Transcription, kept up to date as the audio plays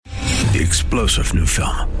The explosive new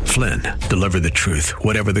film, Flynn, deliver the truth,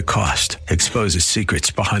 whatever the cost, exposes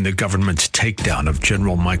secrets behind the government's takedown of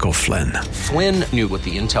General Michael Flynn. Flynn knew what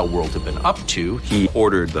the intel world had been up to. He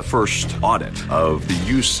ordered the first audit of the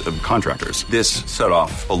use of contractors. This set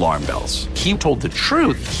off alarm bells. He told the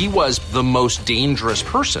truth. He was the most dangerous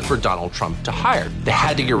person for Donald Trump to hire. They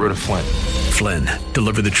had to get rid of Flynn. Flynn,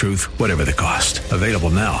 deliver the truth, whatever the cost. Available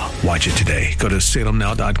now. Watch it today. Go to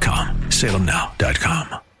salemnow.com.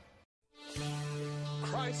 salemnow.com.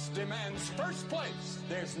 Christ demands first place.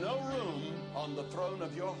 There's no room on the throne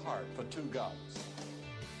of your heart for two gods.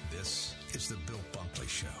 This is the Bill Bunkley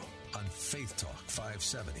Show on Faith Talk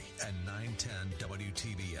 570 and 910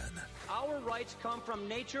 WTBN. Our rights come from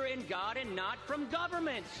nature and God and not from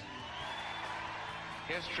government.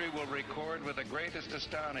 History will record with the greatest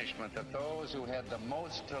astonishment that those who had the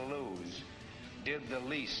most to lose did the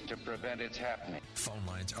least to prevent its happening. Phone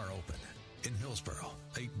lines are open. In Hillsborough,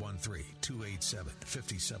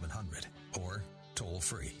 813-287-5700 or toll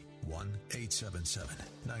free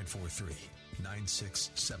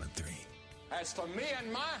 1-877-943-9673. As for me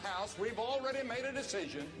and my house, we've already made a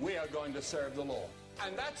decision. We are going to serve the Lord.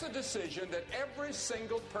 And that's a decision that every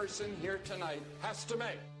single person here tonight has to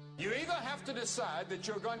make. You either have to decide that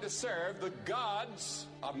you're going to serve the gods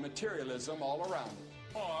of materialism all around you,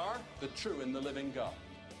 or the true and the living God.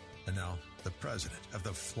 And now, the president of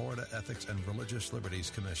the Florida Ethics and Religious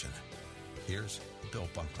Liberties Commission. Here's Bill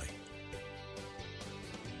Bunkley.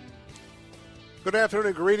 Good afternoon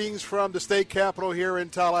and greetings from the state capitol here in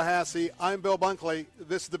Tallahassee. I'm Bill Bunkley.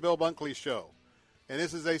 This is the Bill Bunkley Show. And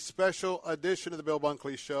this is a special edition of the Bill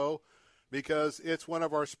Bunkley Show because it's one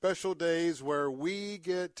of our special days where we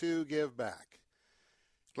get to give back.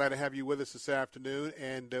 Glad to have you with us this afternoon.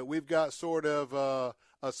 And we've got sort of a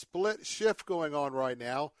split shift going on right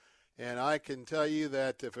now. And I can tell you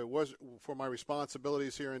that if it wasn't for my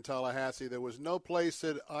responsibilities here in Tallahassee, there was no place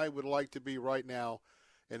that I would like to be right now,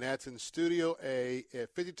 and that's in Studio A at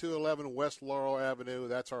 5211 West Laurel Avenue.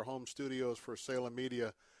 That's our home studios for Salem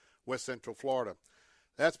Media, West Central Florida.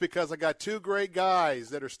 That's because I got two great guys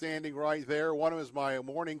that are standing right there. One of them is my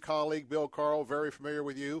morning colleague, Bill Carl, very familiar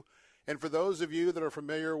with you. And for those of you that are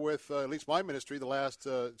familiar with at least my ministry the last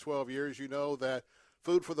 12 years, you know that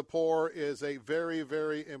Food for the Poor is a very,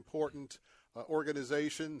 very important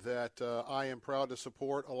organization that I am proud to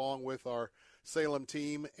support along with our Salem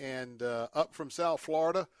team. And up from South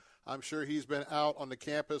Florida, I'm sure he's been out on the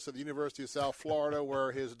campus of the University of South Florida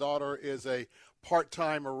where his daughter is a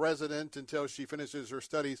part-time resident until she finishes her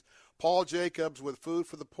studies. Paul Jacobs with Food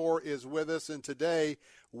for the Poor is with us, and today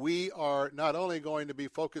we are not only going to be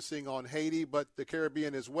focusing on Haiti but the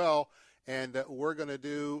Caribbean as well. And we're going to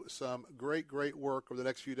do some great, great work over the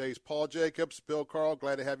next few days. Paul Jacobs, Bill Carl,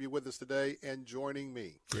 glad to have you with us today and joining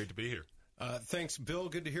me. Great to be here. Thanks, Bill.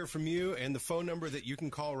 Good to hear from you. And the phone number that you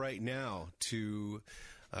can call right now to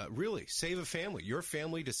really save a family, your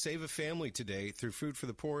family to save a family today through Food for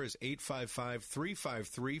the Poor is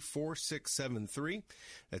 855-353-4673.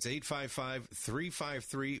 That's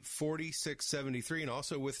 855-353-4673. And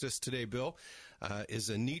also with us today, Bill, is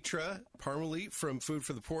Anitra Parmalee from Food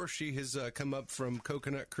for the Poor. She has come up from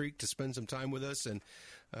Coconut Creek to spend some time with us and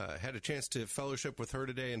had a chance to fellowship with her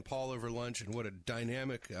today and Paul over lunch. And what a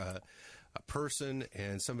dynamic person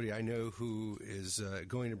and somebody I know who is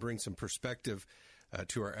going to bring some perspective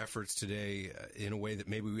to our efforts today in a way that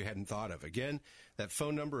maybe we hadn't thought of. Again, that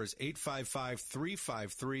phone number is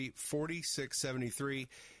 855-353-4673.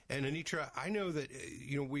 And Anitra, I know that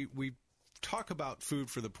we talk about Food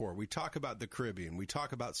for the Poor. We talk about the Caribbean. We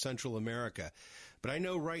talk about Central America. But I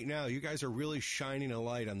know right now you guys are really shining a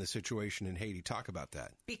light on the situation in Haiti. Talk about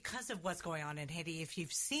that. Because of what's going on in Haiti, if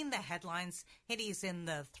you've seen the headlines, Haiti is in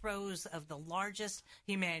the throes of the largest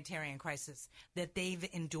humanitarian crisis that they've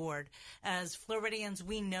endured. As Floridians,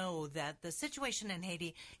 we know that the situation in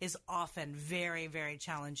Haiti is often very, very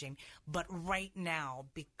challenging. But right now,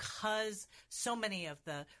 because so many of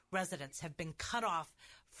the residents have been cut off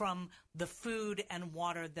from the food and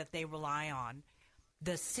water that they rely on,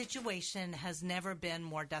 the situation has never been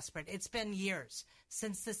more desperate. It's been years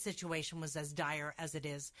since the situation was as dire as it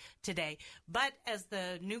is today. But as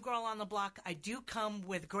the new girl on the block, I do come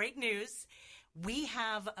with great news. We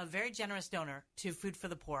have a very generous donor to Food for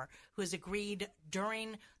the Poor who has agreed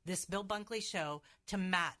during this Bill Bunkley Show to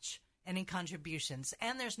match any contributions,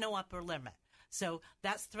 and there's no upper limit. So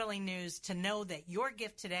that's thrilling news to know that your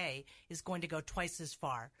gift today is going to go twice as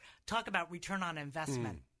far. Talk about return on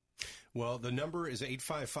investment. Well, the number is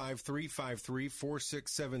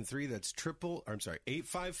 855-353-4673. That's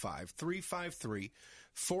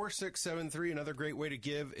 855-353-4673. Another great way to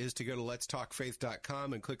give is to go to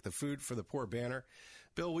letstalkfaith.com and click the Food for the Poor banner.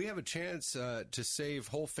 Bill, we have a chance to save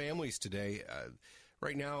whole families today.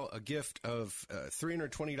 Right now, a gift of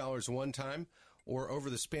 $320 one time, or over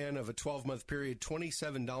the span of a 12-month period,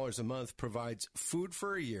 $27 a month provides food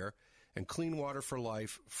for a year and clean water for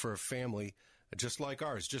life for a family just like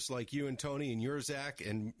ours, just like you and Tony and your Zach.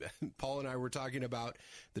 And Paul and I were talking about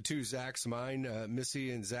the two Zachs, mine, Missy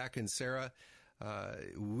and Zach and Sarah.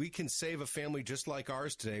 We can save a family just like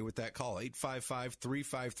ours today with that call,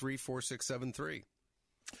 855-353-4673.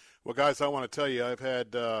 Well, guys, I want to tell you I've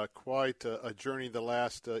had quite a journey the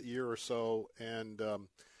last year or so, and,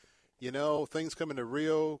 things come into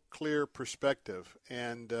real clear perspective.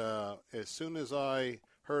 And as soon as I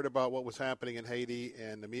heard about what was happening in Haiti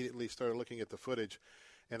and immediately started looking at the footage,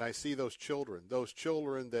 and I see those children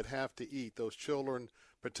that have to eat, those children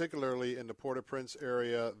particularly in the Port-au-Prince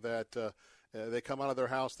area that they come out of their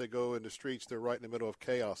house, they go in the streets, they're right in the middle of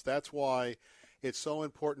chaos. That's why it's so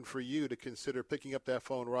important for you to consider picking up that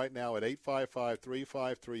phone right now at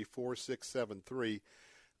 855-353-4673.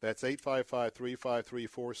 That's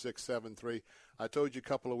 855-353-4673. I told you a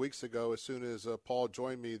couple of weeks ago, as soon as Paul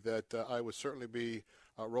joined me, that I would certainly be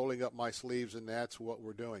rolling up my sleeves, and that's what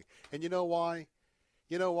we're doing. And you know why?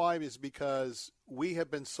 You know why? Is because we have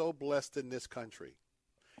been so blessed in this country.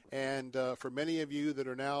 And for many of you that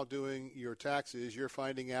are now doing your taxes, you're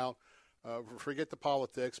finding out, forget the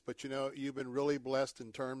politics, but, you've been really blessed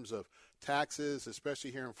in terms of taxes, especially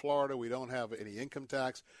here in Florida. We don't have any income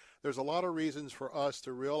tax. There's a lot of reasons for us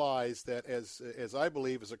to realize that as I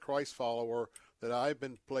believe as a Christ follower, that I've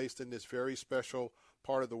been placed in this very special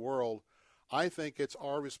part of the world. I think it's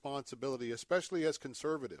our responsibility, especially as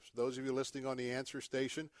conservatives, those of you listening on the Answer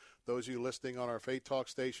station, those of you listening on our Faith Talk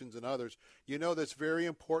stations and others, that's very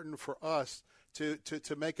important for us to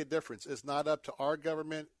make a difference. It's not up to our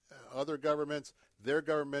government, other governments. Their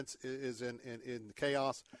governments is in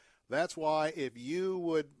chaos. That's why if you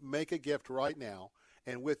would make a gift right now,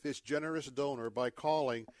 and with this generous donor by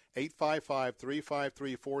calling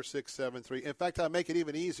 855-353-4673. In fact, I'll make it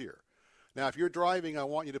even easier. Now, if you're driving, I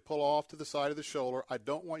want you to pull off to the side of the shoulder. I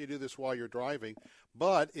don't want you to do this while you're driving.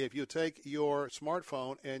 But if you take your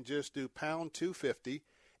smartphone and just do pound 250,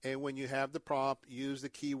 and when you have the prompt, use the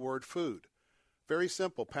keyword food. Very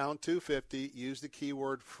simple, pound 250, use the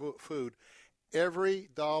keyword food. Every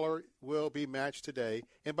dollar will be matched today.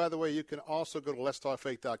 And by the way, you can also go to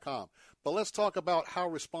letstalkfaith.com. But let's talk about how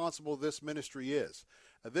responsible this ministry is.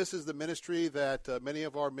 This is the ministry that many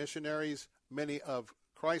of our missionaries, many of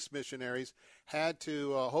Christ missionaries, had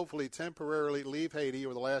to hopefully temporarily leave Haiti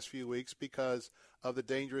over the last few weeks because of the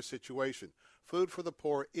dangerous situation. Food for the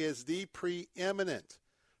Poor is the preeminent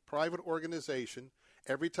private organization.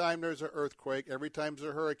 Every time there's an earthquake, every time there's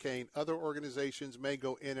a hurricane, other organizations may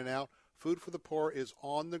go in and out. Food for the Poor is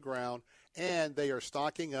on the ground, and they are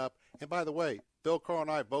stocking up. And by the way, Bill Carl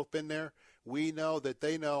and I have both been there. We know that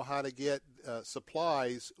they know how to get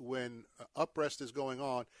supplies when uprest is going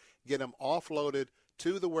on, get them offloaded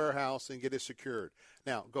to the warehouse and get it secured.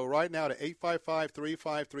 Now, go right now to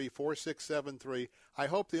 855-353-4673. I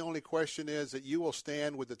hope the only question is that you will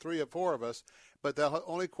stand with the 3 or 4 of us, but the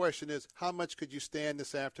only question is how much could you stand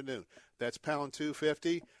this afternoon? That's pound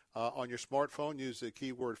 250 on your smartphone. Use the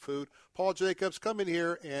keyword food. Paul Jacobs, come in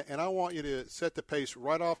here, and I want you to set the pace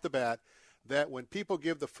right off the bat that when people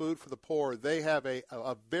give the food for the poor, they have a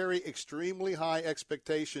very extremely high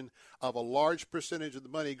expectation of a large percentage of the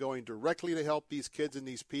money going directly to help these kids and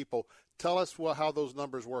these people. Tell us how those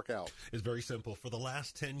numbers work out. It's very simple. For the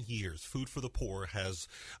last 10 years, Food for the Poor has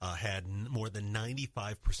had more than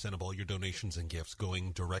 95% of all your donations and gifts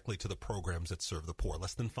going directly to the programs that serve the poor,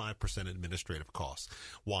 less than 5% administrative costs.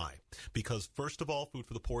 Why? Because, first of all, Food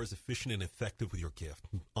for the Poor is efficient and effective with your gift,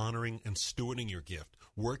 honoring and stewarding your gift,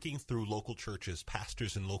 working through local churches,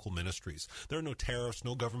 pastors, and local ministries. There are no tariffs,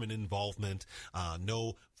 no government involvement,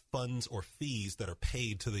 no funds or fees that are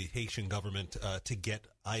paid to the Haitian government to get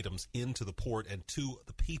items into the port and to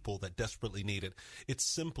the people that desperately need it. It's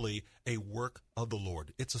simply a work of the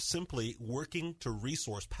Lord. It's simply working to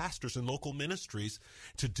resource pastors and local ministries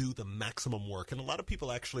to do the maximum work. And a lot of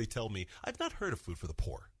people actually tell me, I've not heard of Food for the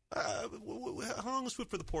Poor. How long has Food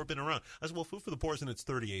for the Poor been around? I said, well, Food for the Poor is in its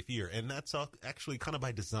 38th year, and that's actually kind of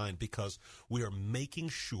by design because we are making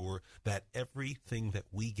sure that everything that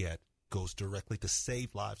we get goes directly to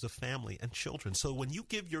save lives of family and children. So when you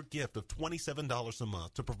give your gift of $27 a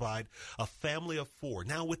month to provide a family of 4,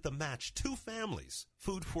 now with the match, 2 families,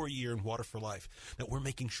 food for a year and water for life, that we're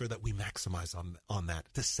making sure that we maximize on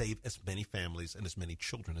that to save as many families and as many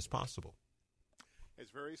children as possible.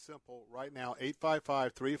 It's very simple. Right now,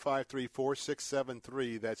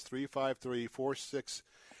 855-353-4673. That's 353-4673.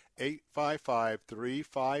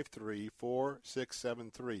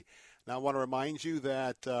 855-353-4673. Now, I want to remind you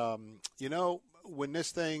that, when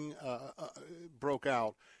this thing broke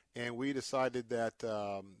out and we decided that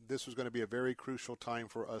this was going to be a very crucial time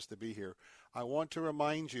for us to be here, I want to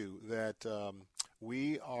remind you that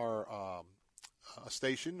we are a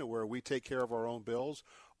station where we take care of our own bills.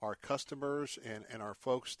 Our customers and our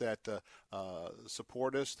folks that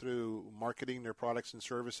support us through marketing their products and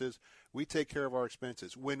services, we take care of our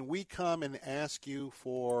expenses. When we come and ask you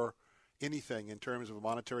for anything in terms of a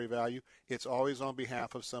monetary value, it's always on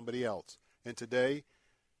behalf of somebody else. And today,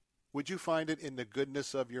 would you find it in the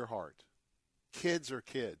goodness of your heart? Kids are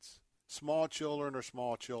kids. Small children are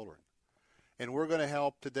small children. And we're going to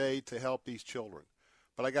help today to help these children.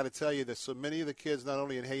 But I got to tell you that so many of the kids, not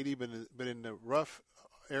only in Haiti, but in the rough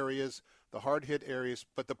areas, the hard-hit areas,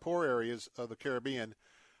 but the poor areas of the Caribbean,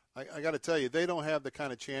 I got to tell you, they don't have the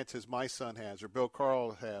kind of chances my son has or Bill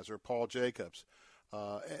Carl has or Paul Jacobs.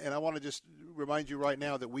 And I want to just remind you right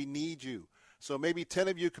now that we need you. So maybe 10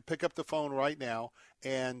 of you could pick up the phone right now,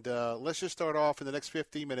 and let's just start off in the next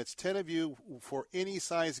 15 minutes. 10 of you for any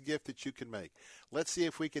size gift that you can make. Let's see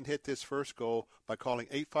if we can hit this first goal by calling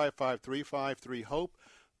 855-353-HOPE.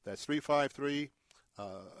 That's 353.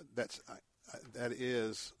 That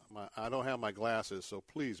is, I don't have my glasses, so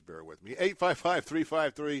please bear with me.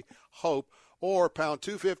 855-353-HOPE or pound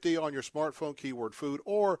 250 on your smartphone, keyword food.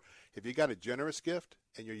 Or if you got a generous gift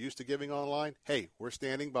and you're used to giving online, hey, we're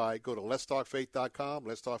standing by. Go to letstalkfaith.com,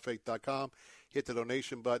 letstalkfaith.com, hit the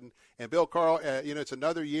donation button. And Bill Carl, it's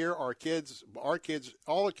another year. All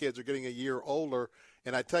the kids are getting a year older.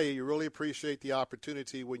 And I tell you, you really appreciate the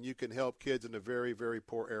opportunity when you can help kids in a very, very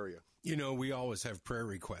poor area. We always have prayer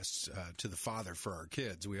requests to the Father for our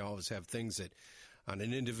kids. We always have things that, on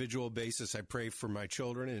an individual basis, I pray for my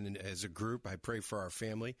children, and as a group, I pray for our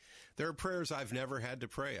family. There are prayers I've never had to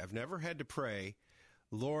pray. I've never had to pray,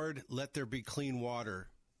 Lord, let there be clean water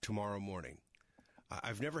tomorrow morning.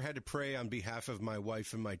 I've never had to pray on behalf of my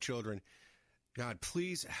wife and my children, God,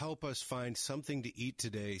 please help us find something to eat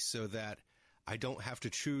today so that I don't have to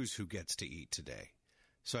choose who gets to eat today.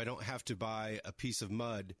 So I don't have to buy a piece of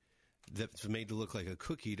mud that's made to look like a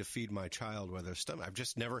cookie to feed my child with their stomach.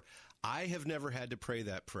 I have never had to pray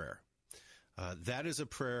that prayer. That is a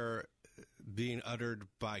prayer being uttered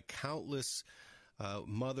by countless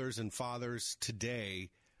mothers and fathers today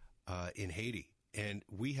in Haiti. And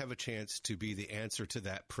we have a chance to be the answer to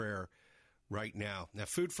that prayer right now. Now,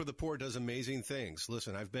 Food for the Poor does amazing things.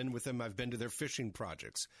 Listen, I've been with them. I've been to their fishing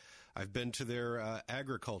projects. I've been to their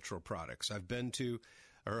agricultural products. I've been to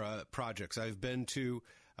projects. I've been to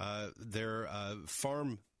their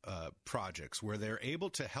farm projects where they're able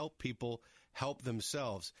to help people help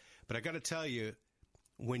themselves. But I got to tell you,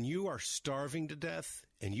 when you are starving to death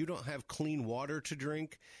and you don't have clean water to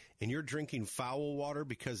drink and you're drinking foul water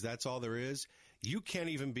because that's all there is, you can't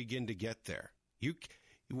even begin to get there.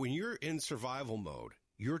 When you're in survival mode,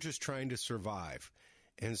 you're just trying to survive.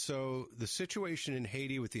 And so the situation in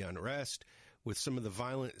Haiti with the unrest, with some of the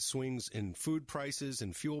violent swings in food prices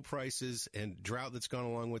and fuel prices and drought that's gone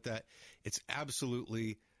along with that, it's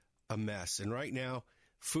absolutely a mess. And right now,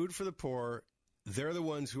 Food for the Poor, they're the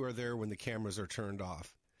ones who are there when the cameras are turned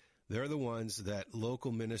off. They're the ones that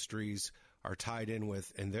local ministries are tied in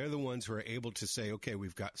with, and they're the ones who are able to say, okay,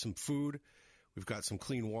 we've got some food, we've got some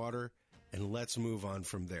clean water, and let's move on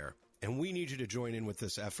from there. And we need you to join in with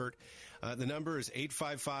this effort. The number is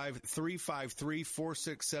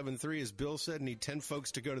 855-353-4673. As Bill said, need 10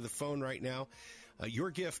 folks to go to the phone right now. Your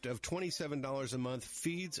gift of $27 a month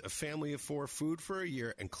feeds a family of 4, food for a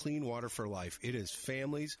year, and clean water for life. It is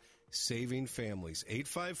families saving families.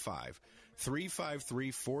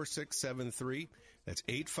 855-353-4673. That's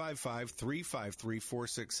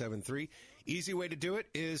 855-353-4673. Easy way to do it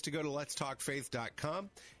is to go to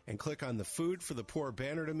letstalkfaith.com and click on the Food for the Poor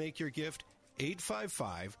banner to make your gift.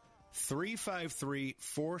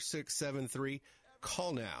 855-353-4673.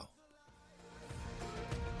 Call now.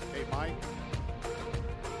 Hey, Mike.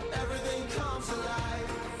 Everything comes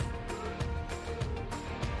alive.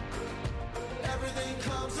 Everything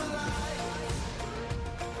comes alive.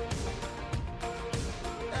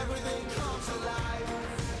 Everything comes alive.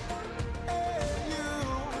 And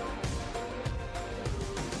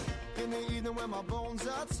you. In the evening when my bones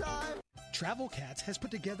are tired. Travel Cats has put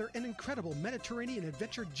together an incredible Mediterranean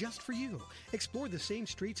adventure just for you. Explore the same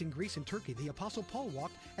streets in Greece and Turkey the Apostle Paul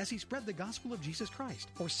walked as he spread the gospel of Jesus Christ,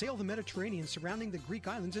 or sail the Mediterranean surrounding the Greek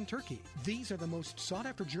islands in Turkey. These are the most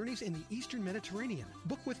sought-after journeys in the Eastern Mediterranean.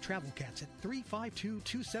 Book with Travel Cats at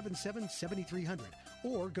 352-277-7300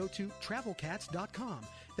 or go to travelcats.com.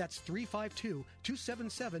 That's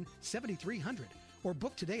 352-277-7300. or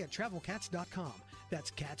book today at TravelCats.com.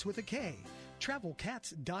 That's cats with a K.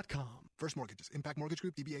 TravelCats.com. First Mortgages, Impact Mortgage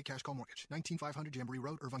Group, DBA Cash Call Mortgage, 19500 Jamboree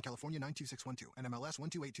Road, Irvine, California, 92612, NMLS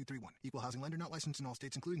 128231. Equal housing lender not licensed in all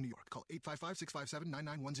states, including New York. Call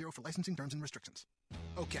 855-657-9910 for licensing terms and restrictions.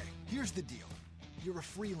 Okay, here's the deal. You're a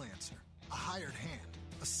freelancer, a hired hand,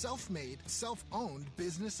 a self-made, self-owned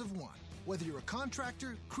business of one. Whether you're a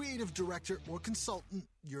contractor, creative director, or consultant,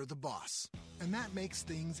 you're the boss. And that makes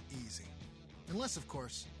things easy. Unless, of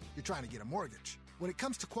course, you're trying to get a mortgage. When it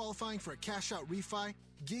comes to qualifying for a cash-out refi,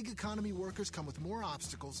 gig economy workers come with more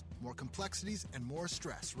obstacles, more complexities, and more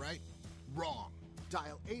stress, right? Wrong.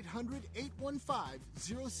 Dial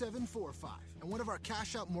 800-815-0745, and one of our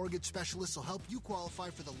cash-out mortgage specialists will help you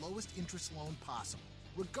qualify for the lowest interest loan possible,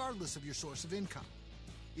 regardless of your source of income.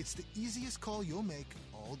 It's the easiest call you'll make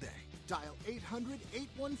all day. Dial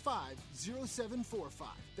 800-815-0745.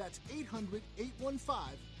 That's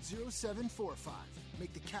 800-815-0745.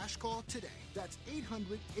 Make the cash call today. That's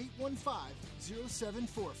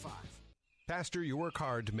 800-815-0745. Pastor, you work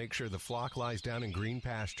hard to make sure the flock lies down in green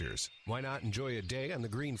pastures. Why not enjoy a day on the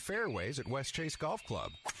green fairways at West Chase Golf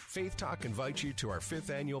Club? Faith Talk invites you to our 5th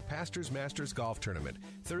annual Pastors Masters Golf Tournament,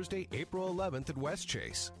 Thursday, April 11th at West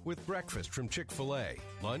Chase, with breakfast from Chick-fil-A,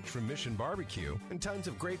 lunch from Mission Barbecue, and tons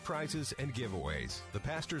of great prizes and giveaways. The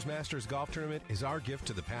Pastors Masters Golf Tournament is our gift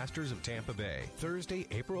to the pastors of Tampa Bay. Thursday,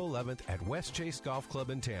 April 11th at West Chase Golf Club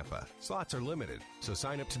in Tampa. Slots are limited, so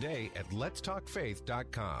sign up today at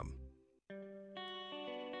letstalkfaith.com.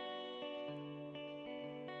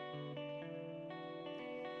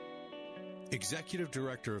 Executive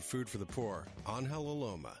Director of Food for the Poor, Angel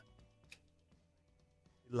Aloma.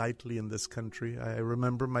 Lightly in this country. I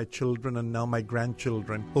remember my children and now my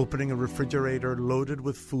grandchildren opening a refrigerator loaded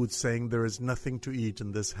with food saying there is nothing to eat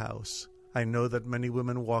in this house. I know that many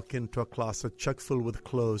women walk into a closet chock full with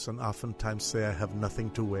clothes and oftentimes say, I have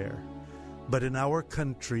nothing to wear. But in our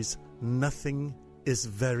countries, nothing is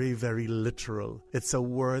very, very literal. It's a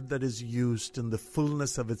word that is used in the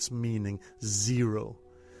fullness of its meaning, zero.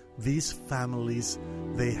 These families,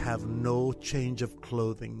 they have no change of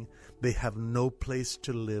clothing. They have no place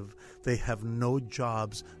to live. They have no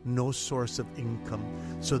jobs, no source of income.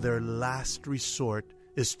 So their last resort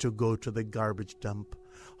is to go to the garbage dump.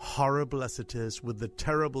 Horrible as it is, with the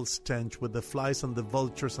terrible stench, with the flies and the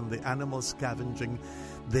vultures and the animals scavenging,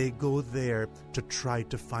 they go there to try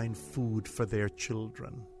to find food for their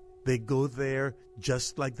children. They go there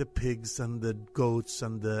just like the pigs and the goats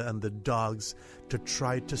and the dogs to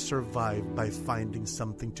try to survive by finding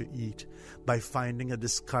something to eat, by finding a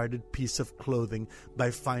discarded piece of clothing,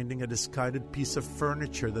 by finding a discarded piece of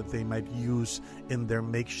furniture that they might use in their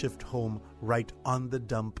makeshift home right on the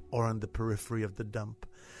dump or on the periphery of the dump.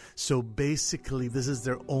 So basically, this is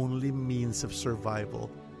their only means of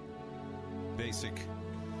survival. Basic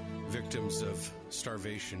victims of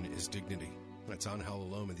starvation is dignity. That's Angel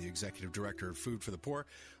Aloma, the Executive Director of Food for the Poor.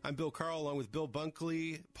 I'm Bill Carl, along with Bill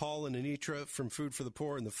Bunkley, Paul, and Anitra from Food for the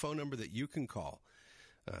Poor, and the phone number that you can call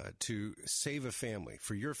to save a family,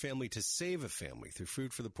 for your family to save a family through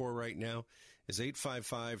Food for the Poor right now is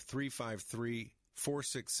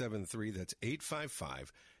 855-353-4673. That's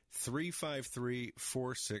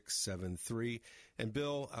 855-353-4673. And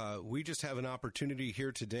Bill, we just have an opportunity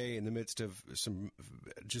here today in the midst of some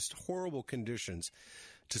just horrible conditions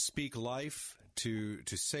to speak life, to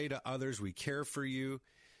say to others, we care for you,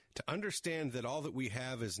 to understand that all that we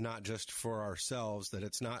have is not just for ourselves, that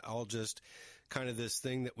it's not all just kind of this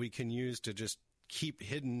thing that we can use to just keep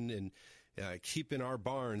hidden and keep in our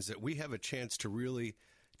barns, that we have a chance to really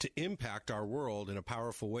to impact our world in a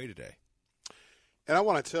powerful way today. And I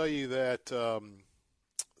want to tell you that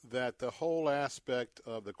that the whole aspect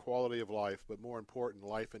of the quality of life, but more important,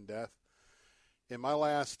 life and death, in my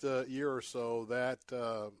last year or so, that,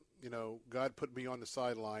 God put me on the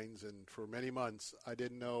sidelines, and for many months, I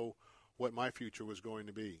didn't know what my future was going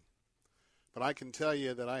to be. But I can tell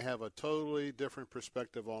you that I have a totally different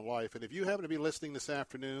perspective on life. And if you happen to be listening this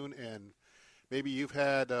afternoon and maybe you've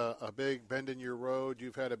had a big bend in your road,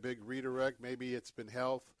 you've had a big redirect, maybe it's been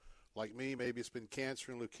health, like me, maybe it's been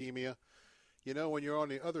cancer and leukemia. When you're on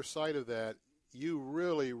the other side of that, you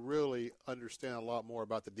really, really understand a lot more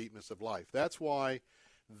about the deepness of life. That's why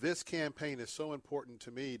this campaign is so important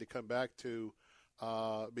to me to come back to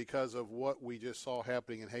because of what we just saw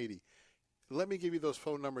happening in Haiti. Let me give you those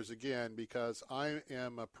phone numbers again, because I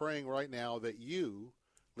am praying right now that you,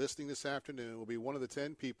 listening this afternoon, will be one of the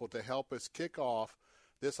 10 people to help us kick off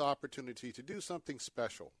this opportunity to do something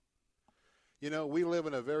special. We live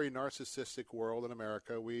in a very narcissistic world in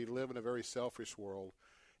America. We live in a very selfish world.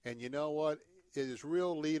 And you know what? It is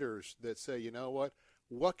real leaders that say, you know what?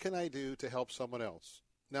 what can I do to help someone else?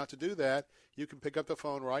 Now, to do that, you can pick up the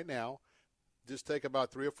phone right now. Just take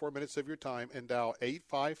about 3 or 4 minutes of your time and dial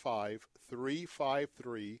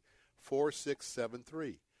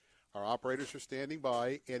 855-353-4673. Our operators are standing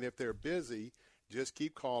by, and if they're busy, just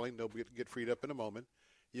keep calling. They'll get freed up in a moment.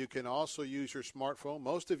 You can also use your smartphone.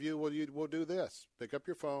 Most of you will do this. Pick up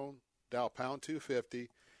your phone, dial pound 250,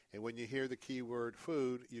 and when you hear the keyword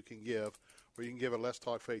food, you can give, or you can give at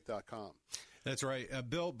letstalkfaith.com. That's right.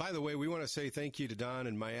 Bill, by the way, we want to say thank you to Don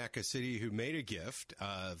in Mayaca City who made a gift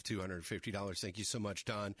of $250. Thank you so much,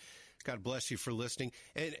 Don. God bless you for listening.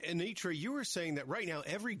 And Anitra, you were saying that right now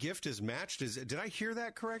every gift is matched. Did I hear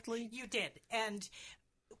that correctly? You did. And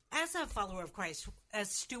as a follower of Christ,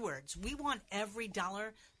 as stewards, we want every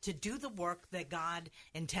dollar to do the work that God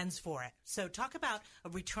intends for it. So talk about a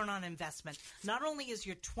return on investment. Not only is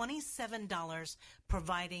your $27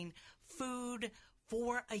 providing food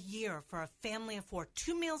for a year for a family of 4,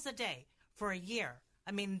 2 meals a day for a year.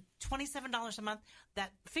 I mean, $27 a month,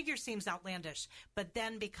 that figure seems outlandish. But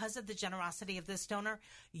then because of the generosity of this donor,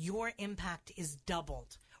 your impact is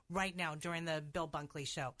doubled right now during the Bill Bunkley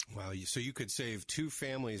Show. Wow. So you could save 2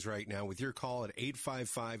 families right now with your call at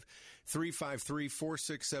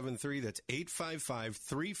 855-353-4673. That's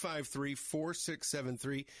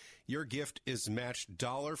 855-353-4673. Your gift is matched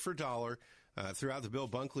dollar for dollar throughout the Bill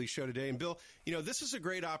Bunkley Show today. And Bill, this is a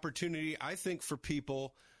great opportunity, I think, for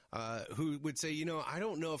people who would say, I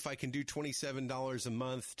don't know if I can do $27 a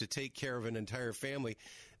month to take care of an entire family.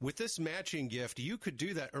 With this matching gift, you could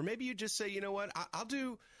do that. Or maybe you just say, you know what, I'll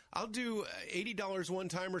do $80 one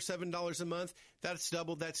time or $7 a month. That's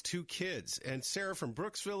doubled. That's 2 kids. And Sarah from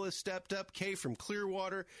Brooksville has stepped up. Kay from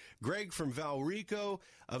Clearwater. Greg from Valrico.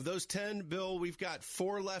 Of those 10, Bill, we've got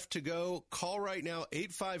 4 left to go. Call right now,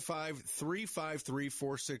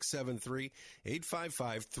 855-353-4673,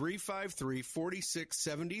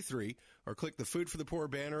 855-353-4673, or click the Food for the Poor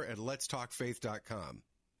banner at letstalkfaith.com.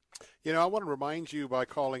 I want to remind you by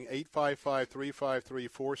calling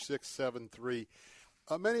 855-353-4673.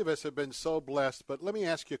 Many of us have been so blessed, but let me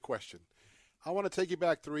ask you a question. I want to take you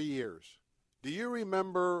back 3 years. Do you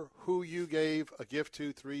remember who you gave a gift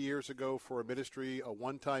to 3 years ago for a ministry, a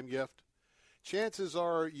one-time gift? Chances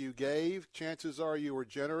are you gave. Chances are you were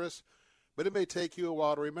generous, but it may take you a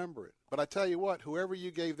while to remember it. But I tell you what, whoever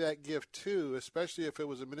you gave that gift to, especially if it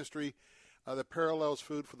was a ministry that parallels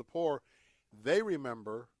Food for the Poor, they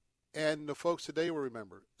remember, and the folks today will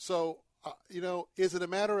remember. So, is it a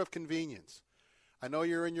matter of convenience? I know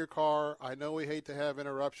you're in your car. I know we hate to have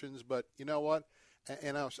interruptions, but you know what?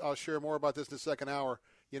 And I'll share more about this in the second hour.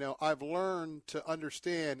 I've learned to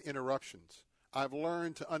understand interruptions. I've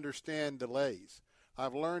learned to understand delays.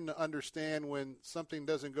 I've learned to understand when something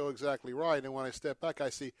doesn't go exactly right. And when I step back,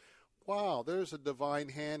 I see, wow, there's a divine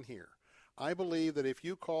hand here. I believe that if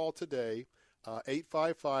you call today,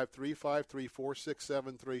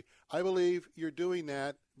 855-353-4673, I believe you're doing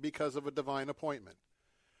that because of a divine appointment.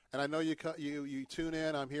 And I know you tune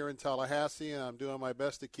in. I'm here in Tallahassee, and I'm doing my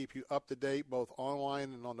best to keep you up to date, both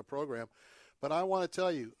online and on the program. But I want to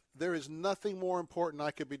tell you, there is nothing more important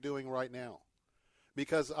I could be doing right now.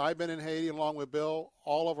 Because I've been in Haiti along with Bill,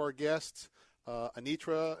 all of our guests,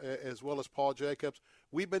 Anitra, as well as Paul Jacobs,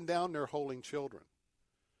 we've been down there holding children.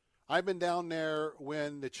 I've been down there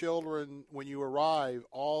when the children, when you arrive,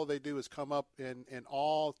 all they do is come up, and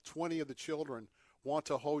all 20 of the children want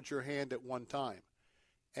to hold your hand at one time.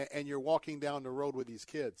 And you're walking down the road with these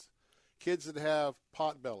kids that have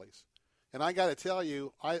pot bellies. And I got to tell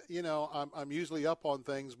you, I'm usually up on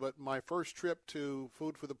things, but my first trip to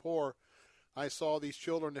Food for the Poor, I saw these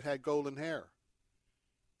children that had golden hair.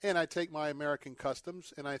 And I take my American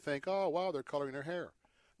customs and I think, oh, wow, they're coloring their hair.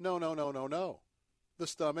 No. The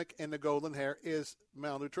stomach and the golden hair is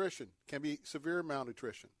malnutrition, can be severe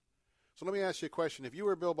malnutrition. So let me ask you a question. If you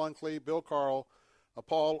were Bill Bunkley, Bill Carl,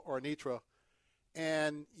 Paul, or Anitra,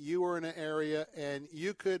 and you were in an area and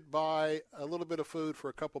you could buy a little bit of food for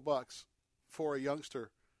a couple bucks for a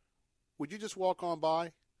youngster, would you just walk on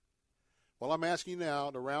by? Well, I'm asking you now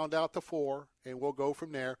to round out the 4, and we'll go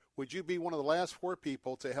from there. Would you be one of the last 4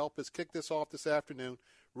 people to help us kick this off this afternoon?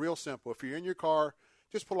 Real simple. If you're in your car,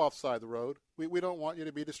 just pull off the side of the road. We don't want you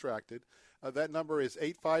to be distracted. That number is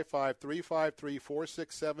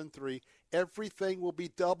 855-353-4673. Everything will be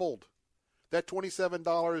doubled. That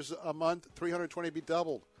 $27 a month, $320 be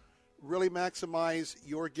doubled. Really maximize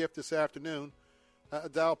your gift this afternoon.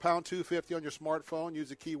 Dial pound 250 on your smartphone. Use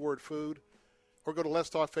the keyword food. Or go to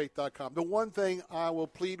letstalkfaith.com. The one thing I will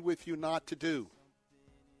plead with you not to do,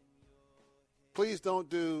 please don't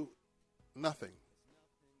do nothing.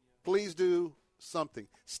 Please do something.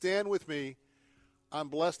 Stand with me. I'm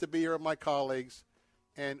blessed to be here with my colleagues.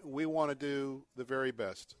 and we want to do the very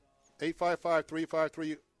best.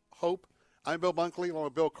 855-353-HOPE. I'm Bill Bunkley, along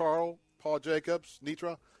with Bill Carl, Paul Jacobs,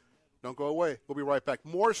 Nitra. Don't go away. We'll be right back.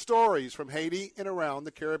 More stories from Haiti and around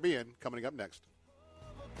the Caribbean coming up next.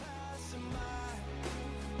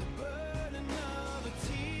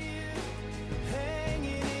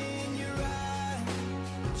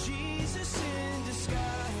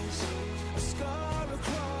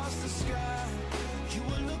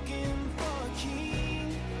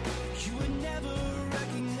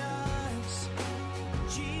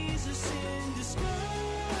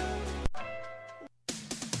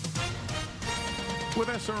 With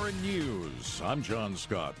SRN News, I'm John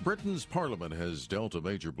Scott. Britain's Parliament has dealt a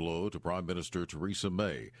major blow to Prime Minister Theresa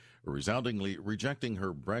May, resoundingly rejecting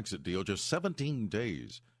her Brexit deal just 17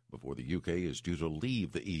 days before the UK is due to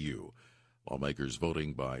leave the EU. Lawmakers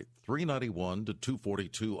voting by 391 to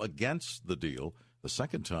 242 against the deal, the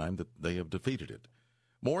second time that they have defeated it.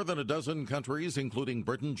 More than a dozen countries, including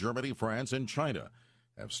Britain, Germany, France, and China,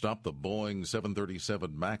 have stopped the Boeing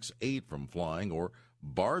 737 MAX 8 from flying or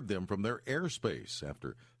barred them from their airspace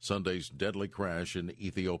after Sunday's deadly crash in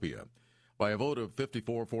Ethiopia. By a vote of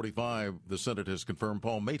 54-45, the Senate has confirmed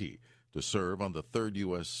Paul Matey to serve on the 3rd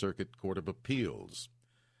U.S. Circuit Court of Appeals.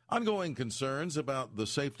 Ongoing concerns about the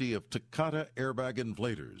safety of Takata airbag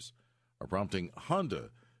inflators are prompting Honda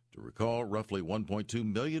to recall roughly 1.2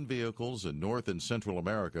 million vehicles in North and Central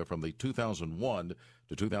America from the 2001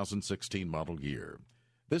 to 2016 model year.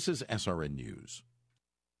 This is SRN News.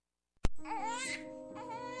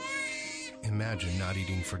 Imagine not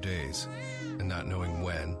eating for days and not knowing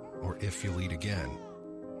when or if you'll eat again.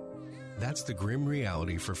 That's the grim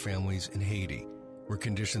reality for families in Haiti, where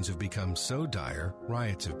conditions have become so dire,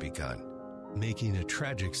 riots have begun, making a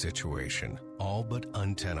tragic situation all but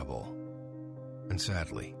untenable. And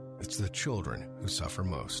sadly, it's the children who suffer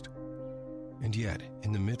most. And yet,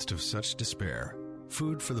 in the midst of such despair,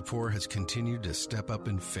 Food for the Poor has continued to step up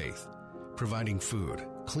in faith, providing food,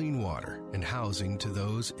 clean water, and housing to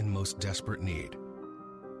those in most desperate need.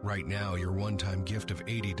 Right now, your one-time gift of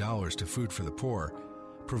 $80 to Food for the Poor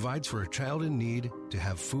provides for a child in need to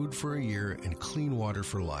have food for a year and clean water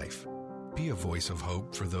for life. Be a voice of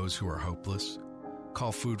hope for those who are hopeless.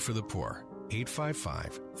 Call Food for the Poor,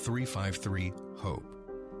 855-353-HOPE.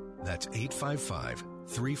 That's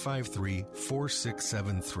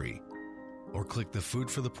 855-353-4673. Or click the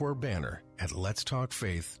Food for the Poor banner at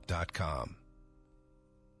letstalkfaith.com.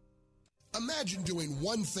 Imagine doing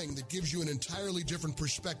one thing that gives you an entirely different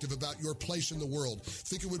perspective about your place in the world.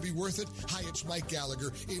 Think it would be worth it? Hi, it's Mike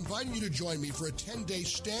Gallagher, inviting you to join me for a 10-day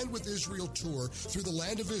Stand with Israel tour through the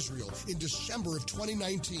land of Israel in December of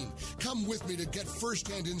 2019. Come with me to get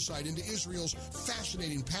firsthand insight into Israel's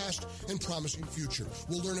fascinating past and promising future.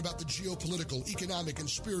 We'll learn about the geopolitical, economic, and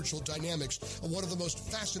spiritual dynamics of one of the most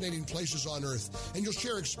fascinating places on earth. And you'll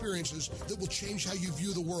share experiences that will change how you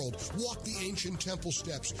view the world. Walk the ancient temple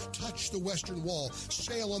steps, touch the Western Wall,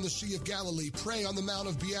 sail on the Sea of Galilee, pray on the Mount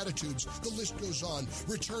of Beatitudes. The list goes on.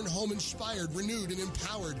 Return home inspired, renewed, and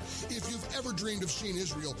empowered. If you've ever dreamed of seeing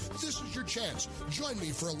Israel, this is your chance. Join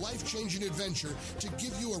me for a life-changing adventure to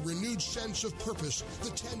give you a renewed sense of purpose.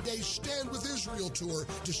 The 10-day Stand with Israel Tour,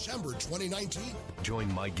 December 2019.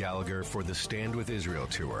 Join Mike Gallagher for the Stand with Israel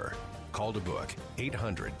Tour. Call to book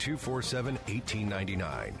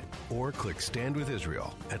 800-247-1899 or click Stand with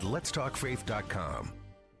Israel at letstalkfaith.com.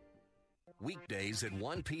 Weekdays at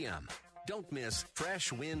 1 p.m. Don't miss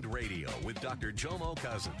Fresh Wind Radio with Dr. Jomo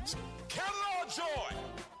Cousins. Count it all joy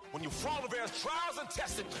when you fall into various trials and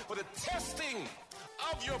testing, for the testing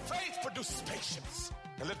of your faith produces patience.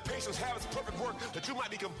 And let patience have its perfect work, that you might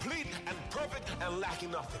be complete and perfect and lacking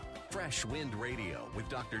nothing. Fresh Wind Radio with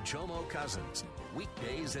Dr. Jomo Cousins.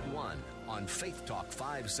 Weekdays at 1 on Faith Talk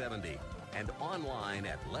 570 and online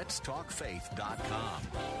at letstalkfaith.com.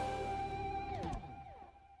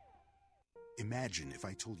 Imagine if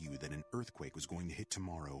I told you that an earthquake was going to hit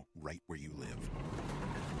tomorrow right where you live.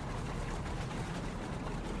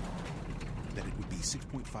 That it would be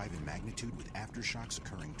 6.5 in magnitude with aftershocks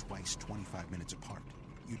occurring twice 25 minutes apart.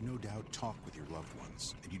 You'd no doubt talk with your loved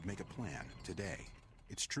ones, and you'd make a plan today.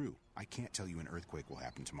 It's true, I can't tell you an earthquake will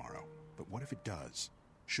happen tomorrow. But what if it does?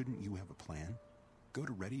 Shouldn't you have a plan? Go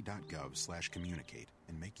to ready.gov/communicate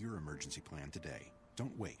and make your emergency plan today.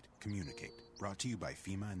 Don't wait. Communicate. Brought to you by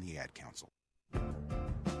FEMA and the Ad Council.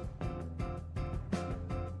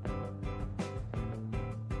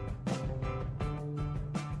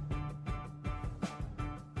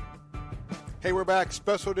 Hey, we're back.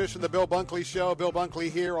 Special edition of the Bill Bunkley Show. Bill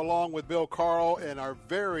Bunkley here along with Bill Carl and our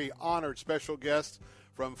very honored special guest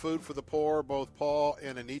from Food for the Poor, both Paul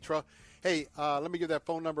and Anitra. Hey, let me give that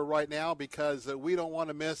phone number right now because we don't want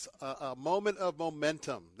to miss a moment of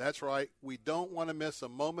momentum. That's right. We don't want to miss a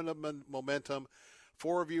moment of momentum.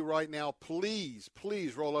 4 of you right now, please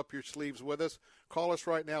roll up your sleeves with us. Call us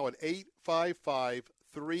right now at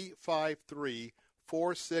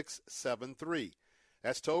 855-353-4673.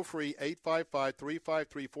 That's toll-free,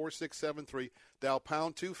 855-353-4673. Dial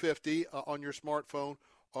pound 250 on your smartphone,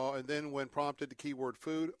 and then when prompted, the keyword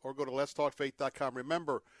food, or go to letstalkfaith.com.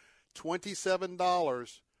 Remember,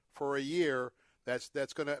 $27 for a year,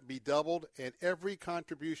 that's going to be doubled, and every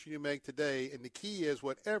contribution you make today, and the key is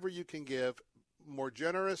whatever you can give, more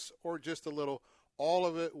generous or just a little, all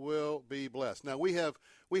of it will be blessed. Now, we have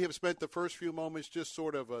spent the first few moments just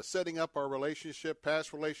sort of setting up our relationship,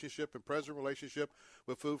 past relationship and present relationship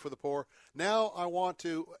with Food for the Poor. Now I want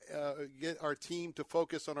to get our team to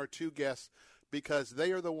focus on our two guests because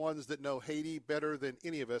they are the ones that know Haiti better than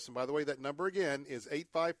any of us. And by the way, that number again is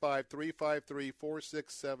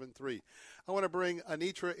 855-353-4673. I want to bring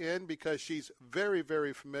Anitra in because she's very,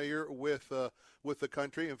 very familiar with the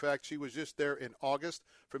country. In fact, she was just there in August,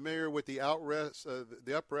 familiar with the unrest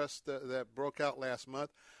that broke out last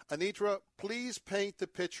month. Anitra, please paint the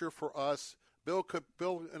picture for us. Bill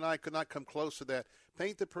and I could not come close to that.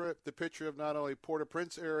 Paint the picture of not only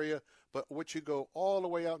Port-au-Prince area, but what you go all the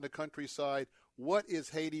way out in the countryside. What is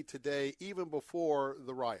Haiti today, even before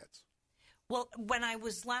the riots? Well, when I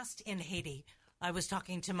was last in Haiti, I was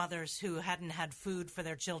talking to mothers who hadn't had food for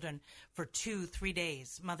their children for 2-3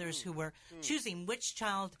 days, mothers who were choosing which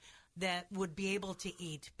child that would be able to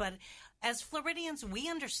eat. But as Floridians, we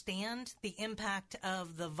understand the impact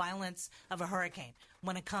of the violence of a hurricane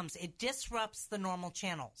when it comes. It disrupts the normal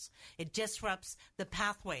channels. It disrupts the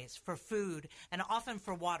pathways for food and often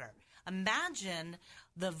for water. Imagine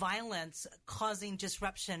the violence causing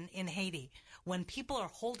disruption in Haiti when people are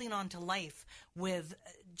holding on to life with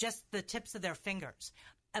just the tips of their fingers.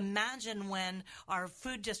 Imagine when our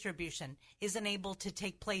food distribution isn't able to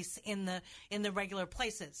take place in the regular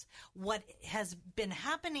places. What has been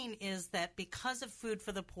happening is that because of Food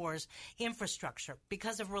for the Poor's infrastructure,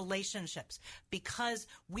 because of relationships, because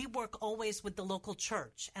we work always with the local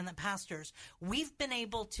church and the pastors, we've been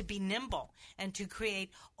able to be nimble and to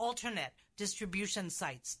create alternate distribution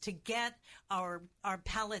sites to get our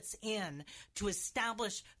pallets in, to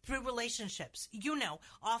establish through relationships. You know,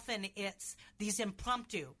 often it's these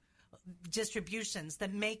impromptu distributions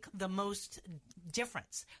that make the most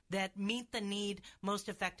difference, that meet the need most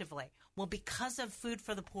effectively. Well, because of Food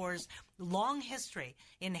for the Poor's long history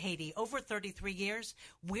in Haiti, over 33 years,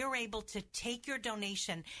 we're able to take your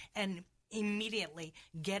donation and immediately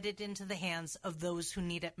get it into the hands of those who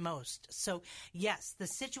need it most. So, yes, the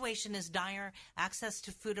situation is dire. Access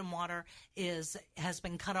to food and water has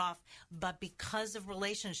been cut off. But because of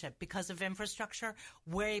relationship, because of infrastructure,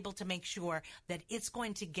 we're able to make sure that it's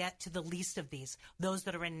going to get to the least of these, those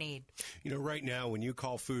that are in need. You know, right now, when you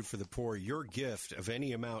call Food for the Poor, your gift of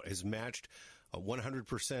any amount is matched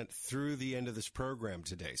 100% through the end of this program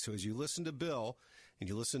today. So as you listen to Bill and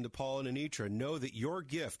you listen to Paul and Anitra, know that your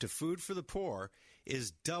gift to Food for the Poor is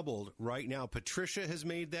doubled right now. Patricia has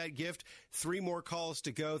made that gift. 3 more calls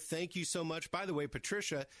to go. Thank you so much. By the way,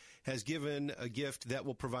 Patricia has given a gift that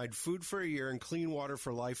will provide food for a year and clean water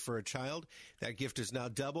for life for a child. That gift is now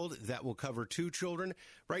doubled. That will cover 2 children.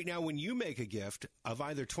 Right now, when you make a gift of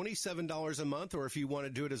either $27 a month, or if you want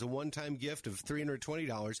to do it as a one-time gift of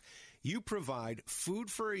 $320, you provide food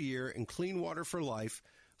for a year and clean water for life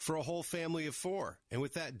for a whole family of 4. And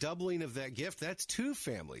with that doubling of that gift, that's 2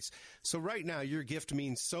 families. So right now, your gift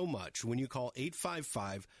means so much when you call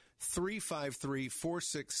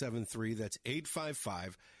 855-353-4673. That's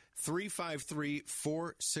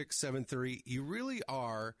 855-353-4673. You really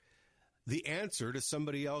are the answer to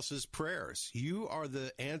somebody else's prayers. You are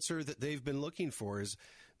the answer that they've been looking for.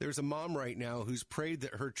 There's a mom right now who's prayed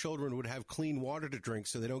that her children would have clean water to drink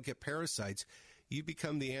so they don't get parasites. You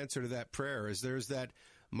become the answer to that prayer. As there's that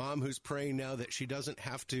mom who's praying now that she doesn't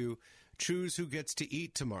have to choose who gets to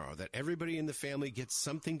eat tomorrow, that everybody in the family gets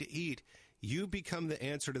something to eat. You become the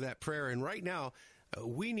answer to that prayer. And right now,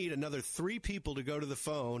 we need another 3 people to go to the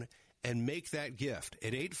phone and make that gift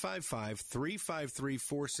at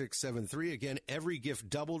 855-353-4673. Again, every gift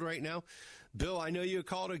doubled right now. Bill, I know you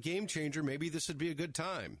called a game changer. Maybe this would be a good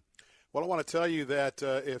time. Well, I want to tell you that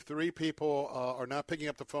if 3 people are not picking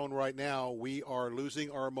up the phone right now, we are losing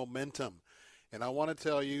our momentum. And I want to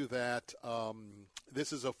tell you that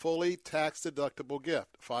this is a fully tax-deductible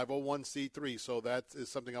gift, 501c3. So that is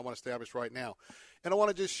something I want to establish right now. And I want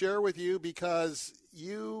to just share with you because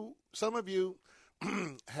some of you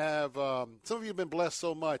have been blessed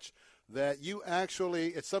so much that you actually,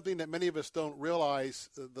 it's something that many of us don't realize,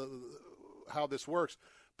 how this works,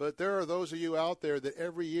 but there are those of you out there that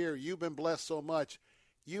every year you've been blessed so much,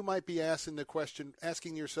 you might be asking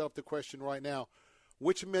yourself the question right now,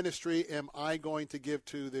 which ministry am I going to give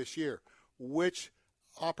to this year? Which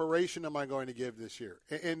operation am I going to give this year?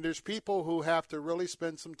 And there's people who have to really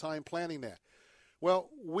spend some time planning that. Well,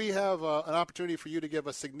 we have an opportunity for you to give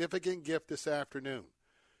a significant gift this afternoon.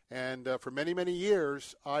 And for many, many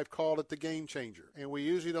years, I've called it the Game Changer. And we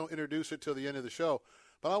usually don't introduce it till the end of the show.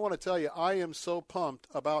 But I want to tell you, I am so pumped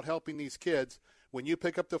about helping these kids. When you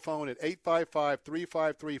pick up the phone at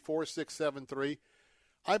 855-353-4673,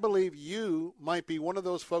 I believe you might be one of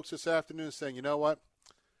those folks this afternoon saying, you know what?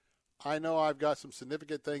 I know I've got some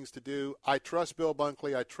significant things to do. I trust Bill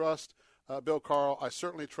Bunkley. I trust Bill Carl. I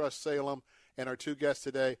certainly trust Salem and our two guests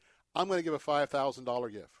today. I'm going to give a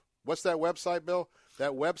 $5,000 gift. What's that website, Bill?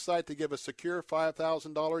 That website to give a secure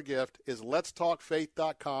 $5,000 gift is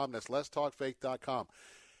letstalkfaith.com. That's letstalkfaith.com.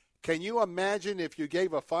 Can you imagine if you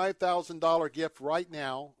gave a $5,000 gift right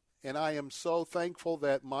now? And I am so thankful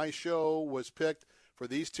that my show was picked for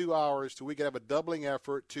these 2 hours so we could have a doubling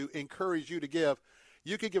effort to encourage you to give.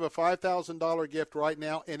 You could give a $5,000 gift right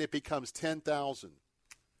now, and it becomes $10,000.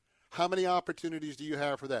 How many opportunities do you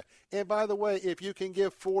have for that? And by the way, if you can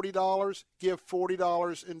give $40, give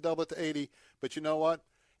 $40 and double it to $80. But you know what?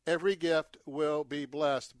 Every gift will be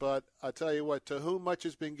blessed. But I tell you what, to whom much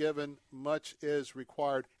has been given, much is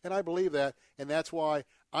required. And I believe that, and that's why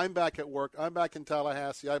I'm back at work. I'm back in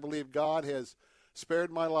Tallahassee. I believe God has spared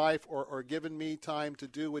my life or given me time to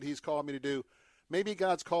do what he's called me to do. Maybe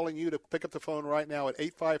God's calling you to pick up the phone right now at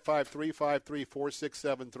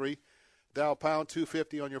 855-353-4673. Dial pound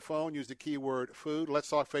 250 on your phone. Use the keyword food.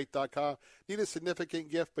 Let'sTalkFaith.com. Need a significant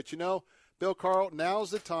gift, but you know, Bill Carl,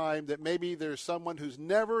 now's the time that maybe there's someone who's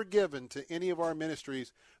never given to any of our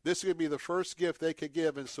ministries. This could be the first gift they could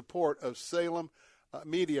give in support of Salem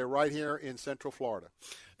Media right here in Central Florida.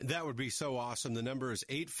 That would be so awesome. The number is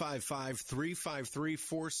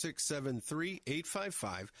 855-353-4673,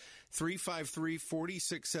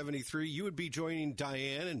 855-353-4673. You would be joining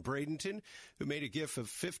Diane in Bradenton, who made a gift of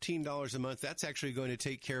 $15 a month. That's actually going to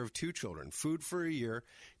take care of 2 children. Food for a year,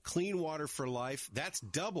 clean water for life. That's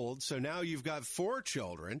doubled, so now you've got 4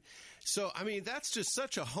 children. So, I mean, that's just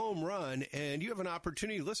such a home run, and you have an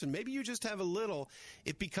opportunity. Listen, maybe you just have a little.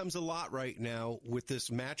 It becomes a lot right now with this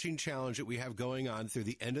matching challenge that we have going on through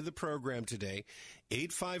the end of the program today.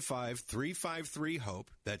 855-353-HOPE.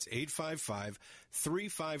 That's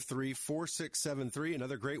 855-353-4673.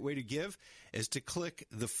 Another great way to give is to click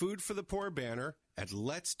the Food for the Poor banner at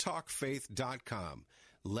letstalkfaith.com.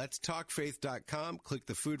 Let'sTalkFaith.com. Click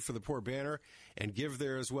the Food for the Poor banner and give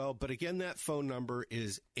there as well. But again, that phone number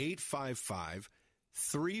is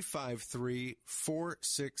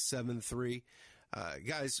 855-353-4673.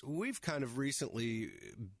 Guys, we've kind of recently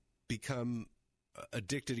become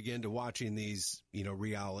addicted again to watching these,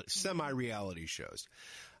 semi-reality shows.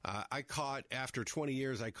 After 20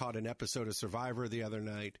 years, I caught an episode of Survivor the other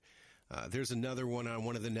night. There's another one on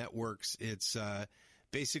one of the networks. It's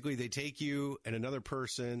basically they take you and another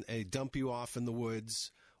person, they dump you off in the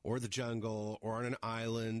woods or the jungle or on an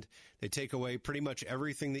island. They take away pretty much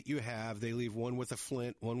everything that you have. They leave one with a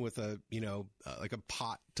flint, one with a, like a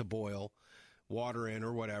pot to boil water in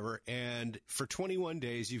or whatever. And for 21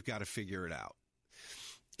 days, you've got to figure it out.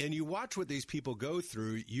 And you watch what these people go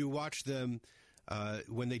through. You watch them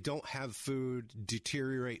when they don't have food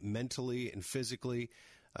deteriorate mentally and physically.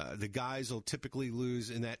 The guys will typically lose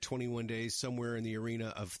in that 21 days somewhere in the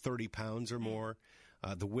arena of 30 pounds or more.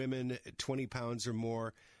 The women, 20 pounds or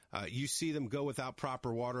more. You see them go without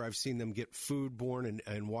proper water. I've seen them get foodborne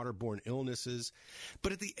and waterborne illnesses.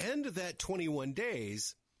 But at the end of that 21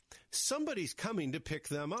 days, somebody's coming to pick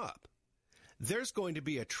them up. There's going to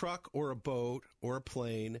be a truck or a boat or a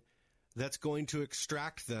plane that's going to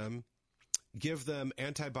extract them, give them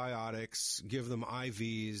antibiotics, give them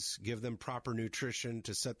IVs, give them proper nutrition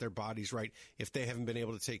to set their bodies right if they haven't been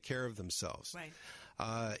able to take care of themselves. Right.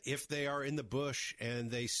 If they are in the bush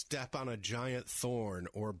and they step on a giant thorn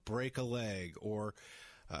or break a leg or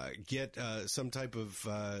get some type of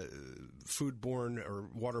foodborne or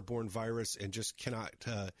waterborne virus and just cannot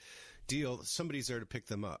deal, somebody's there to pick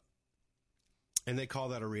them up. And they call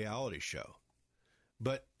that a reality show.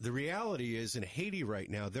 But the reality is in Haiti right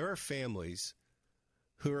now, there are families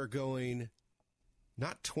who are going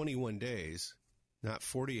not 21 days, not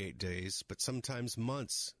 48 days, but sometimes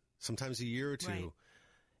months, sometimes a year or two. Right.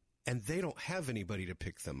 And they don't have anybody to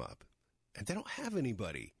pick them up. And they don't have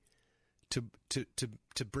anybody to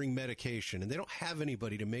bring medication. And they don't have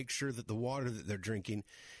anybody to make sure that the water that they're drinking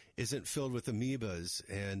isn't filled with amoebas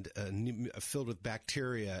and filled with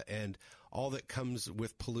bacteria and all that comes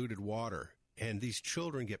with polluted water. And these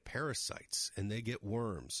children get parasites and they get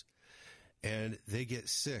worms and they get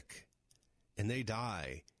sick and they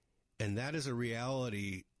die. And that is a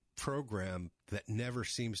reality program that never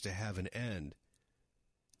seems to have an end,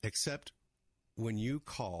 except when you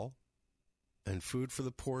call and Food for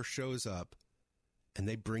the Poor shows up and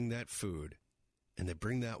they bring that food and they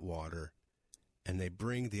bring that water and they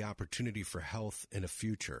bring the opportunity for health and a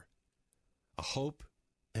future, a hope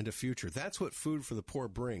and a future. That's what Food for the Poor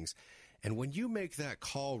brings. And when you make that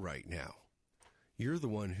call right now, you're the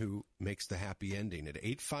one who makes the happy ending at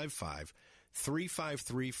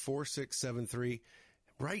 855-353-4673.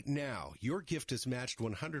 Right now, your gift is matched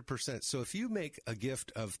 100%. So if you make a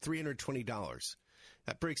gift of $320,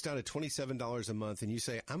 that breaks down to $27 a month, and you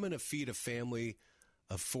say, I'm going to feed a family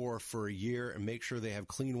of 4 for a year and make sure they have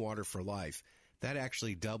clean water for life, that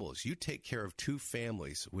actually doubles. You take care of 2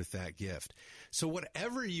 families with that gift. So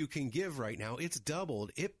whatever you can give right now, it's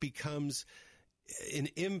doubled. It becomes an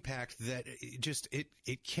impact that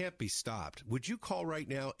it can't be stopped. Would you call right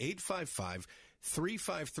now,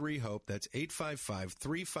 855-353-HOPE, that's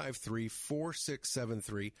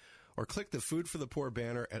 855-353-4673, or click the Food for the Poor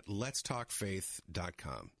banner at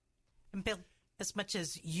letstalkfaith.com. And Bill, as much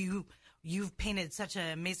as you've painted such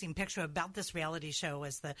an amazing picture about this reality show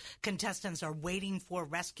as the contestants are waiting for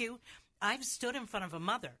rescue, I've stood in front of a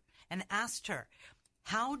mother and asked her,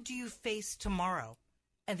 how do you face tomorrow?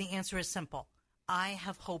 And the answer is simple. I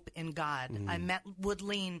have hope in God. I met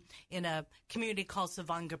Woodleen in a community called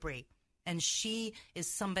Savangabri, and she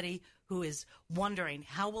is somebody who is wondering,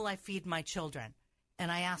 how will I feed my children?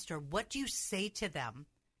 And I asked her, what do you say to them?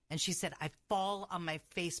 And she said, I fall on my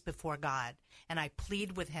face before God, and I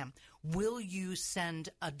plead with him, will you send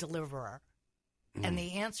a deliverer? And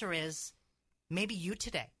the answer is, maybe you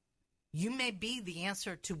today. You may be the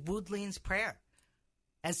answer to Woodleen's prayer.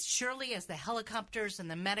 As surely as the helicopters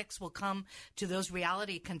and the medics will come to those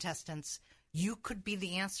reality contestants, you could be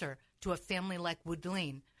the answer to a family like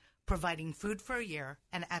Woodleen, providing food for a year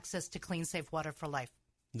and access to clean, safe water for life.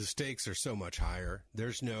 The stakes are so much higher.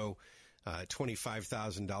 There's no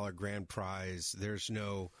 $25,000 grand prize. There's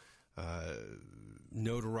no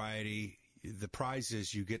notoriety. The prize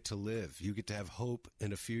is you get to live. You get to have hope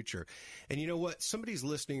and a future. And you know what? Somebody's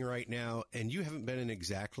listening right now, and you haven't been in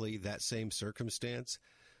exactly that same circumstance,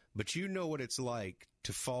 but you know what it's like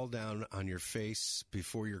to fall down on your face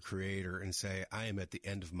before your Creator and say, I am at the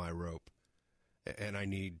end of my rope, and I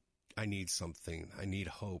need something. I need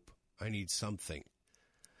hope. I need something.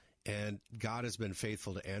 And God has been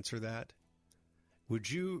faithful to answer that. Would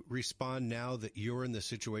you respond now that you're in the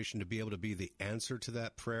situation to be able to be the answer to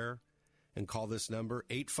that prayer? And call this number,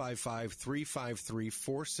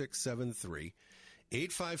 855-353-4673,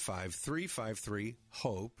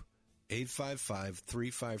 855-353-HOPE,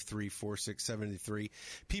 855-353-4673.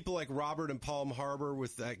 People like Robert in Palm Harbor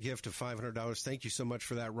with that gift of $500. Thank you so much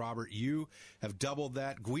for that, Robert. You have doubled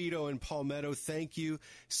that. Guido in Palmetto, thank you.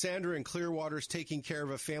 Sandra in Clearwater is taking care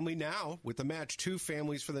of a family now with the match, 2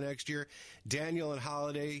 families for the next year. Daniel and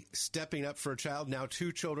Holiday stepping up for a child, now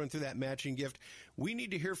 2 children through that matching gift. We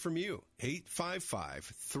need to hear from you.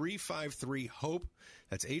 855-353-HOPE.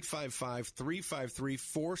 That's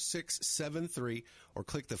 855-353-4673. Or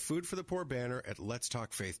click the Food for the Poor banner at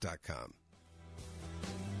letstalkfaith.com.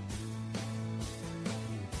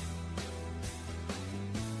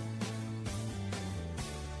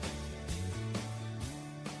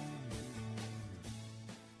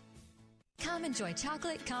 Come enjoy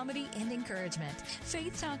chocolate, comedy, and encouragement.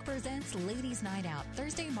 Faith Talk presents Ladies Night Out,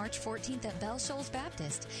 Thursday, March 14th at Bell Shoals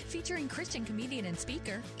Baptist, featuring Christian comedian and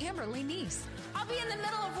speaker Amberly Neese. I'll be in the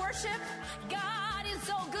middle of worship. God is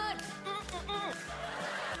so good.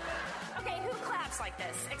 Okay, who claps like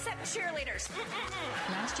this? Except cheerleaders.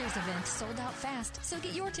 Last year's event sold out fast, so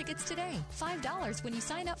get your tickets today. $5 when you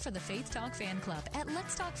sign up for the Faith Talk Fan Club at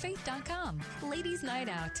letstalkfaith.com. Ladies Night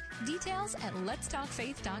Out. Details at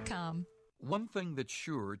letstalkfaith.com. One thing that's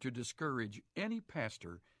sure to discourage any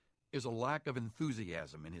pastor is a lack of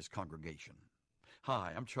enthusiasm in his congregation.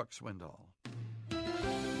 Hi, I'm Chuck Swindoll.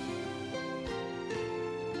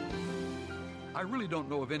 I really don't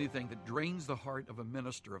know of anything that drains the heart of a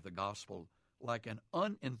minister of the gospel like an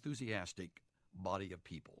unenthusiastic body of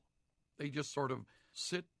people. They just sort of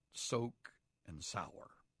sit, soak, and sour.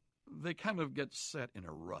 They kind of get set in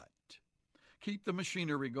a rut. Keep the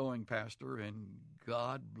machinery going, Pastor, and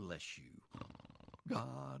God bless you.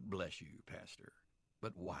 God bless you, Pastor.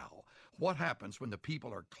 But wow, what happens when the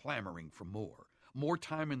people are clamoring for more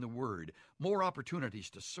time in the Word, more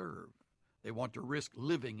opportunities to serve? They want to risk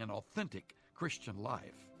living an authentic Christian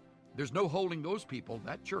life. There's no holding those people,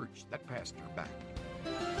 that church, that pastor back.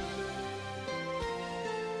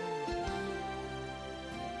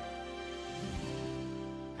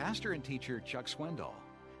 Pastor and teacher Chuck Swindoll.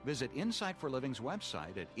 Visit Insight for Living's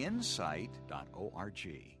website at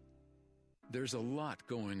insight.org. There's a lot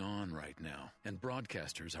going on right now, and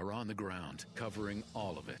broadcasters are on the ground, covering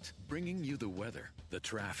all of it, bringing you the weather, the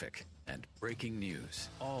traffic, and breaking news,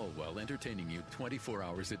 all while entertaining you 24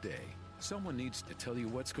 hours a day. Someone needs to tell you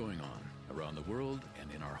what's going on around the world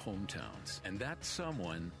and in our hometowns. And that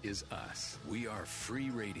someone is us. We are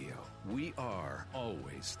free radio. We are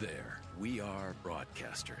always there. We are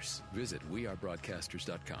broadcasters. Visit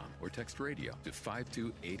wearebroadcasters.com or text radio to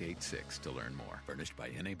 52886 to learn more. Furnished by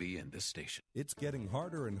NAB and this station. It's getting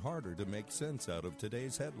harder and harder to make sense out of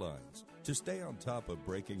today's headlines. To stay on top of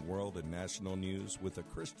breaking world and national news with a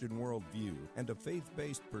Christian worldview and a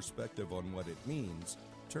faith-based perspective on what it means,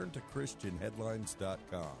 turn to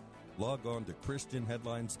ChristianHeadlines.com. Log on to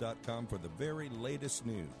ChristianHeadlines.com for the very latest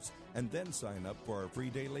news, and then sign up for our free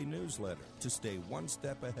daily newsletter to stay one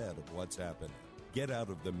step ahead of what's happening. Get out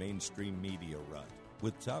of the mainstream media rut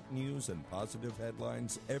with top news and positive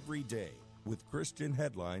headlines every day with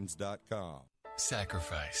ChristianHeadlines.com.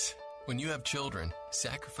 Sacrifice. When you have children,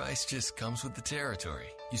 sacrifice just comes with the territory.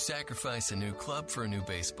 You sacrifice a new club for a new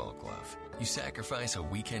baseball glove. You sacrifice a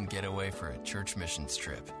weekend getaway for a church missions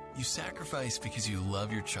trip. You sacrifice because you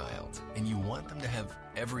love your child and you want them to have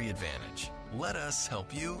every advantage. Let us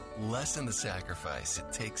help you lessen the sacrifice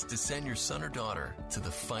it takes to send your son or daughter to the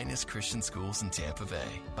finest Christian schools in Tampa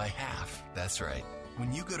Bay by half. That's right.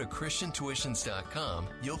 When you go to ChristianTuitions.com,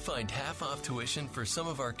 you'll find half-off tuition for some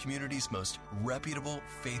of our community's most reputable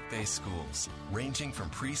faith-based schools, ranging from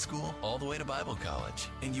preschool all the way to Bible college.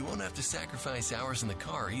 And you won't have to sacrifice hours in the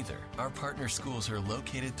car either. Our partner schools are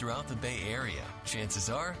located throughout the Bay Area. Chances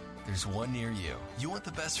are, there's one near you. You want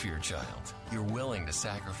the best for your child. You're willing to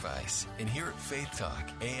sacrifice. And here at Faith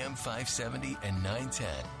Talk, AM 570 and 910,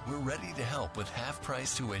 we're ready to help with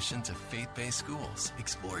half-price tuition to faith-based schools.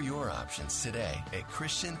 Explore your options today at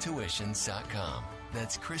ChristianTuitions.com.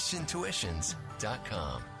 That's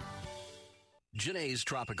ChristianTuitions.com. Janae's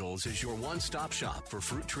Tropicals is your one-stop shop for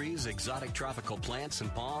fruit trees, exotic tropical plants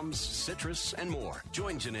and palms, citrus, and more.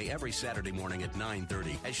 Join Janae every Saturday morning at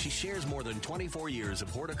 9:30 as she shares more than 24 years of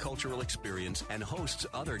horticultural experience and hosts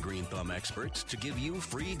other Green Thumb experts to give you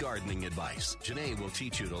free gardening advice. Janae will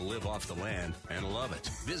teach you to live off the land and love it.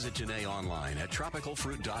 Visit Janae online at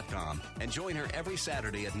tropicalfruit.com and join her every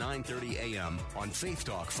Saturday at 9:30 a.m. on Faith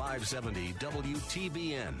Talk 570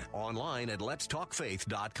 WTBN, online at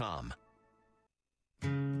letstalkfaith.com. Hey,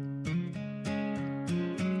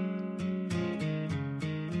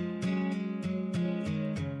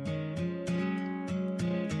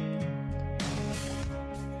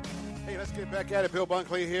 let's get back at it. Bill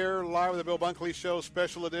Bunkley here, live with the Bill Bunkley Show,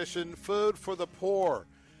 special edition, Food for the Poor.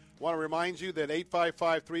 I want to remind you that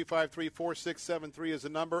 855-353-4673 is the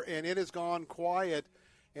number, and it has gone quiet,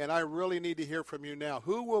 and I really need to hear from you now.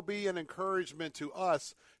 Who will be an encouragement to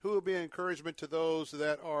us? Who will be an encouragement to those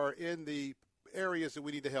that are in the areas that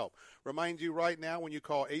we need to help? Remind you right now, when you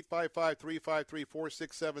call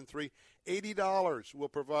 855-353-4673, $80 will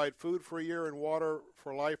provide food for a year and water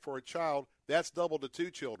for life for a child. That's double to 2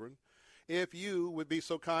 children. If you would be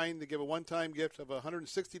so kind to give a one-time gift of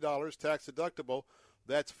 $160, tax deductible,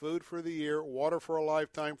 that's food for the year, water for a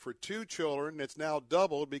lifetime for 2 children. It's now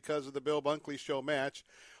doubled because of the Bill Bunkley Show match.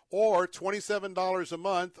 Or $27 a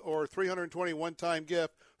month or $320 one-time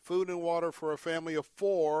gift, food and water for a family of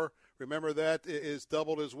 4. Remember, that is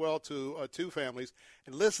doubled as well to 2 families.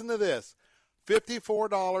 And listen to this.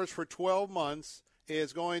 $54 for 12 months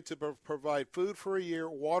is going to provide food for a year,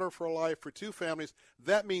 water for life for 2 families.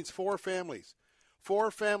 That means 4 families. 4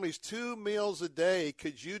 families, 2 meals a day.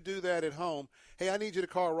 Could you do that at home? Hey, I need you to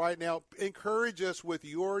call right now. Encourage us with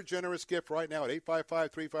your generous gift right now at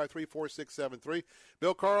 855-353-4673.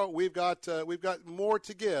 Bill Carl, we've got more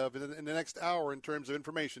to give in the next hour in terms of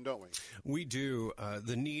information, don't we? We do.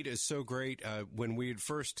 The need is so great. When we had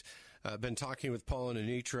first been talking with Paul and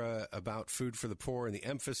Anitra about Food for the Poor and the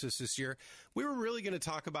emphasis this year, we were really going to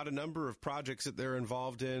talk about a number of projects that they're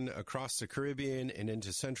involved in across the Caribbean and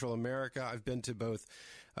into Central America. I've been to both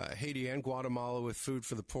Haiti and Guatemala with Food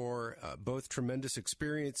for the Poor, both tremendous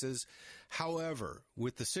experiences. However,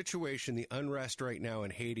 with the situation, the unrest right now in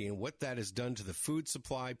Haiti and what that has done to the food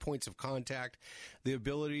supply, points of contact, the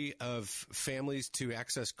ability of families to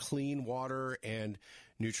access clean water and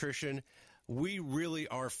nutrition, we really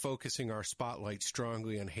are focusing our spotlight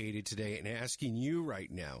strongly on Haiti today and asking you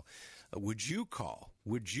right now, would you call?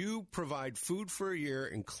 Would you provide food for a year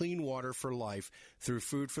and clean water for life through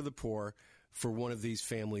Food for the Poor? for one of these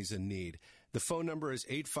families in need. The phone number is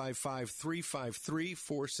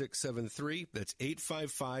 855-353-4673. That's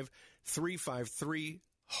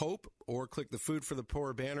 855-353-HOPE, or click the Food for the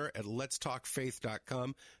Poor banner at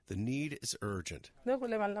letstalkfaith.com. The need is urgent. When I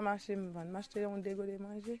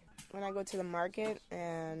go to the market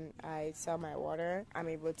and I sell my water, I'm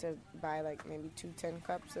able to buy like maybe 10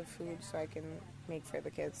 cups of food so I can make for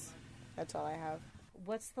the kids. That's all I have.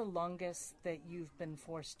 What's the longest that you've been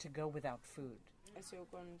forced to go without food? I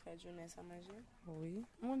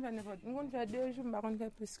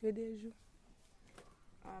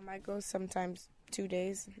go sometimes 2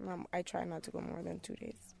 days. I try not to go more than 2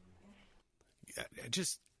 days.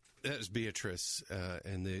 That was Beatrice,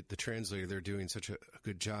 and the translator. They're doing such a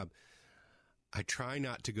good job. I try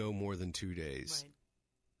not to go more than 2 days. Right.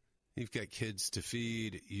 You've got kids to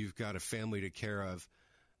feed. You've got a family to care of.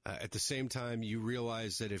 At the same time, you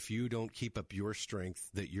realize that if you don't keep up your strength,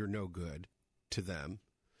 that you're no good to them.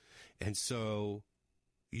 And so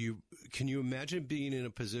can you imagine being in a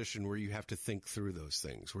position where you have to think through those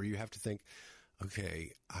things, where you have to think,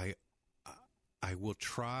 okay, I will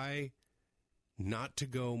try not to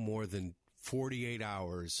go more than 48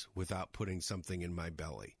 hours without putting something in my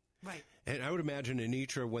belly. Right. And I would imagine,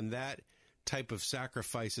 Anitra, when that type of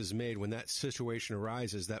sacrifice is made, when that situation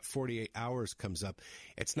arises, that 48 hours comes up,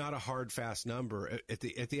 it's not a hard, fast number. At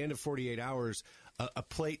the end of 48 hours, a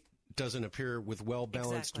plate doesn't appear with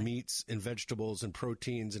well-balanced meats and vegetables and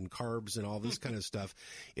proteins and carbs and all this kind of stuff.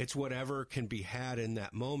 It's whatever can be had in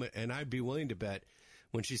that moment. And I'd be willing to bet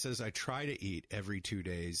when she says, I try to eat every 2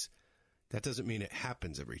 days, that doesn't mean it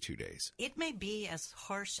happens every 2 days. It may be as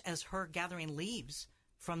harsh as her gathering leaves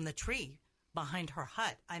from the tree behind her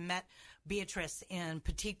hut. I met Beatrice in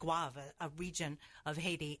Petit Goâve, a region of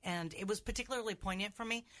Haiti, and it was particularly poignant for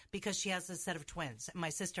me because she has a set of twins. My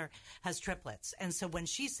sister has triplets. And so when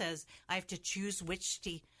she says, I have to choose which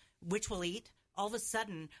will eat, all of a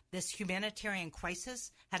sudden this humanitarian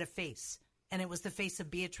crisis had a face, and it was the face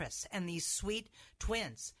of Beatrice and these sweet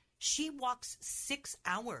twins. She walks 6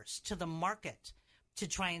 hours to the market to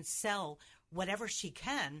try and sell whatever she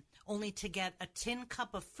can, only to get a tin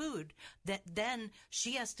cup of food that then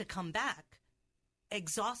she has to come back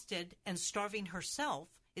exhausted and starving herself.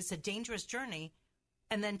 It's a dangerous journey.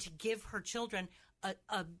 And then to give her children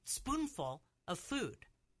a spoonful of food.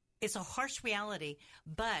 It's a harsh reality,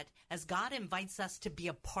 but as God invites us to be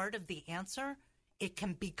a part of the answer, it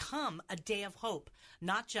can become a day of hope,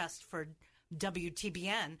 not just for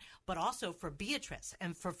WTBN, but also for Beatrice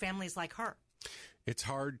and for families like her. It's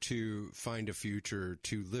hard to find a future,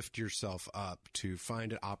 to lift yourself up, to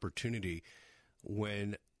find an opportunity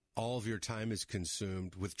when all of your time is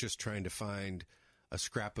consumed with just trying to find a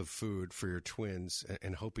scrap of food for your twins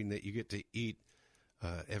and hoping that you get to eat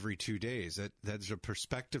every 2 days. That's a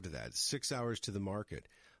perspective to that. 6 hours to the market.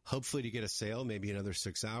 Hopefully to get a sale, maybe another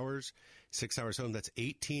 6 hours. 6 hours home, that's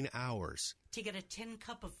 18 hours. To get a tin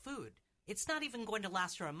cup of food. It's not even going to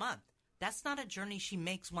last her a month. That's not a journey she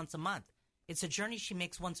makes once a month. It's a journey she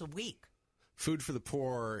makes once a week. Food for the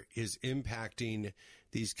Poor is impacting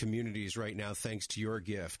these communities right now thanks to your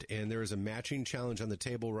gift. And there is a matching challenge on the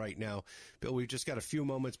table right now. Bill, we've just got a few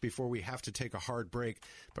moments before we have to take a hard break.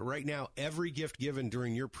 But right now, every gift given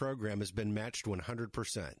during your program has been matched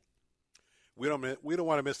 100%. We don't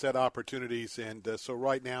want to miss that opportunities. And so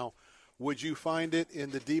right now, would you find it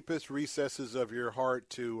in the deepest recesses of your heart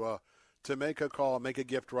to make a call, make a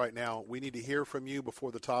gift right now? We need to hear from you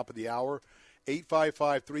before the top of the hour.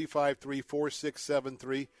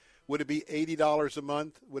 855-353-4673. Would it be $80 a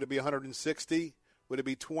month? Would it be $160? Would it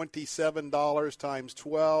be $27 times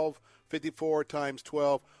 12, 54 times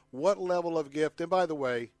 12? What level of gift? And by the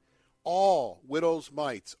way, all widows'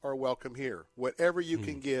 mites are welcome here. Whatever you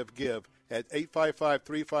can give at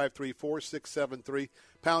 855-353-4673.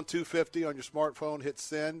 Pound 250 on your smartphone. Hit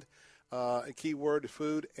send. A keyword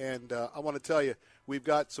food. And I want to tell you, we've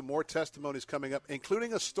got some more testimonies coming up,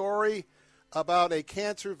 including a story about a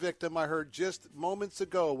cancer victim I heard just moments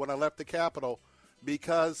ago when I left the Capitol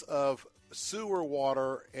because of sewer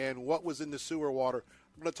water and what was in the sewer water.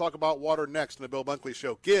 I'm going to talk about water next on the Bill Bunkley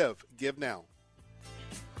Show. Give now.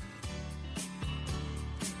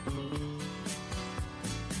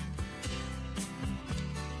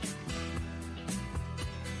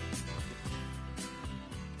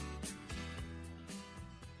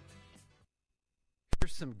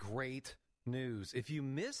 Here's some great news. If you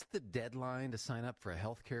missed the deadline to sign up for a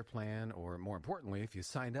health care plan, or more importantly, if you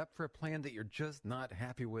signed up for a plan that you're just not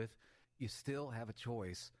happy with, you still have a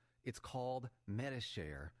choice. It's called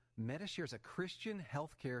Medi-Share. Medi-Share is a Christian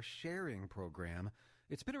healthcare sharing program.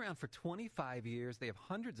 It's been around for 25 years. They have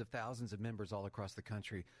hundreds of thousands of members all across the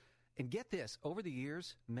country. And get this, over the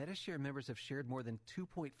years, Medi-Share members have shared more than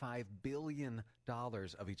 $2.5 billion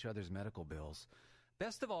of each other's medical bills.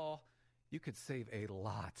 Best of all, you could save a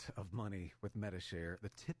lot of money with Medi-Share. The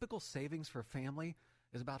typical savings for a family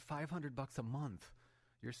is about $500 a month.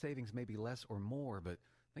 Your savings may be less or more, but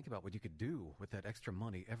think about what you could do with that extra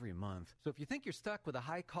money every month. So if you think you're stuck with a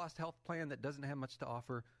high-cost health plan that doesn't have much to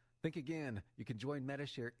offer, think again. You can join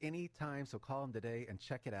Medi-Share anytime, so call them today and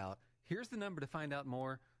check it out. Here's the number to find out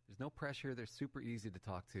more. There's no pressure. They're super easy to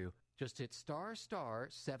talk to. Just hit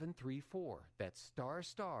 *734. That's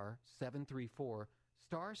 *734.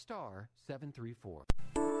 *734.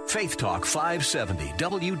 Faith Talk 570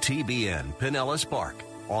 WTBN Pinellas Park.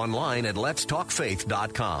 Online at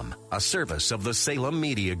letstalkfaith.com, a service of the Salem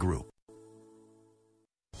Media Group.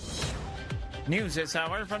 News this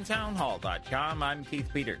hour from townhall.com. I'm Keith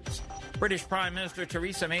Peters. British Prime Minister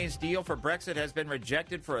Theresa May's deal for Brexit has been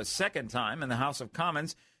rejected for a second time in the House of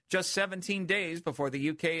Commons, just 17 days before the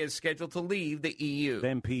UK is scheduled to leave the EU. The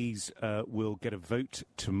MPs will get a vote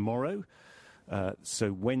tomorrow,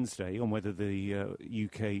 so Wednesday, on whether the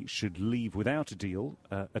UK should leave without a deal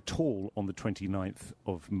at all on the 29th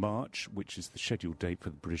of March, which is the scheduled date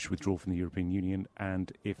for the British withdrawal from the European Union.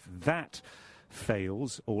 And if that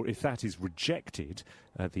fails, or if that is rejected,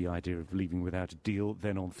 the idea of leaving without a deal,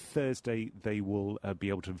 then on Thursday they will be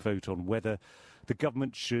able to vote on whether the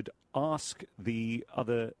government should ask the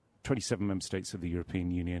other 27 member states of the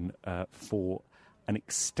European Union for an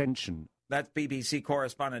extension. That's BBC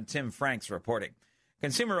correspondent Tim Franks reporting.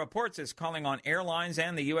 Consumer Reports is calling on airlines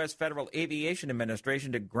and the U.S. Federal Aviation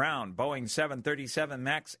Administration to ground Boeing 737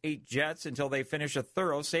 MAX 8 jets until they finish a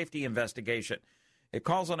thorough safety investigation. It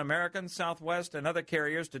calls on American, Southwest, and other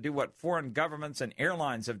carriers to do what foreign governments and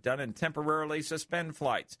airlines have done and temporarily suspend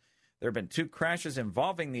flights. There have been 2 crashes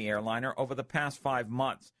involving the airliner over the past 5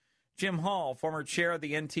 months. Jim Hall, former chair of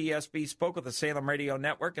the NTSB, spoke with the Salem Radio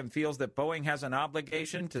Network and feels that Boeing has an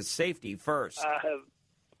obligation to safety first. I have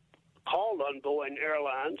called on Boeing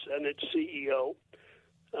Airlines and its CEO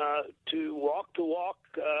to walk the walk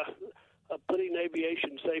of putting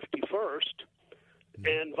aviation safety first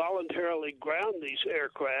and voluntarily ground these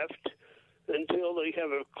aircraft until they have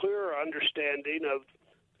a clearer understanding of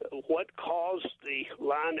what caused the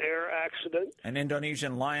Lion Air accident. An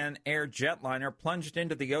Indonesian Lion Air jetliner plunged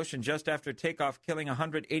into the ocean just after takeoff, killing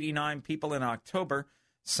 189 people in October.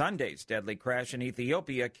 Sunday's deadly crash in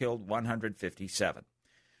Ethiopia killed 157.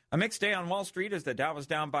 A mixed day on Wall Street as the Dow was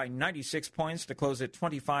down by 96 points to close at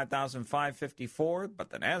 25,554, but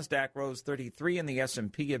the Nasdaq rose 33 and the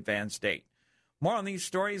S&P advanced 8. More on these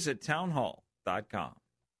stories at townhall.com.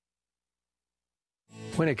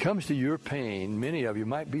 When it comes to your pain, many of you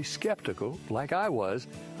might be skeptical, like I was,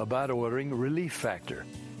 about ordering Relief Factor.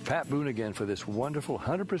 Pat Boone again for this wonderful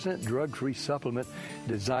 100% drug-free supplement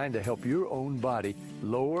designed to help your own body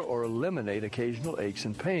lower or eliminate occasional aches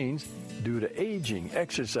and pains due to aging,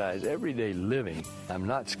 exercise, everyday living. I'm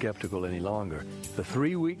not skeptical any longer. The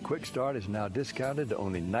 3-week quick start is now discounted to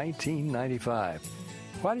only $19.95.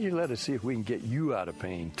 Why don't you let us see if we can get you out of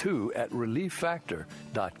pain, too, at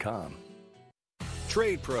ReliefFactor.com.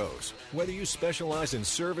 Trade pros. Whether you specialize in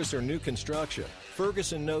service or new construction,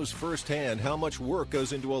 Ferguson knows firsthand how much work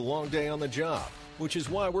goes into a long day on the job, which is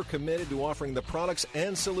why we're committed to offering the products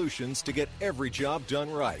and solutions to get every job done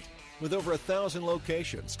right. With over 1,000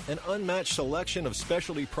 locations, an unmatched selection of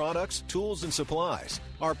specialty products, tools, and supplies,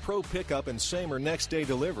 our pro pickup and same or next day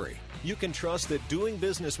delivery, you can trust that doing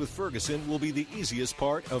business with Ferguson will be the easiest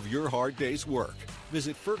part of your hard day's work.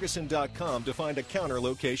 Visit Ferguson.com to find a counter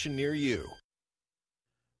location near you.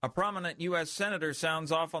 A prominent U.S. senator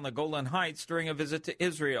sounds off on the Golan Heights during a visit to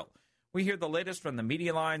Israel. We hear the latest from the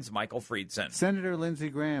Media Line's Michael Friedson. Senator Lindsey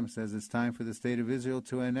Graham says it's time for the state of Israel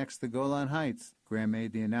to annex the Golan Heights. Graham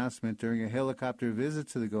made the announcement during a helicopter visit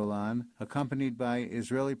to the Golan, accompanied by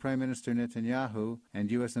Israeli Prime Minister Netanyahu and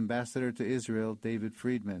U.S. Ambassador to Israel David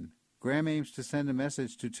Friedman. Graham aims to send a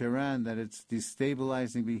message to Tehran that its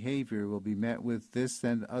destabilizing behavior will be met with this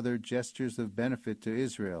and other gestures of benefit to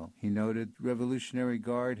Israel. He noted Revolutionary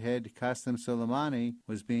Guard head Qasem Soleimani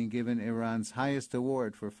was being given Iran's highest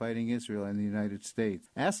award for fighting Israel in the United States.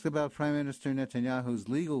 Asked about Prime Minister Netanyahu's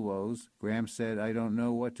legal woes, Graham said, "I don't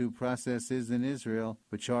know what due process is in Israel,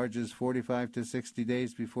 but charges 45 to 60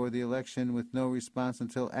 days before the election with no response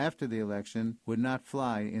until after the election would not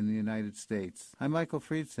fly in the United States." I'm Michael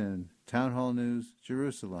Friedson. Town Hall News,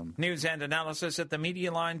 Jerusalem. News and analysis at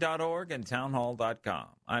themedialine.org and townhall.com.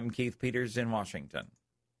 I'm Keith Peters in Washington.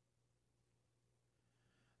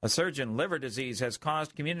 A surge in liver disease has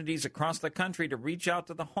caused communities across the country to reach out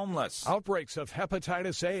to the homeless. Outbreaks of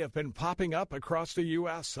hepatitis A have been popping up across the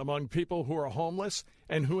U.S. among people who are homeless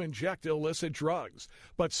and who inject illicit drugs.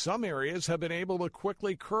 But some areas have been able to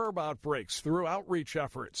quickly curb outbreaks through outreach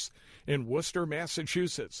efforts. In Worcester,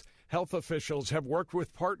 Massachusetts, health officials have worked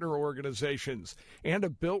with partner organizations and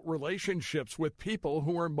have built relationships with people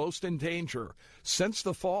who are most in danger. Since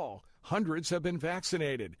the fall, hundreds have been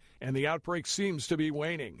vaccinated, and the outbreak seems to be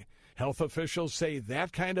waning. Health officials say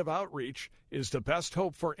that kind of outreach is the best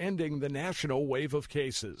hope for ending the national wave of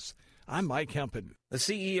cases. I'm Mike Hempen. The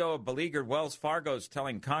CEO of beleaguered Wells Fargo is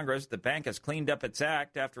telling Congress the bank has cleaned up its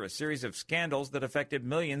act after a series of scandals that affected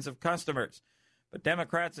millions of customers. But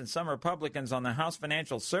Democrats and some Republicans on the House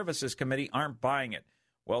Financial Services Committee aren't buying it.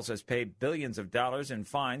 Wells has paid billions of dollars in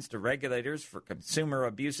fines to regulators for consumer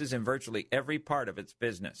abuses in virtually every part of its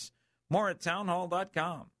business. More at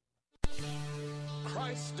townhall.com.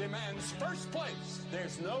 Christ demands first place.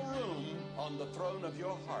 There's no room on the throne of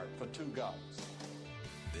your heart for two gods.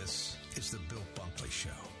 This is the Bill Bunkley Show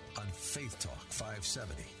on Faith Talk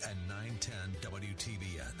 570 and 910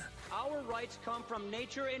 WTBN. Our rights come from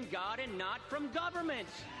nature and God and not from government.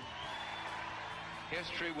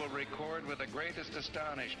 History will record with the greatest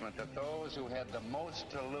astonishment that those who had the most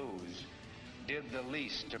to lose did the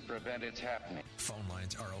least to prevent its happening. Phone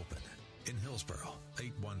lines are open. In Hillsborough,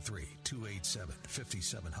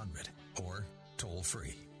 813-287-5700 or toll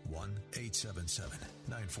free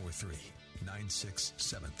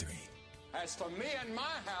 1-877-943-9673. As for me and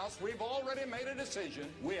my house, we've already made a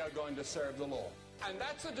decision. We are going to serve the Lord. And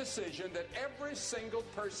that's a decision that every single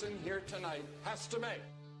person here tonight has to make.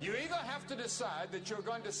 You either have to decide that you're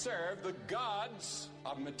going to serve the gods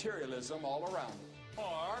of materialism all around you,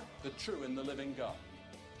 or the true and the living God.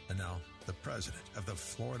 And now, the president of the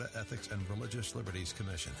Florida Ethics and Religious Liberties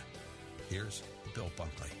Commission. Here's Bill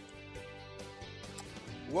Bunkley.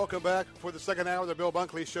 Welcome back for the second hour of the Bill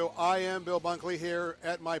Bunkley Show. I am Bill Bunkley. Here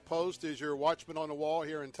at my post is your watchman on the wall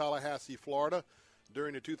here in Tallahassee, Florida,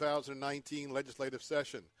 during the 2019 legislative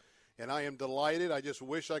session. And I am delighted. I just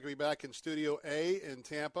wish I could be back in Studio A in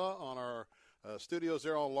Tampa on our studios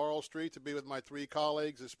there on Laurel Street to be with my three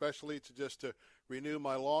colleagues, especially to renew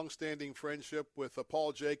my long-standing friendship with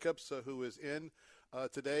Paul Jacobs, who is in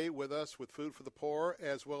today with us with Food for the Poor,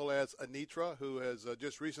 as well as Anitra, who has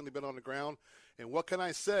just recently been on the ground. And what can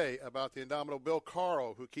I say about the indomitable Bill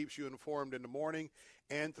Carl, who keeps you informed in the morning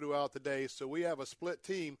and throughout the day? So we have a split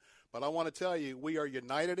team, but I want to tell you, we are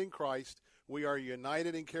united in Christ. We are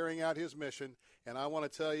united in carrying out his mission. And I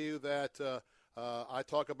want to tell you that I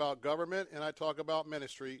talk about government and I talk about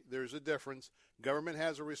ministry. There's a difference. Government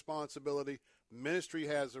has a responsibility. Ministry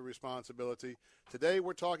has a responsibility. Today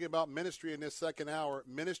we're talking about ministry in this second hour.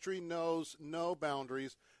 Ministry knows no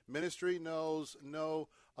boundaries. Ministry knows no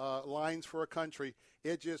lines for a country.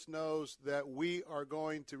 It just knows that we are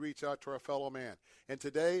going to reach out to our fellow man. And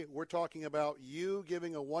today we're talking about you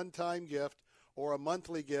giving a one-time gift or a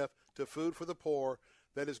monthly gift to Food for the Poor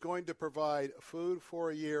that is going to provide food for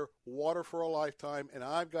a year, water for a lifetime. And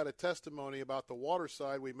I've got a testimony about the water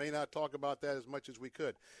side. We may not talk about that as much as we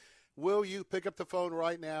could. Will you pick up the phone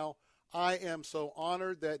right now? I am so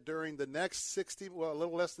honored that during the next a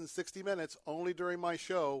little less than 60 minutes, only during my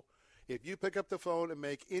show, if you pick up the phone and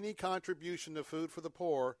make any contribution to Food for the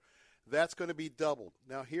Poor, that's going to be doubled.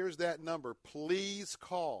 Now, here's that number. Please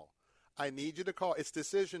call. I need you to call. It's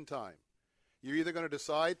decision time. You're either going to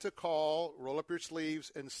decide to call, roll up your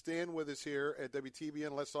sleeves, and stand with us here at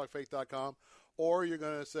WTBN, letstalkfaith.com, or you're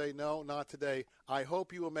going to say, no, not today. I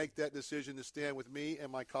hope you will make that decision to stand with me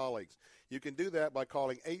and my colleagues. You can do that by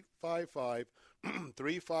calling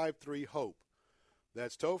 855-353-HOPE.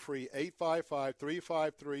 That's toll-free,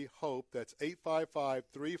 855-353-HOPE. That's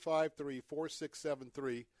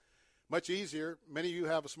 855-353-4673. Much easier. Many of you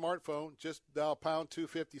have a smartphone. Just dial pound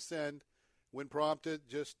 250 send. When prompted,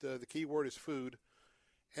 just the key word is food.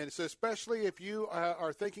 And so especially if you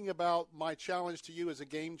are thinking about my challenge to you as a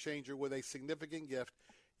game changer with a significant gift,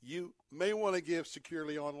 you may want to give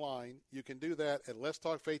securely online. You can do that at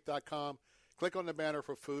letstalkfaith.com. Click on the banner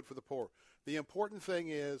for Food for the Poor. The important thing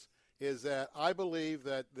is that I believe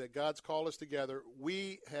that God's called us together.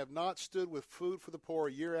 We have not stood with Food for the Poor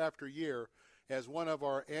year after year as one of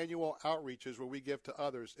our annual outreaches where we give to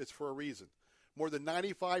others. It's for a reason. More than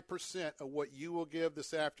 95% of what you will give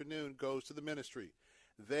this afternoon goes to the ministry.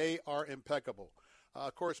 They are impeccable.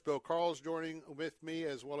 Of course, Bill Carl's joining with me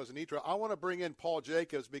as well as Anitra. I want to bring in Paul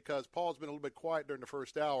Jacobs because Paul's been a little bit quiet during the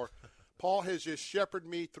first hour. Paul has just shepherded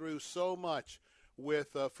me through so much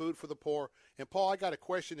with Food for the Poor. And, Paul, I got a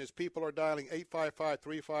question as people are dialing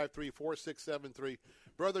 855-353-4673.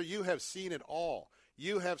 Brother, you have seen it all.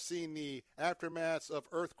 You have seen the aftermaths of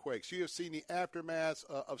earthquakes. You have seen the aftermaths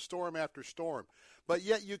of storm after storm. But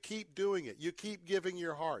yet you keep doing it. You keep giving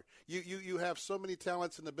your heart. You have so many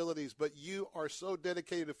talents and abilities, but you are so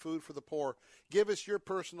dedicated to Food for the Poor. Give us your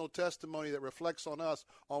personal testimony that reflects on us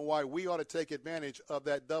on why we ought to take advantage of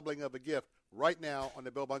that doubling of a gift right now on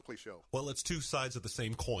the Bill Bunkley Show. Well, it's two sides of the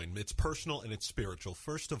same coin. It's personal and it's spiritual.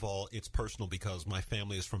 First of all, it's personal because my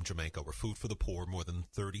family is from Jamaica, where Food for the Poor more than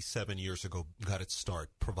 37 years ago got its start,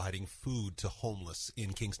 providing food to homeless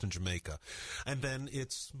in Kingston, Jamaica. And then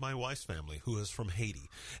it's my wife's family, who is from Haiti.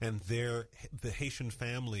 And the Haitian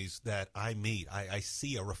families that I meet, I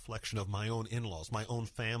see a reflection of my own in-laws, my own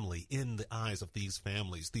family in the eyes of these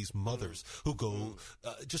families, these mothers who go,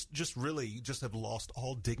 just really have lost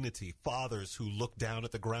all dignity, fathers who look down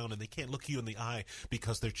at the ground and they can't look you in the eye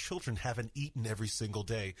because their children haven't eaten every single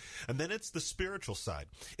day. And then it's the spiritual side.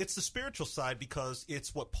 It's the spiritual side because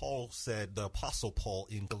it's what Paul said, the Apostle Paul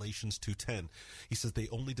in Galatians 2:10. He says they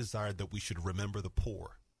only desired that we should remember the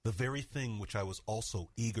poor. The very thing which I was also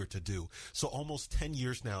eager to do. So almost 10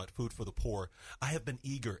 years now at Food for the Poor, I have been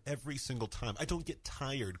eager every single time. I don't get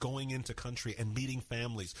tired going into country and meeting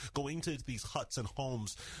families, going to these huts and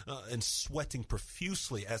homes and sweating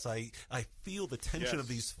profusely as I feel the tension of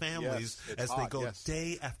these families as they go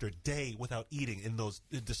day after day without eating in those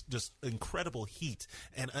just incredible heat.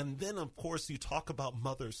 And then, of course, you talk about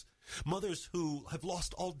mothers who have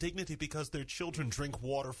lost all dignity because their children drink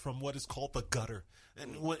water from what is called the gutter.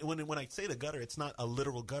 And when I say the gutter, it's not a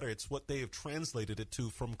literal gutter. It's what they have translated it to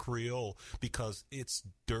from Creole because it's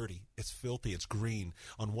dirty, it's filthy, it's green.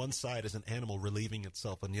 On one side is an animal relieving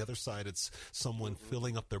itself. On the other side, it's someone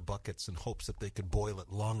filling up their buckets in hopes that they could boil it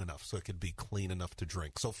long enough so it could be clean enough to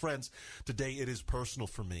drink. So, friends, today it is personal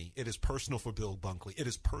for me. It is personal for Bill Bunkley. It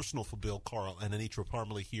is personal for Bill Carl and Anitra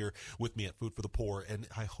Parmalee here with me at Food for the Poor. And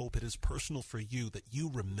I hope it is personal for you that you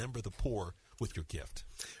remember the poor with your gift.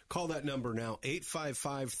 Call that number now,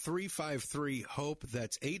 855-353-HOPE.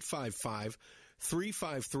 That's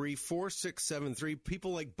 855-353-4673.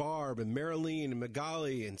 People like Barb and Marilyn and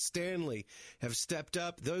Magali and Stanley have stepped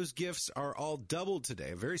up. Those gifts are all doubled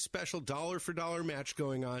today. A very special dollar-for-dollar match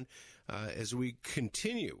going on as we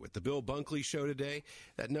continue with the Bill Bunkley Show today.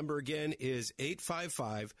 That number again is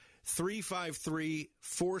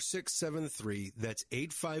 855-353-4673. That's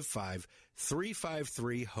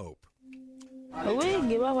 855-353-HOPE. Oui,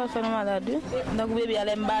 geba va faire malade. Donc bébé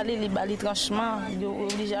allait m'baler, li bali tranchement,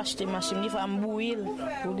 obligé acheter machine, il faut m'bouil.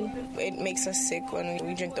 It makes us sick when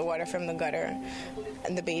we drink the water from the gutter.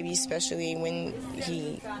 And the baby, especially when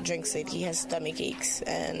he drinks it, he has stomach aches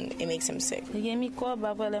and it makes him sick.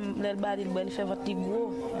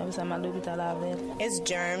 It's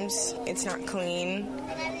germs. It's not clean.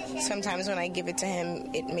 Sometimes when I give it to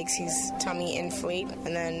him, it makes his tummy inflate,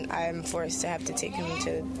 and then I'm forced to have to take him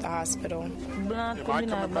to the hospital.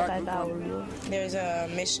 There's a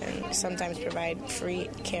mission to sometimes provide free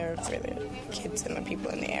care for the kids and the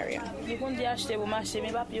people in the area.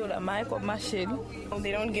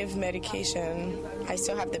 They don't give medication. I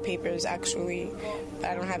still have the papers, actually,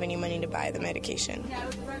 but I don't have any money to buy the medication.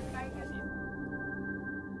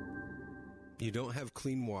 You don't have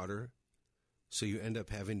clean water, so you end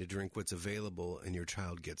up having to drink what's available and your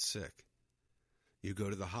child gets sick. You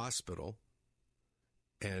go to the hospital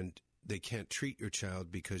and they can't treat your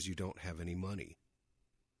child because you don't have any money.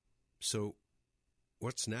 So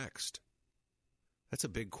what's next? That's a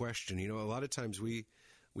big question. You know, a lot of times we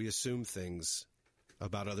assume things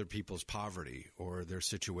about other people's poverty or their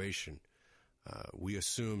situation. We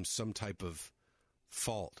assume some type of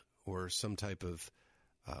fault or some type of,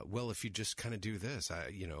 if you just kind of do this,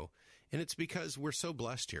 and it's because we're so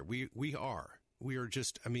blessed here. We are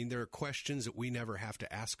just, there are questions that we never have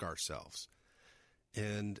to ask ourselves.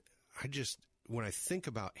 And when I think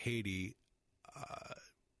about Haiti,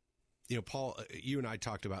 Paul, you and I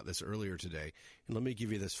talked about this earlier today, and let me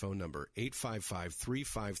give you this phone number,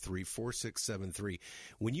 855-353-4673.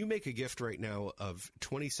 When you make a gift right now of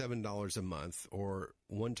 $27 a month or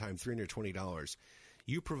one time $320,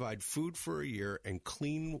 you provide food for a year and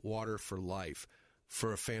clean water for life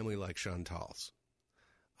for a family like Chantal's.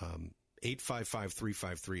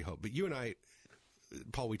 855-353-HOPE. But you and I,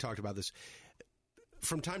 Paul, we talked about this.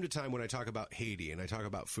 From time to time when I talk about Haiti and I talk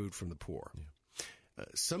about food from the poor,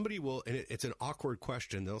 somebody will, and it's an awkward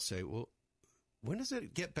question, they'll say, well, when does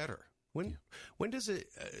it get better? When does it,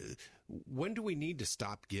 when do we need to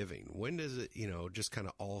stop giving? When does it, just kind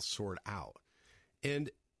of all sort out? And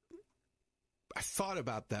I thought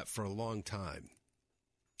about that for a long time.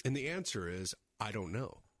 And the answer is, I don't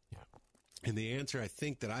know. Yeah. And the answer I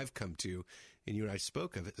think that I've come to, and you and I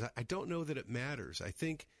spoke of it, is I don't know that it matters. I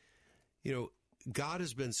think, God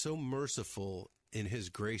has been so merciful in his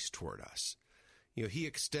grace toward us. You know, he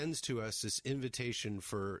extends to us this invitation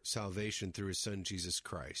for salvation through his son, Jesus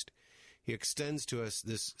Christ. He extends to us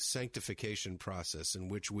this sanctification process in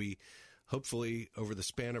which we hopefully over the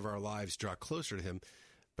span of our lives draw closer to him.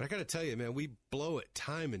 But I got to tell you, man, we blow it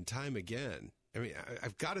time and time again. I mean,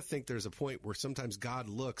 I've got to think there's a point where sometimes God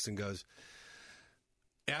looks and goes,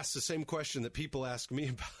 asks the same question that people ask me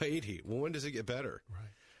about Haiti. Well, when does it get better?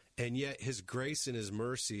 Right. And yet his grace and his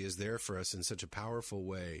mercy is there for us in such a powerful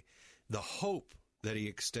way. The hope that he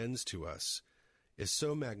extends to us is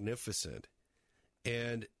so magnificent.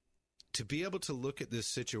 And to be able to look at this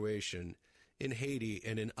situation in Haiti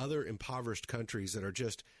and in other impoverished countries that are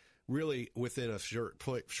just really within a short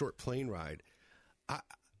plane ride,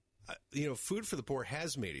 Food for the Poor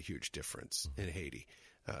has made a huge difference in Haiti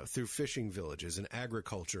through fishing villages and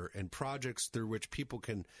agriculture and projects through which people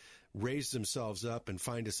can raise themselves up and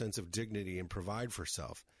find a sense of dignity and provide for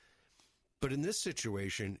self. But in this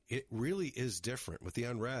situation, it really is different with the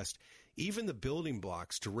unrest. Even the building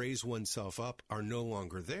blocks to raise oneself up are no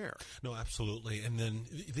longer there. No, absolutely. And then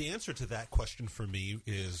the answer to that question for me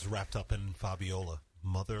is wrapped up in Fabiola,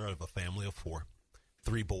 mother of a family of 4,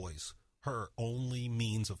 3 boys. Her only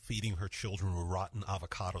means of feeding her children were rotten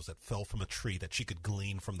avocados that fell from a tree that she could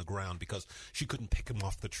glean from the ground because she couldn't pick them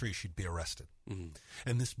off the tree. She'd be arrested. Mm-hmm.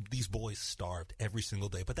 And these boys starved every single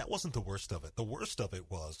day. But that wasn't the worst of it. The worst of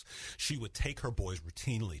it was she would take her boys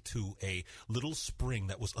routinely to a little spring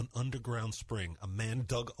that was an underground spring. A man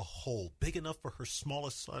dug a hole big enough for her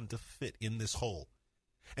smallest son to fit in this hole.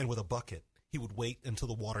 And with a bucket, he would wait until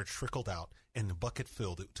the water trickled out and the bucket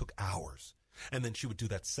filled. It took hours. And then she would do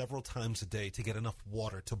that several times a day to get enough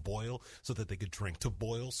water to boil so that they could drink, to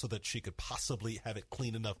boil so that she could possibly have it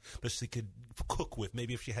clean enough that she could cook with,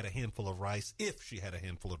 maybe if she had a handful of rice,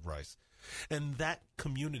 And that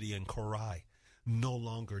community in Korai no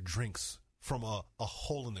longer drinks from a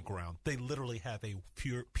hole in the ground. They literally have a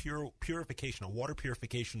purification, a water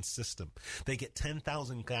purification system. They get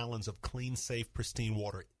 10,000 gallons of clean, safe, pristine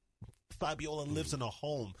water. Fabiola lives in a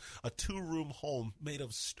home, a 2-room home made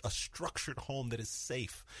of a structured home that is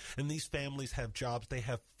safe. And these families have jobs. They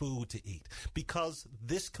have food to eat because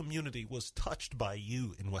this community was touched by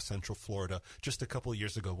you in West Central Florida just a couple of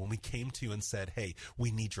years ago when we came to you and said, hey,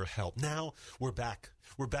 we need your help. Now we're back.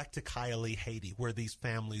 We're back to Kiali, Haiti, where these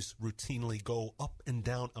families routinely go up and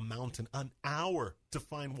down a mountain an hour to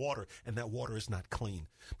find water, and that water is not clean.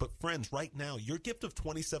 But friends, right now, your gift of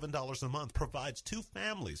 $27 a month provides 2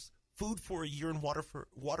 families food for a year and water for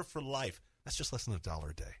life. That's just less than $1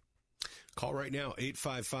 a day. Call right now,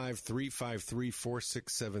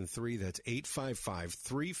 855-353-4673. That's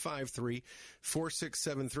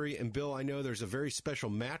 855-353-4673. And Bill, I know there's a very special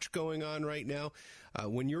match going on right now.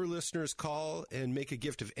 When your listeners call and make a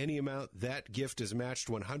gift of any amount, that gift is matched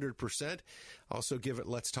 100%. Also give it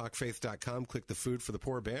letstalkfaith.com. Click the Food for the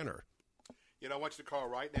Poor banner. You know, I want you to call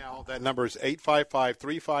right now. That number is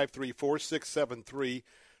 855-353-4673.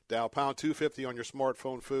 Dial pound 250 on your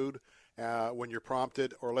smartphone food when you're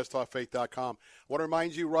prompted, or letstalkfaith.com. I want to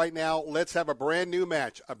remind you right now, let's have a brand new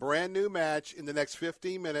match in the next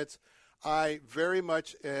 15 minutes. I very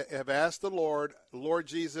much have asked the Lord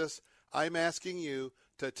Jesus, I'm asking you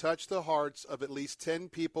to touch the hearts of at least 10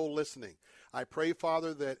 people listening. I pray,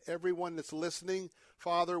 Father, that everyone that's listening,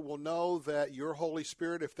 Father, will know that your Holy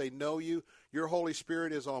Spirit, if they know you, your Holy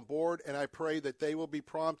Spirit is on board, and I pray that they will be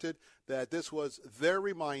prompted, that this was their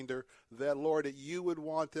reminder that, Lord, that you would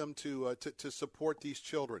want them to support these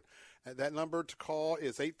children. And that number to call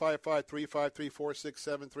is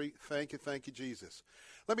 855-353-4673. Thank you, Jesus.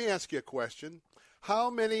 Let me ask you a question. How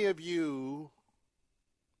many of you,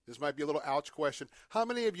 this might be a little ouch question, how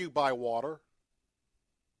many of you buy water?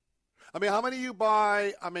 I mean, how many of you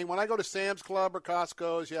buy, when I go to Sam's Club or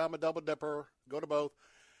Costco's, yeah, I'm a double dipper, go to both,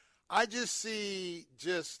 I just see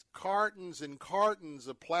just cartons and cartons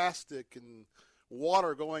of plastic and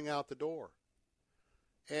water going out the door.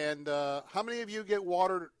 And how many of you get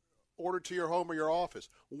water ordered to your home or your office?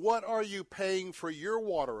 What are you paying for your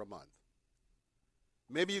water a month?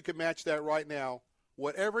 Maybe you can match that right now.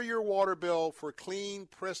 Whatever your water bill for clean,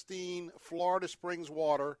 pristine Florida Springs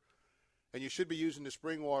water, and you should be using the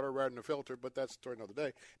spring water rather than the filter, but that's for another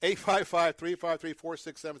day.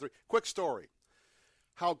 855-353-4673. Quick story.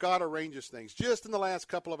 How God arranges things. Just in the last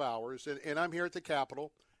couple of hours, and I'm here at the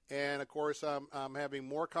Capitol, and, of course, I'm having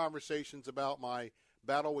more conversations about my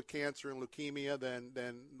battle with cancer and leukemia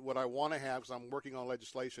than what I want to have because I'm working on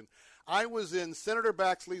legislation. I was in Senator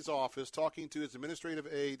Baxley's office talking to his administrative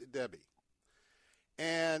aide, Debbie,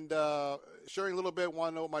 and sharing a little bit,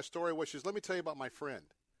 want to know what my story was. She says, let me tell you about my friend.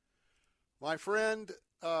 My friend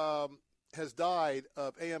has died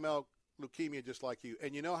of AML leukemia just like you.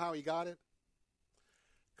 And you know how he got it?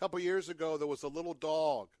 A couple years ago, there was a little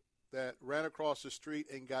dog that ran across the street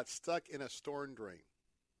and got stuck in a storm drain.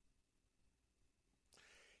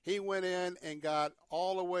 He went in and got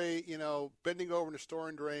all the way, bending over in the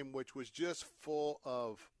storm drain, which was just full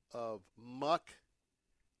of muck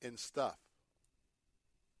and stuff.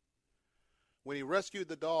 When he rescued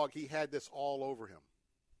the dog, he had this all over him.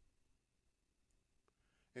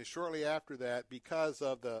 And shortly after that, because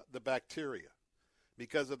of the bacteria,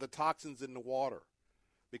 because of the toxins in the water,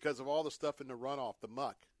 because of all the stuff in the runoff, the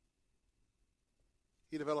muck,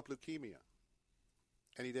 he developed leukemia,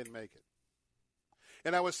 and he didn't make it.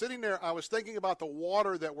 And I was sitting there, I was thinking about the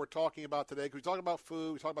water that we're talking about today, because we talk about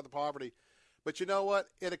food, we talk about the poverty. But you know what?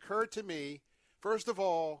 It occurred to me, first of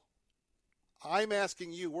all, we're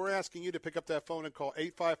asking you to pick up that phone and call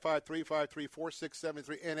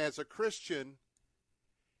 855-353-4673. And as a Christian,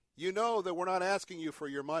 you know that we're not asking you for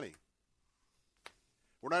your money.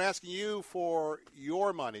 We're not asking you for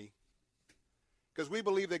your money, because we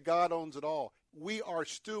believe that God owns it all. We are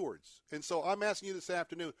stewards. And so I'm asking you this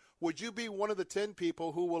afternoon, would you be one of the 10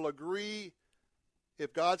 people who will agree,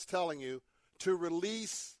 if God's telling you, to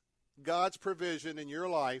release God's provision in your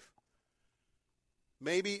life?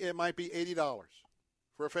 Maybe it might be $80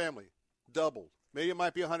 for a family, doubled. Maybe it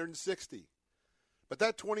might be $160. But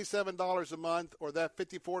that $27 a month or that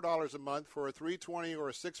 $54 a month for a $320 or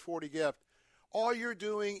a $640 gift, all you're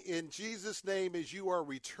doing in Jesus' name is you are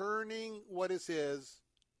returning what is his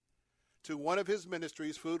to one of his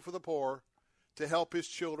ministries, Food for the Poor, to help his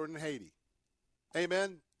children in Haiti.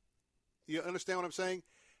 Amen? You understand what I'm saying?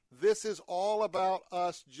 This is all about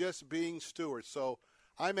us just being stewards. So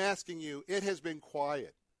I'm asking you, it has been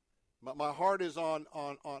quiet. My heart is on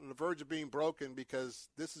the verge of being broken, because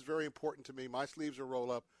this is very important to me. My sleeves are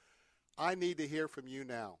rolled up. I need to hear from you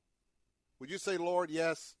now. Would you say, Lord,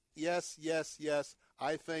 yes, yes, yes, yes.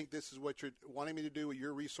 I think this is what you're wanting me to do with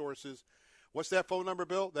your resources. What's that phone number,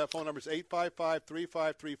 Bill? That phone number is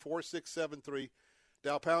 855-353-4673.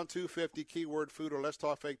 Dial pound 250, keyword food, or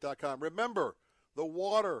letstalkfaith.com. Remember, the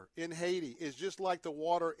water in Haiti is just like the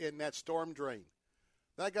water in that storm drain.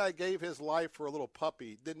 That guy gave his life for a little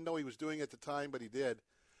puppy. Didn't know he was doing it at the time, but he did.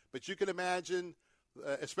 But you can imagine,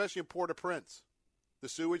 especially in Port-au-Prince, the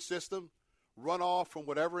sewage system, runoff from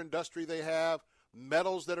whatever industry they have,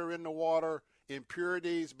 metals that are in the water,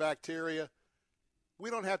 impurities, bacteria. We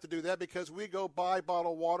don't have to do that, because we go buy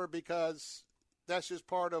bottled water, because that's just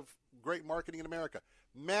part of great marketing in America.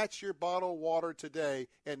 Match your bottled water today,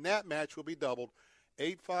 and that match will be doubled.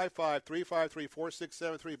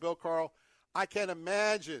 855-353-4673. Bill Carl, I can't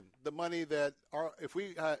imagine the money that, if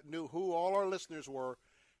we knew who all our listeners were,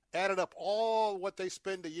 added up all what they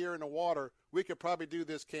spend a year in the water, we could probably do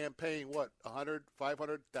this campaign, 100,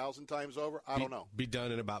 500,000 times over? I don't know. Be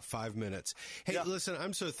done in about 5 minutes. Hey, Listen,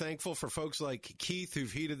 I'm so thankful for folks like Keith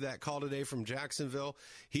who've heeded that call today from Jacksonville.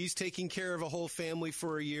 He's taking care of a whole family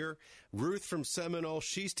for a year. Ruth from Seminole,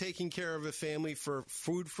 she's taking care of a family for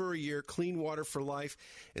food for a year, clean water for life.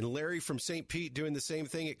 And Larry from St. Pete doing the same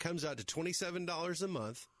thing. It comes out to $27 a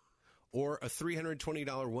month, or a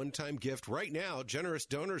 $320 one-time gift. Right now, generous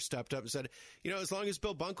donors stepped up and said, as long as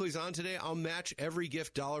Bill Bunkley's on today, I'll match every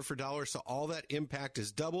gift dollar for dollar, so all that impact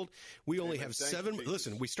is doubled. We only have 7.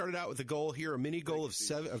 Listen, we started out with a goal here, a mini goal of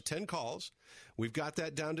 10 calls. We've got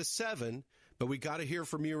that down to 7, but we got to hear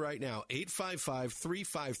from you right now.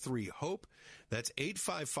 855-353-HOPE. That's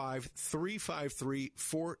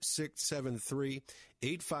 855-353-4673.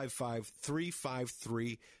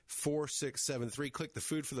 855-353-4673. Click the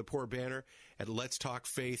Food for the Poor banner at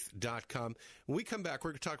letstalkfaith.com. When we come back, we're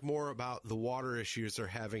going to talk more about the water issues they're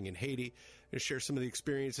having in Haiti and share some of the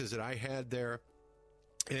experiences that I had there.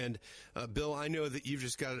 And, Bill, I know that you've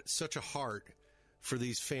just got such a heart for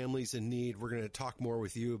these families in need. We're going to talk more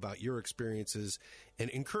with you about your experiences and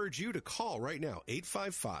encourage you to call right now,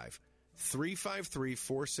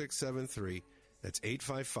 855-353-4673. That's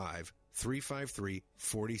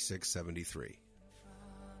 855-353-4673.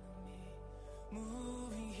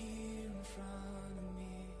 Moving here in front of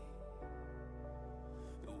me,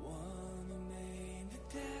 the one who made the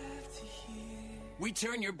deaf to hear. We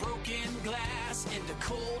turn your broken glass into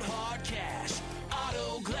cold hard cash.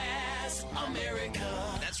 Auto Glass America.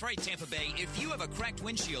 That's right, Tampa Bay. If you have a cracked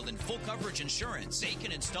windshield and full coverage insurance, they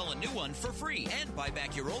can install a new one for free and buy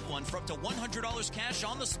back your old one for up to $100 cash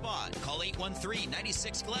on the spot. Call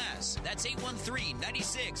 813-96-GLASS. That's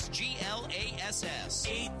 813-96-GLASS.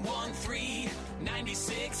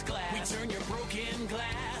 813-96-GLASS. We turn your broken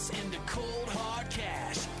glass into cold hard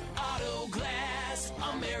cash. Auto Glass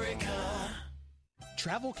America.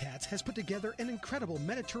 Travel Cats has put together an incredible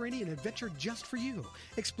Mediterranean adventure just for you.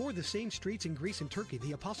 Explore the same streets in Greece and Turkey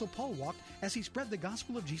the Apostle Paul walked as he spread the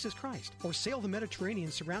gospel of Jesus Christ, or sail the Mediterranean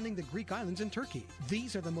surrounding the Greek islands in Turkey.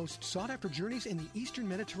 These are the most sought-after journeys in the Eastern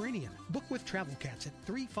Mediterranean. Book with Travel Cats at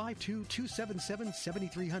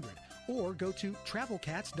 352-277-7300 or go to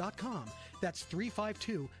travelcats.com. That's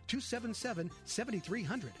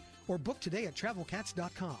 352-277-7300. Or book today at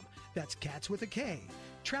travelcats.com. That's cats with a K.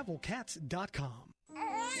 travelcats.com.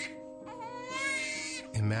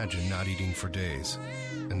 Imagine not eating for days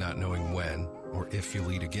and not knowing when or if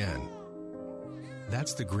you'll eat again.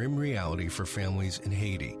 That's the grim reality for families in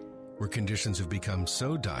Haiti, where conditions have become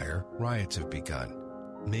so dire, riots have begun,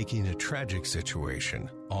 making a tragic situation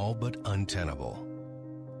all but untenable.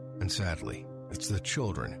 And sadly, it's the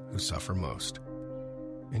children who suffer most.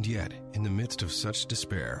 And yet, in the midst of such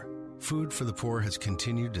despair, Food for the Poor has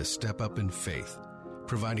continued to step up in faith,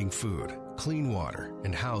 providing food, clean water,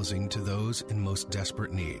 and housing to those in most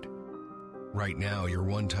desperate need. Right now, your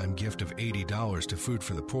one-time gift of $80 to Food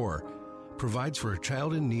for the Poor provides for a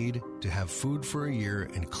child in need to have food for a year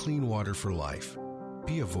and clean water for life.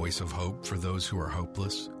 Be a voice of hope for those who are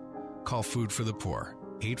hopeless. Call Food for the Poor,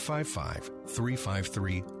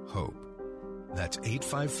 855-353-HOPE. That's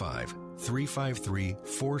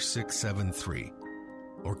 855-353-4673.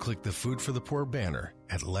 Or click the Food for the Poor banner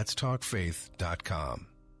at letstalkfaith.com.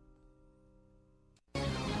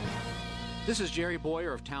 This is Jerry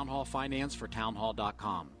Boyer of Town Hall Finance for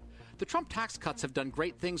townhall.com. The Trump tax cuts have done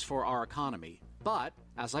great things for our economy, but,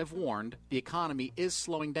 as I've warned, the economy is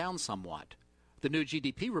slowing down somewhat. The new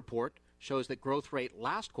GDP report shows that growth rate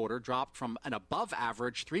last quarter dropped from an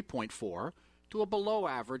above-average 3.4 to a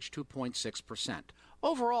below-average 2.6%.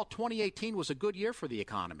 Overall, 2018 was a good year for the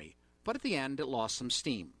economy, but at the end it lost some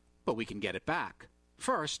steam. But we can get it back.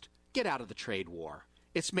 First, get out of the trade war.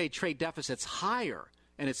 It's made trade deficits higher,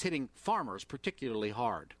 and it's hitting farmers particularly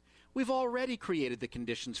hard. We've already created the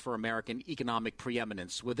conditions for American economic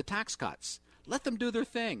preeminence with the tax cuts. Let them do their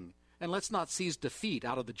thing, and let's not seize defeat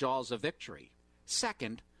out of the jaws of victory.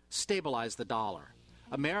 Second, stabilize the dollar.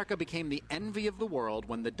 America became the envy of the world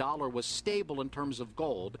when the dollar was stable in terms of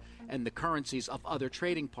gold and the currencies of other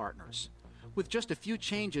trading partners. With just a few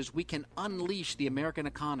changes, we can unleash the American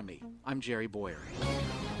economy. I'm Jerry Boyer.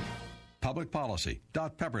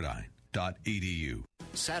 Publicpolicy.pepperdine.edu.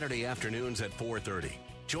 Saturday afternoons at 4:30.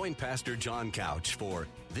 Join Pastor John Couch for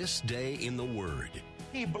This Day in the Word.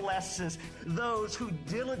 He blesses those who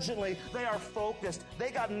diligently, they are focused,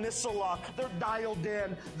 they got missile lock, they're dialed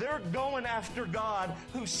in, they're going after God,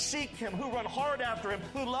 who seek Him, who run hard after Him,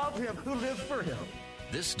 who love Him, who live for Him.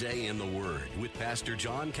 This Day in the Word with Pastor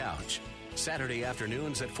John Couch. Saturday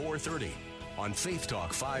afternoons at 4:30 on Faith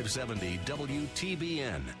Talk 570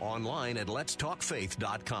 WTBN. Online at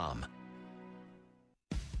letstalkfaith.com.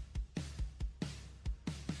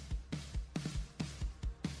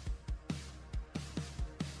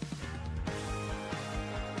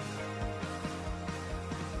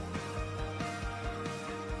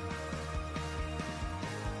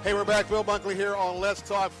 Hey, we're back. Bill Bunkley here on Let's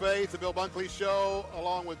Talk Faith, the Bill Bunkley Show,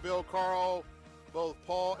 along with Bill Carl, both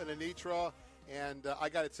Paul and Anitra. And I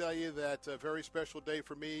got to tell you that a very special day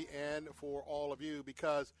for me and for all of you,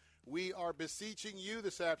 because we are beseeching you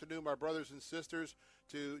this afternoon, my brothers and sisters,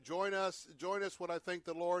 to join us when I thank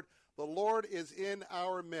the Lord. The Lord is in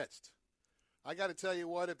our midst. I got to tell you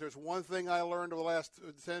what, if there's one thing I learned over the last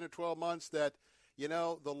 10 or 12 months, that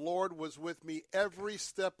the Lord was with me every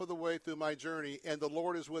step of the way through my journey, and the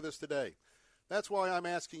Lord is with us today. That's why I'm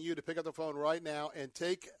asking you to pick up the phone right now and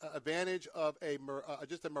take advantage of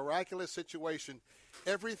just a miraculous situation.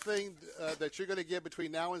 Everything that you're going to get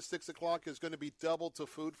between now and 6 o'clock is going to be doubled to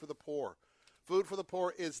Food for the Poor. Food for the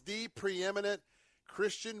Poor is the preeminent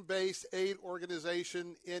Christian-based aid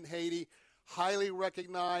organization in Haiti, highly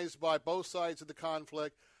recognized by both sides of the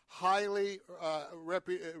conflict, highly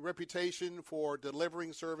reputation for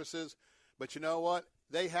delivering services. But you know what?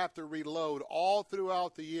 They have to reload all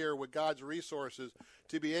throughout the year with God's resources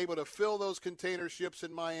to be able to fill those container ships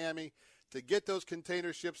in Miami, to get those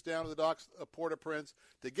container ships down to the docks of Port-au-Prince,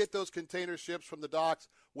 to get those container ships from the docks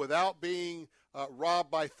without being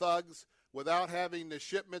robbed by thugs, without having the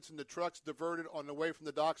shipments and the trucks diverted on the way from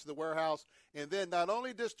the docks to the warehouse. And then not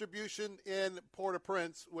only distribution in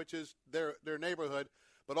Port-au-Prince, which is their neighborhood,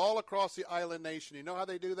 but all across the island nation. You know how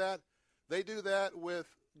they do that? They do that with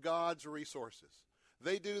God's resources.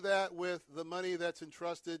 They do that with the money that's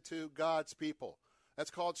entrusted to God's people. That's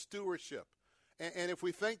called stewardship. And if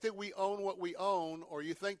we think that we own what we own, or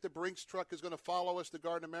you think the Brinks truck is going to follow us to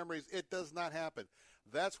Garden of Memories, it does not happen.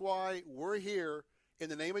 That's why we're here in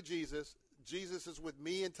the name of Jesus. Jesus is with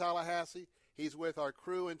me in Tallahassee. He's with our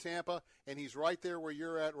crew in Tampa, and he's right there where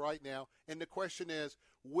you're at right now. And the question is,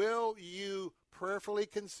 will you prayerfully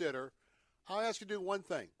consider, I'll ask you to do one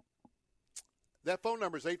thing. That phone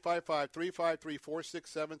number is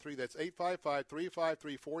 855-353-4673. That's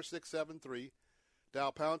 855-353-4673.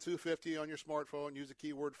 Dial pound 250 on your smartphone. Use the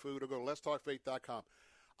keyword food or go to letstalkfaith.com.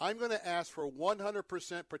 I'm going to ask for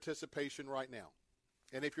 100% participation right now.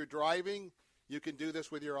 And if you're driving, you can do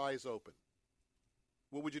this with your eyes open.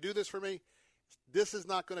 Well, would you do this for me? This is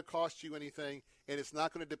not going to cost you anything, and it's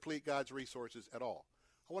not going to deplete God's resources at all.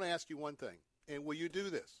 I want to ask you one thing, and will you do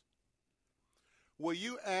this? Will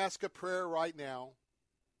you ask a prayer right now?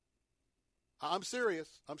 I'm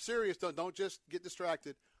serious. I'm serious. Don't just get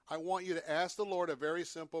distracted. I want you to ask the Lord a very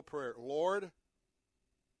simple prayer. Lord,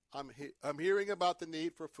 I'm hearing about the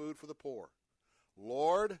need for food for the poor.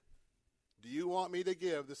 Lord, do you want me to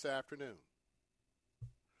give this afternoon?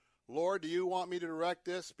 Lord, do you want me to direct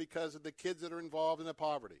this because of the kids that are involved in the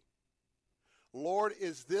poverty? Lord,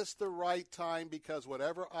 is this the right time because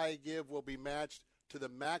whatever I give will be matched to the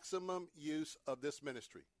maximum use of this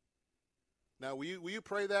ministry? Now, will you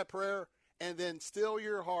pray that prayer and then still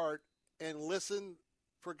your heart and listen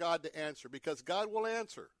for God to answer, because God will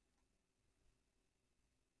answer.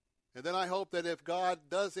 And then I hope that if God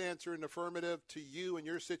does answer an affirmative to you and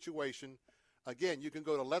your situation, again, you can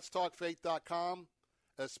go to letstalkfaith.com,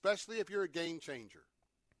 especially if you're a game changer.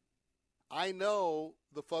 I know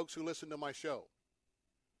the folks who listen to my show.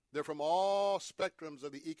 They're from all spectrums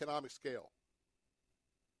of the economic scale.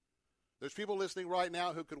 There's people listening right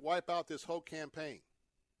now who could wipe out this whole campaign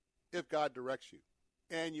if God directs you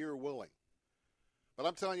and you're willing. But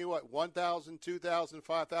I'm telling you what, 1,000, 2,000,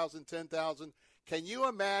 5,000, 10,000. Can you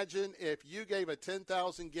imagine if you gave a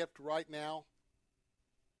 10,000 gift right now?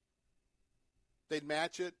 They'd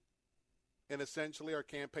match it, and essentially our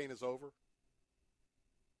campaign is over.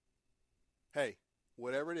 Hey,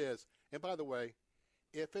 whatever it is. And by the way,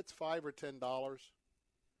 if it's $5 or $10,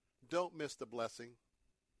 don't miss the blessing.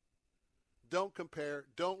 Don't compare.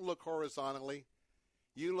 Don't look horizontally.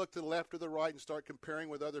 You look to the left or the right and start comparing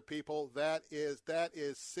with other people. That is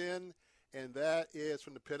sin, and that is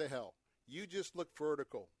from the pit of hell. You just look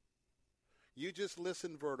vertical. You just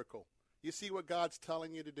listen vertical. You see what God's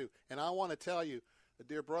telling you to do. And I want to tell you,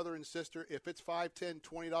 dear brother and sister, if it's $5, $10,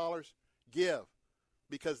 $20, give.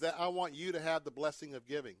 Because I want you to have the blessing of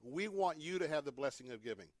giving. We want you to have the blessing of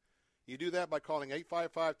giving. You do that by calling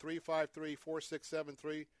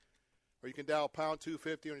 855-353-4673. Or you can dial pound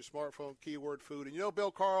 250 on your smartphone, keyword food. And you know,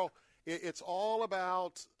 Bill Carl, it's all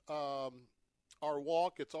about our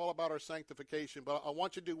walk. It's all about our sanctification. But I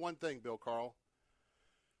want you to do one thing, Bill Carl.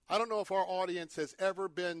 I don't know if our audience has ever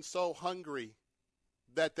been so hungry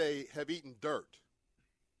that they have eaten dirt.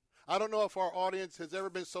 I don't know if our audience has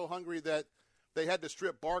ever been so hungry that they had to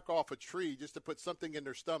strip bark off a tree just to put something in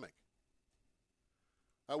their stomach.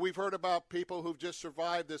 We've heard about people who've just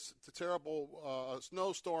survived the terrible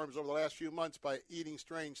snowstorms over the last few months by eating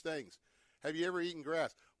strange things. Have you ever eaten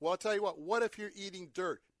grass? Well, I'll tell you what if you're eating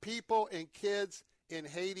dirt? People and kids in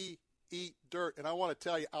Haiti eat dirt. And I want to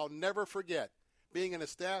tell you, I'll never forget being in a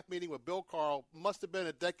staff meeting with Bill Carl, must have been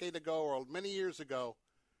a decade ago or many years ago.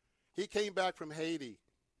 He came back from Haiti.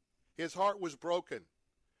 His heart was broken.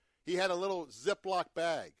 He had a little Ziploc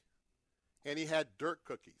bag, and he had dirt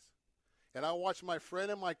cookies. And I watched my friend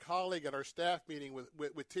and my colleague at our staff meeting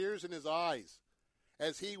with tears in his eyes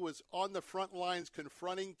as he was on the front lines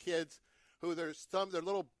confronting kids who their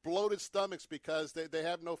little bloated stomachs because they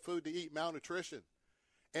have no food to eat, malnutrition,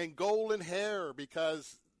 and golden hair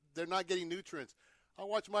because they're not getting nutrients. I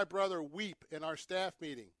watched my brother weep in our staff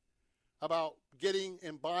meeting about getting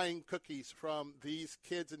and buying cookies from these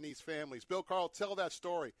kids and these families. Bill Carl, tell that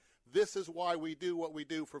story. This is why we do what we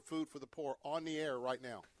do for Food for the Poor on the air right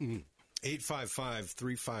now.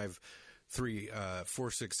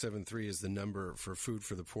 855-353-4673 is the number for Food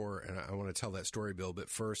for the Poor, and I want to tell that story, Bill. But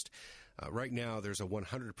first, right now there's a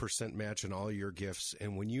 100% match in all your gifts,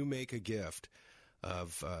 and when you make a gift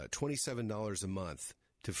of $27 a month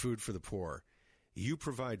to Food for the Poor, you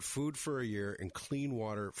provide food for a year and clean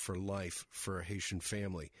water for life for a Haitian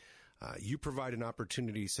family. You provide an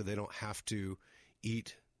opportunity so they don't have to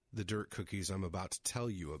eat the dirt cookies I'm about to tell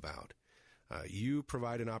you about. You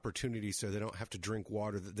provide an opportunity so they don't have to drink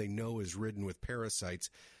water that they know is ridden with parasites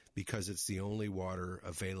because it's the only water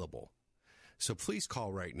available. So please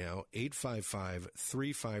call right now,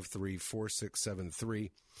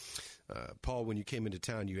 855-353-4673. Paul, when you came into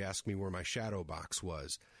town, you asked me where my shadow box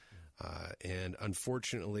was. And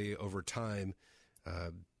unfortunately, over time,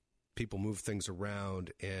 people move things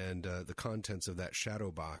around, and the contents of that shadow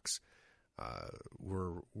box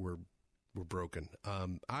were broken.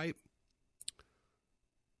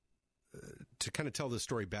 to kind of tell the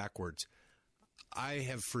story backwards, I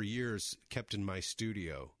have for years kept in my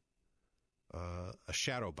studio a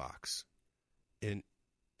shadow box. And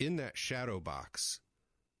in that shadow box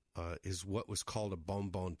is what was called a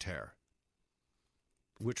bonbon terre,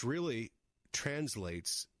 which really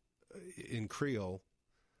translates in Creole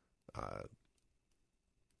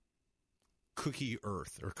cookie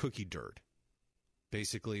earth or cookie dirt,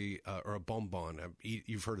 basically, or a bonbon.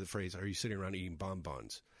 You've heard the phrase, are you sitting around eating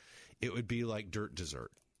bonbons? It would be like dirt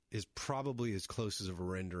dessert, is probably as close as of a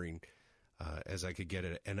rendering as I could get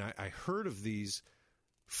it. And I heard of these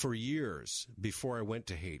for years before I went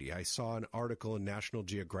to Haiti. I saw an article in National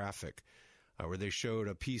Geographic where they showed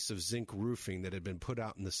a piece of zinc roofing that had been put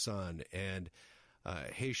out in the sun, and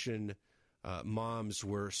Haitian moms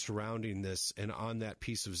were surrounding this, and on that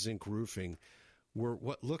piece of zinc roofing were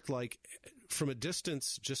what looked like, from a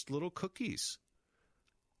distance, just little cookies.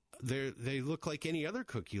 They look like any other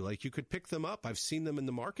cookie. Like, you could pick them up. I've seen them in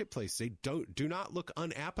the marketplace. They do not look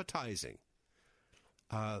unappetizing.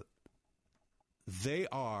 They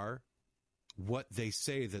are what they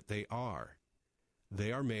say that they are.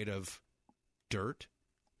 They are made of dirt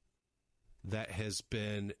that has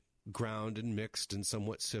been ground and mixed and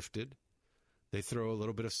somewhat sifted. They throw a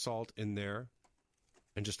little bit of salt in there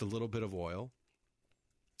and just a little bit of oil.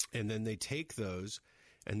 And then they take those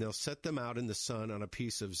and they'll set them out in the sun on a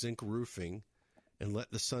piece of zinc roofing and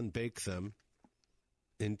let the sun bake them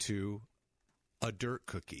into a dirt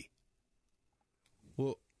cookie.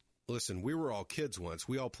 Well, listen, we were all kids once.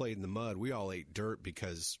 We all played in the mud. We all ate dirt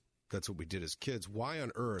because that's what we did as kids. Why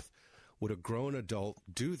on earth would a grown adult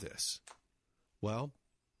do this? Well,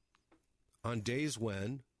 on days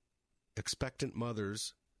when expectant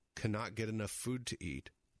mothers cannot get enough food to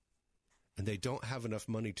eat and they don't have enough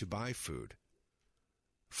money to buy food,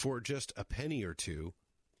 for just a penny or two,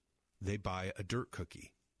 they buy a dirt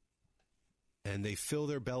cookie. And they fill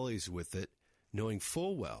their bellies with it, knowing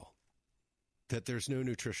full well that there's no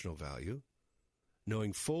nutritional value,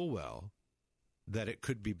 knowing full well that it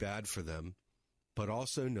could be bad for them, but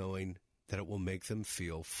also knowing that it will make them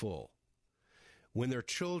feel full. When their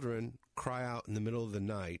children cry out in the middle of the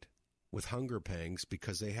night with hunger pangs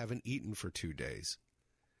because they haven't eaten for 2 days,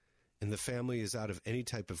 and the family is out of any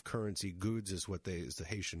type of currency, goods is the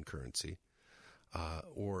Haitian currency,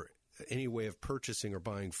 or any way of purchasing or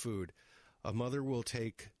buying food, a mother will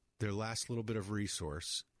take their last little bit of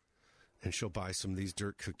resource and she'll buy some of these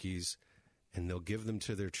dirt cookies and they'll give them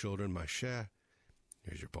to their children. Ma chère,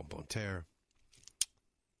 here's your bonbon terre.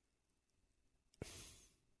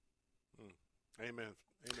 Amen.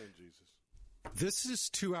 Amen, Jesus. This is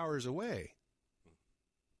 2 hours away.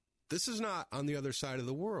 This is not on the other side of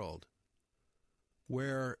the world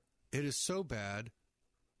where it is so bad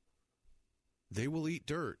they will eat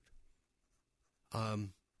dirt.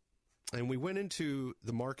 And we went into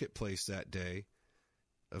the marketplace that day,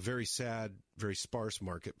 a very sad, very sparse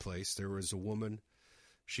marketplace. There was a woman.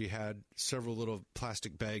 She had several little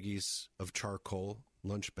plastic baggies of charcoal,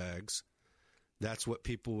 lunch bags. That's what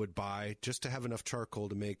people would buy just to have enough charcoal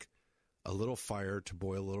to make a little fire to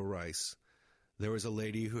boil a little rice. There was a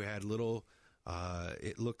lady who had little,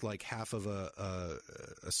 it looked like half of a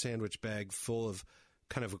sandwich bag full of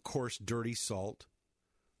kind of a coarse, dirty salt,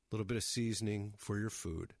 a little bit of seasoning for your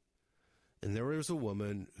food. And there was a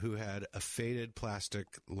woman who had a faded plastic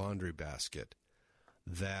laundry basket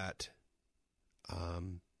that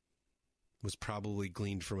was probably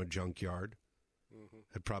gleaned from a junkyard,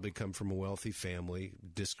 had probably come from a wealthy family,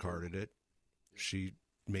 discarded it. She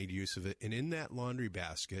made use of it. And in that laundry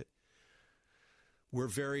basket were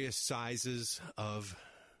various sizes of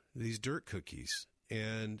these dirt cookies.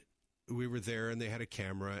 And we were there, and they had a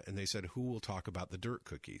camera, and they said, who will talk about the dirt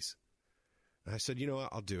cookies? And I said, you know what,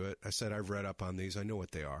 I'll do it. I said, I've read up on these. I know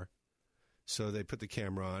what they are. So they put the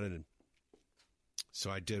camera on, and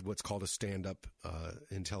so I did what's called a stand-up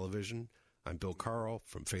in television. I'm Bill Carl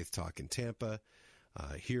from Faith Talk in Tampa.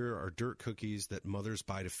 Here are dirt cookies that mothers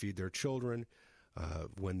buy to feed their children.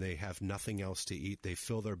 When they have nothing else to eat, they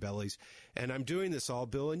fill their bellies. And I'm doing this all,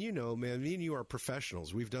 Bill, and you know, man, me and you are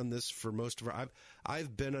professionals. We've done this for most of our...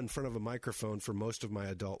 I've been in front of a microphone for most of my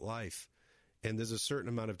adult life, and there's a certain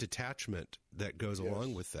amount of detachment that goes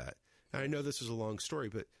along with that. And I know this is a long story,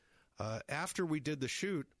 but after we did the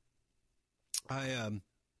shoot, I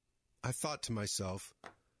thought to myself,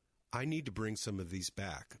 I need to bring some of these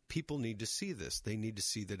back. People need to see this. They need to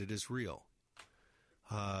see that it is real.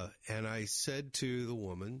 And I said to the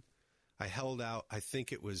woman, I held out, I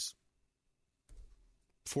think it was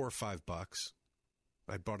 $4 or $5.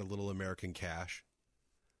 I bought a little American cash.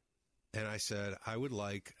 And I said, I would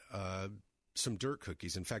like some dirt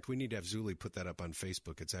cookies. In fact, we need to have Zuli put that up on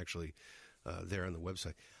Facebook. It's actually there on the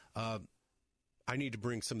website. I need to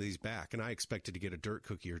bring some of these back, and I expected to get a dirt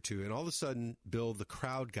cookie or two. And all of a sudden, Bill, the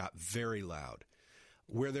crowd got very loud.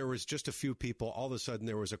 Where there was just a few people, all of a sudden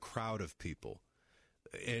there was a crowd of people.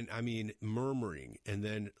 And, I mean, murmuring, and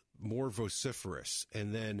then more vociferous.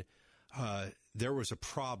 And then there was a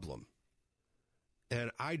problem.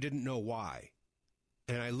 And I didn't know why.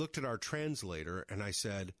 And I looked at our translator, and I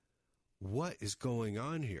said, what is going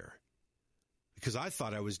on here? Because I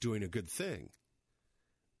thought I was doing a good thing.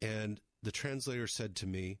 And the translator said to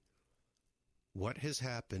me, what has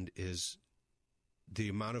happened is the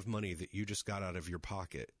amount of money that you just got out of your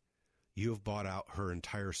pocket, you have bought out her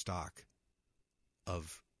entire stock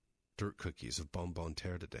of dirt cookies, of Bonbon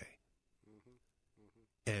Terre today.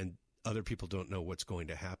 And other people don't know what's going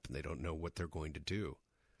to happen. They don't know what they're going to do.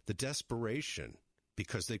 The desperation,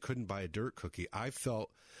 because they couldn't buy a dirt cookie, I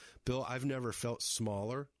felt, Bill, I've never felt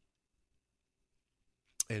smaller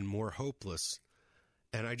and more hopeless.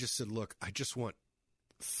 And I just said, look, I just want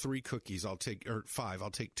 3 cookies. I'll take, or 5.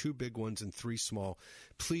 I'll take 2 big ones and 3 small.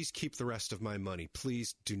 Please keep the rest of my money.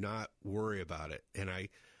 Please do not worry about it. And I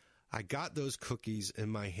got those cookies in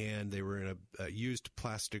my hand. They were in a used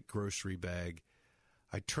plastic grocery bag.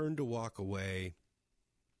 I turned to walk away,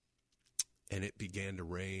 and it began to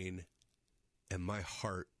rain, and my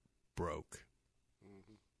heart broke.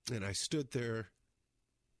 Mm-hmm. And I stood there,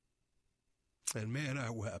 and man, I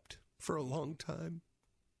wept for a long time.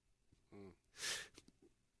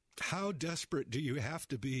 How desperate do you have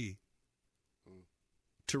to be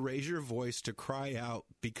to raise your voice, to cry out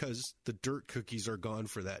because the dirt cookies are gone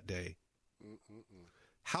for that day?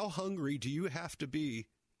 How hungry do you have to be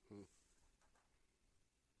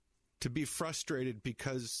frustrated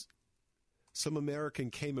because some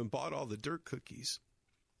American came and bought all the dirt cookies?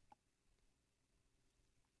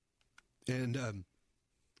 And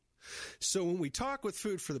so when we talk with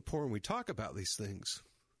Food for the Poor and we talk about these things,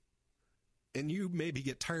 and you maybe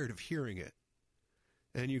get tired of hearing it,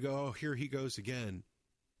 and you go, oh, here he goes again.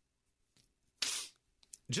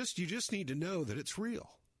 You just need to know that it's real.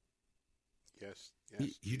 Yes.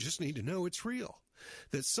 You just need to know it's real.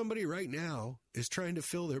 That somebody right now is trying to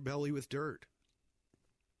fill their belly with dirt.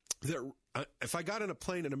 If I got on a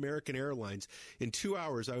plane at American Airlines, in 2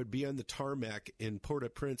 hours I would be on the tarmac in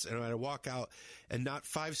Port-au-Prince, and I'd walk out, and not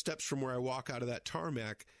 5 steps from where I walk out of that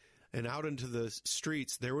tarmac and out into the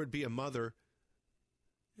streets, there would be a mother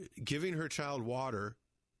giving her child water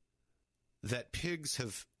that pigs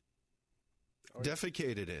have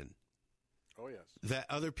defecated in. Oh, yes. That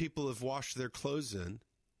other people have washed their clothes in,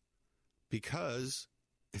 because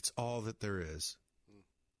it's all that there is.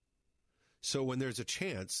 So when there's a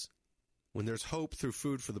chance, when there's hope through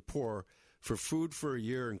Food for the Poor, for food for a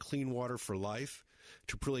year and clean water for life,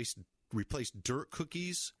 to replace dirt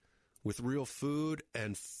cookies with real food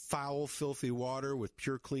and foul, filthy water with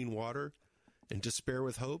pure, clean water, and despair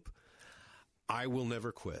with hope, I will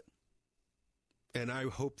never quit. And I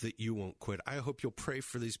hope that you won't quit. I hope you'll pray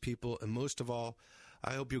for these people. And most of all,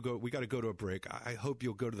 I hope you'll go. We got to go to a break. I hope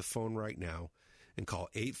you'll go to the phone right now and call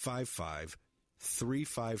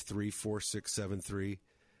 855-353-4673.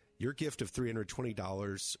 Your gift of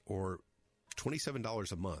 $320 or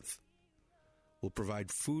 $27 a month will provide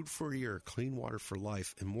food for a year, clean water for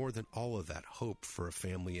life, and more than all of that, hope for a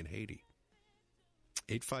family in Haiti.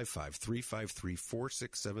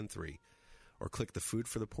 855-353-4673, or click the Food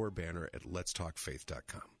for the Poor banner at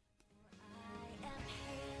letstalkfaith.com.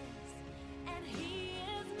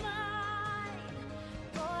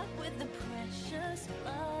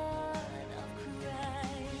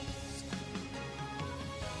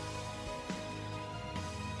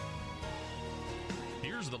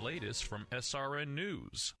 Here's the latest from SRN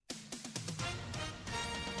News.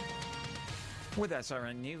 With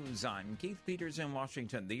SRN News, I'm Keith Peters in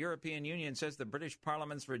Washington. The European Union says the British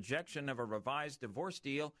Parliament's rejection of a revised divorce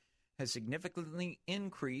deal has significantly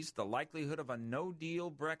increased the likelihood of a no-deal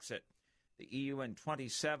Brexit. The EU and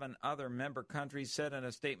 27 other member countries said in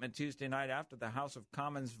a statement Tuesday night after the House of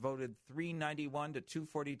Commons voted 391 to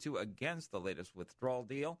 242 against the latest withdrawal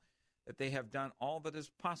deal that they have done all that is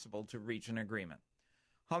possible to reach an agreement.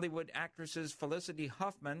 Hollywood actresses Felicity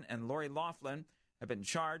Huffman and Lori Loughlin have been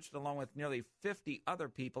charged, along with nearly 50 other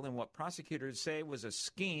people, in what prosecutors say was a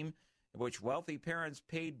scheme in which wealthy parents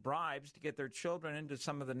paid bribes to get their children into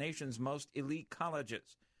some of the nation's most elite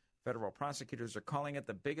colleges. Federal prosecutors are calling it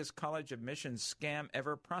the biggest college admissions scam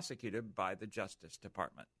ever prosecuted by the Justice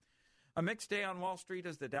Department. A mixed day on Wall Street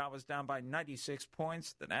as the Dow was down by 96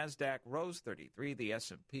 points. The Nasdaq rose 33. The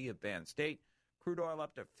S&P advanced 8. Crude oil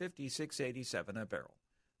up to $56.87 a barrel.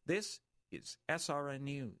 This is SRN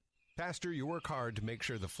News. Pastor, you work hard to make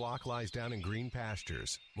sure the flock lies down in green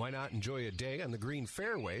pastures. Why not enjoy a day on the green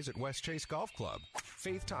fairways at West Chase Golf Club?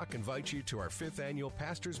 Faith Talk invites you to our 5th annual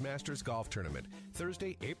Pastors Masters Golf Tournament,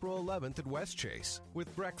 Thursday, April 11th at West Chase,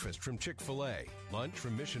 with breakfast from Chick-fil-A, lunch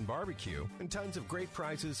from Mission Barbecue, and tons of great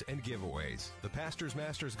prizes and giveaways. The Pastors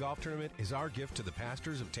Masters Golf Tournament is our gift to the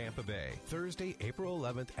pastors of Tampa Bay. Thursday, April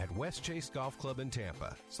 11th at West Chase Golf Club in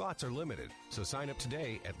Tampa. Slots are limited, so sign up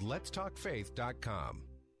today at letstalkfaith.com.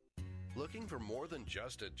 Looking for more than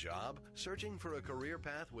just a job? Searching for a career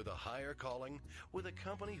path with a higher calling? With a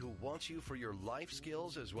company who wants you for your life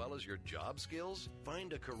skills as well as your job skills?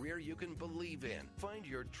 Find a career you can believe in. Find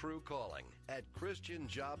your true calling at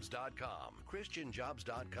ChristianJobs.com.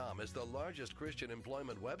 ChristianJobs.com is the largest Christian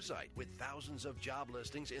employment website with thousands of job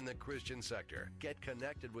listings in the Christian sector. Get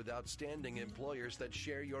connected with outstanding employers that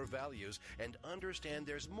share your values and understand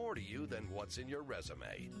there's more to you than what's in your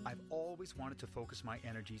resume. I've always wanted to focus my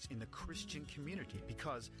energies in the Christian community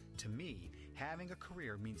because, to me, having a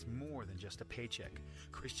career means more than just a paycheck.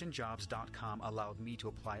 ChristianJobs.com allowed me to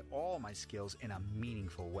apply all my skills in a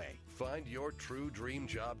meaningful way. Find your true dream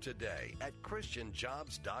job today at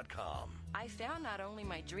ChristianJobs.com. I found not only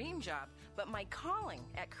my dream job, but my calling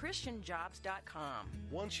at ChristianJobs.com.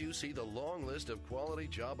 Once you see the long list of quality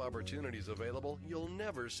job opportunities available, you'll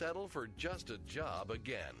never settle for just a job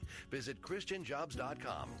again. Visit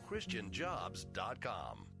ChristianJobs.com.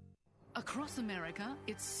 ChristianJobs.com. Across America,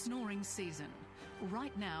 it's snoring season.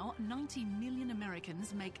 Right now, 90 million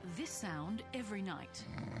Americans make this sound every night.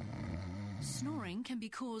 Snoring can be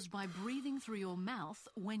caused by breathing through your mouth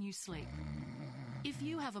when you sleep. If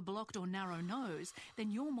you have a blocked or narrow nose,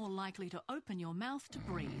 then you're more likely to open your mouth to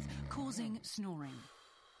breathe, causing snoring.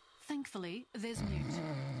 Thankfully, there's Mute,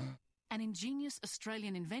 an ingenious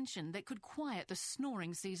Australian invention that could quiet the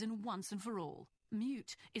snoring season once and for all.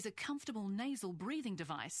 Mute is a comfortable nasal breathing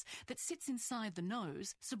device that sits inside the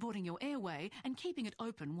nose, supporting your airway and keeping it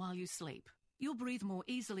open while you sleep. You'll breathe more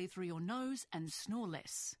easily through your nose and snore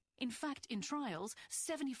less. In fact, in trials,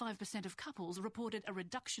 75% of couples reported a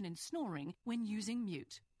reduction in snoring when using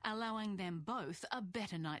Mute, allowing them both a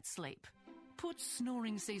better night's sleep. Put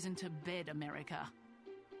snoring season to bed, America.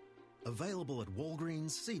 Available at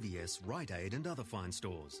Walgreens, CVS, Rite Aid and other fine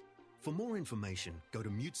stores. For more information, go to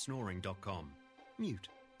mutesnoring.com. Mute.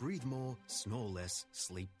 Breathe more, snore less,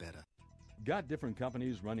 sleep better. Got different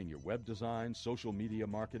companies running your web design, social media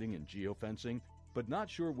marketing, and geofencing, but not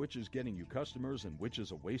sure which is getting you customers and which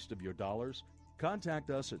is a waste of your dollars?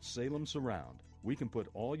 Contact us at Salem Surround. We can put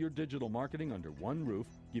all your digital marketing under one roof,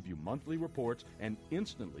 give you monthly reports, and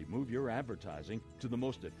instantly move your advertising to the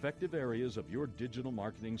most effective areas of your digital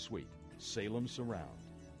marketing suite. Salem Surround.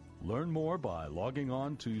 Learn more by logging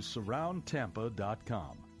on to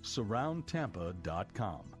surroundtampa.com.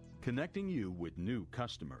 surroundtampa.com, connecting you with new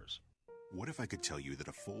customers. What if I could tell you that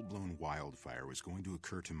a full-blown wildfire was going to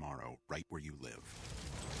occur tomorrow right where you live?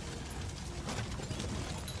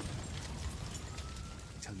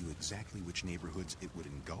 Tell you exactly which neighborhoods it would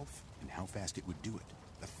engulf and how fast it would do it.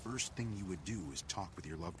 The first thing you would do is talk with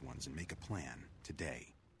your loved ones and make a plan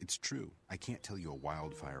today. It's true, I can't tell you a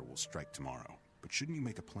wildfire will strike tomorrow, but shouldn't you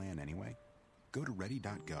make a plan anyway? Go to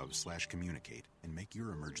ready.gov/communicate and make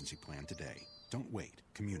your emergency plan today. Don't wait.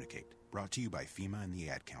 Communicate. Brought to you by FEMA and the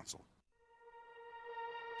Ad Council.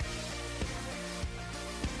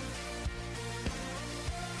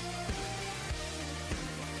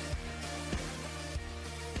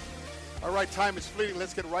 All right, time is fleeting.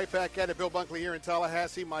 Let's get right back at it. Bill Bunkley here in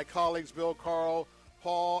Tallahassee. My colleagues, Bill, Carl,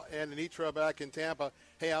 Paul, and Anitra back in Tampa.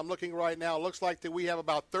 Hey, I'm looking right now. Looks like that we have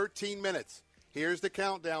about 13 minutes. Here's the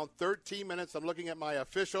countdown, 13 minutes. I'm looking at my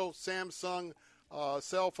official Samsung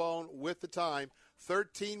cell phone with the time.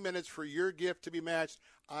 13 minutes for your gift to be matched.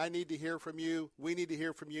 I need to hear from you. We need to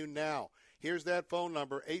hear from you now. Here's that phone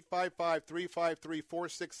number,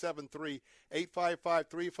 855-353-4673,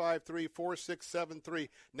 855-353-4673.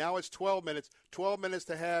 Now it's 12 minutes. 12 minutes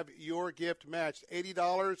to have your gift matched.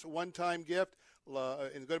 $80 one-time gift.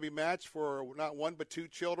 It's going to be matched for not one but two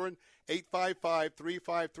children.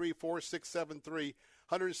 855-353-4673.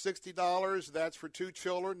 $160, that's for two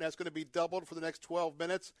children. That's going to be doubled for the next 12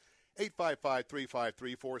 minutes.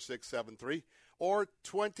 855-353-4673. Or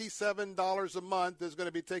 $27 a month is going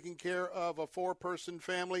to be taking care of a four-person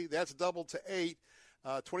family. That's doubled to 8.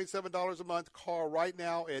 $27 a month. Call right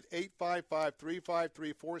now at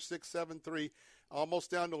 855-353-4673. Almost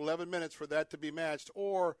down to 11 minutes for that to be matched.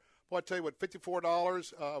 Or, well, I tell you what,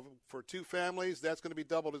 $54 for two families. That's going to be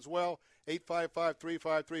doubled as well.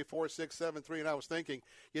 855-353-4673. And I was thinking,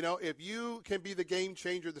 you know, if you can be the game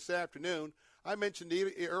changer this afternoon, I mentioned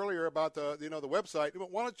earlier about the website.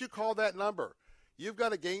 Why don't you call that number? You've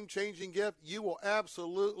got a game-changing gift. You will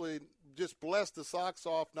absolutely just bless the socks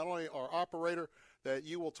off not only our operator that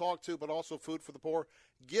you will talk to, but also Food for the Poor.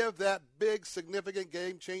 Give that big, significant,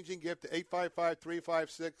 game-changing gift to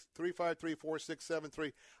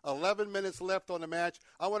 855-356-353-4673. 11 minutes left on the match.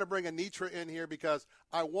 I want to bring Anitra in here because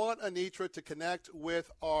I want Anitra to connect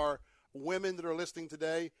with our women that are listening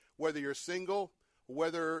today, whether you're single,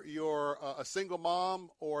 whether you're a single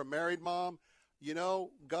mom or a married mom. You know,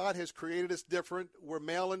 God has created us different. We're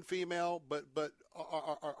male and female, but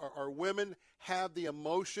our women have the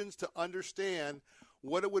emotions to understand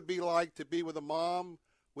what it would be like to be with a mom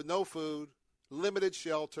with no food, limited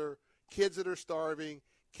shelter, kids that are starving,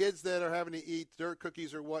 kids that are having to eat dirt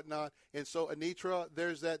cookies or whatnot. And so, Anitra,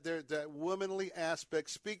 there's that womanly aspect.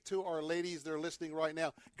 Speak to our ladies that are listening right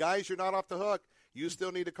now. Guys, you're not off the hook. You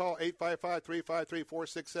still need to call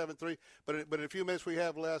 855-353-4673. But in a few minutes we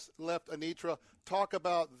have left, Anitra, talk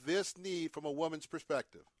about this need from a woman's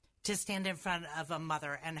perspective. To stand in front of a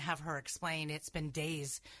mother and have her explain it's been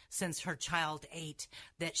days since her child ate,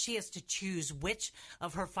 that she has to choose which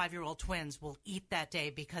of her 5-year-old twins will eat that day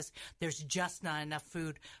because there's just not enough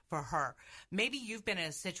food for her. Maybe you've been in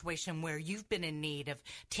a situation where you've been in need of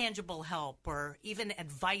tangible help or even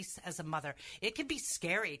advice as a mother. It can be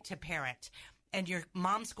scary to parent. And your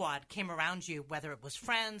mom squad came around you, whether it was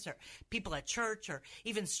friends or people at church or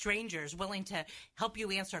even strangers willing to help you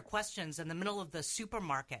answer questions in the middle of the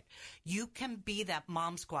supermarket. You can be that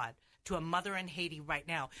mom squad to a mother in Haiti right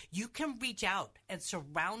now. You can reach out and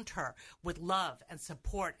surround her with love and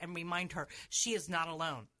support and remind her she is not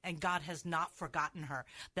alone and God has not forgotten her,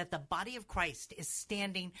 that the body of Christ is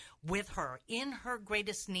standing with her in her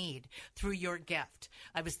greatest need through your gift.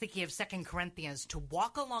 I was thinking of 2 Corinthians, to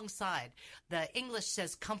walk alongside. The English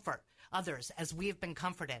says comfort others as we have been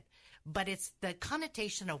comforted. But it's the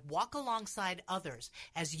connotation of walk alongside others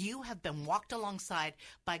as you have been walked alongside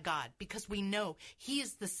by God, because we know He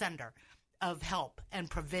is the sender of help and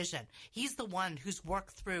provision. He's the one who's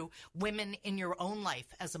worked through women in your own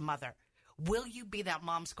life as a mother. Will you be that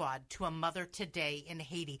mom squad to a mother today in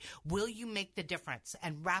Haiti? Will you make the difference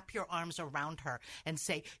and wrap your arms around her and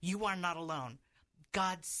say, you are not alone.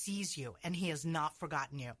 God sees you and He has not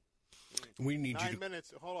forgotten you. We need 9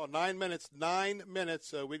 minutes. Hold on. 9 minutes. 9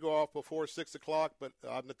 minutes. We go off before 6 o'clock, but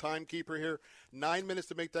I'm the timekeeper here. 9 minutes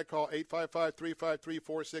to make that call.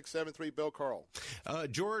 855-353-4673. Bill Carl.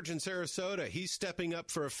 George in Sarasota. He's stepping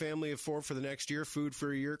up for a family of 4 for the next year. Food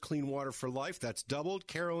for a year. Clean water for life. That's doubled.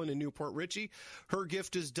 Carolyn in Newport Richey. Her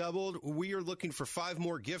gift is doubled. We are looking for 5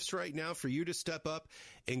 more gifts right now for you to step up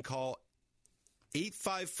and call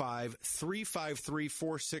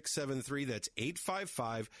 855-353-4673. That's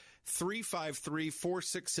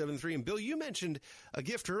 855-353-4673. And Bill, you mentioned a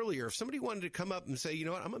gift earlier. If somebody wanted to come up and say, you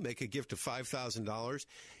know what, I'm going to make a gift of $5,000,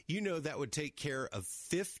 you know that would take care of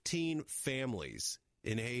 15 families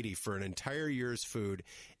in Haiti for an entire year's food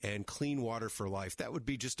and clean water for life. That would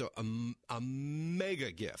be just a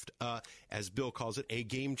mega gift, as Bill calls it, a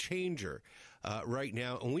game changer right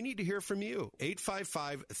now. And we need to hear from you.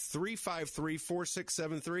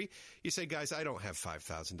 855-353-4673. You say, guys, I don't have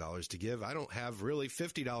 $5,000 to give. I don't have really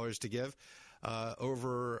 $50 to give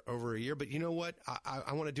over a year. But you know what?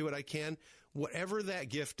 I want to do what I can. Whatever that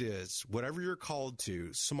gift is, whatever you're called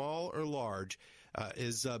to, small or large,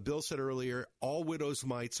 as Bill said earlier, all widows'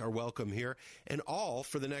 mites are welcome here. And all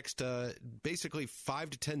for the next basically 5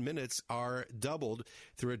 to 10 minutes are doubled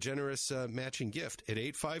through a generous matching gift at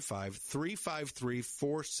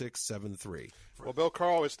 855-353-4673. Well, Bill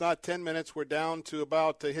Carl, it's not 10 minutes. We're down to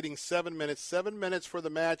about hitting 7 minutes. 7 minutes for the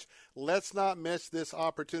match. Let's not miss this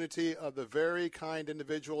opportunity of the very kind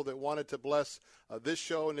individual that wanted to bless this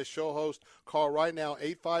show and this show host. Call right now,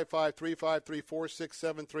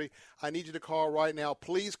 855-353-4673. I need you to call right now.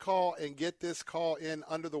 Please call and get this call in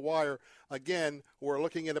under the wire. Again, we're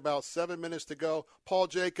looking at about 7 minutes to go. Paul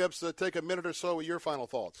Jacobs, take a minute or so with your final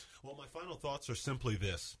thoughts. Well, my final thoughts are simply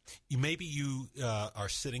this. Maybe you are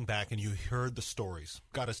sitting back and you heard the stories.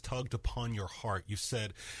 God has tugged upon your heart. You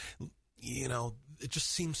said, you know, it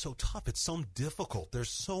just seems so tough. It's so difficult. There's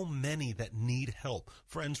so many that need help.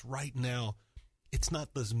 Friends, right now, it's not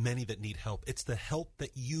as many that need help. It's the help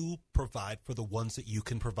that you provide for the ones that you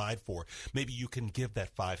can provide for. Maybe you can give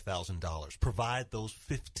that $5,000. Provide those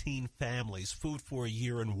 15 families food for a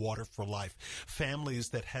year and water for life. Families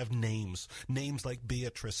that have names like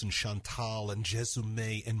Beatrice and Chantal and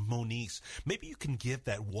Jesume and Monice. Maybe you can give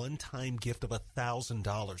that one-time gift of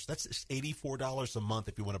 $1,000. That's just $84 a month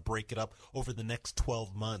if you want to break it up over the next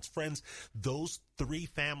 12 months. Friends, those 3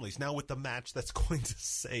 families, now with the match that's going to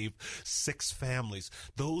save 6 families, families.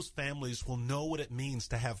 Those families will know what it means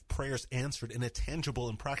to have prayers answered in a tangible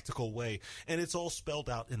and practical way. And it's all spelled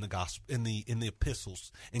out in the gospel, in the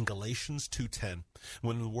epistles, in Galatians 2:10,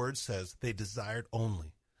 when the word says they desired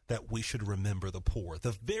only that we should remember the poor,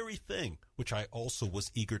 the very thing which I also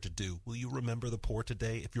was eager to do. Will you remember the poor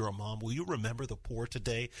today? If you're a mom, will you remember the poor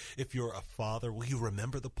today? If you're a father, will you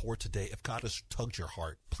remember the poor today? If God has tugged your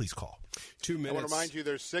heart, please call. 2 minutes. I want to remind you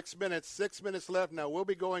there's 6 minutes, 6 minutes left. Now, we'll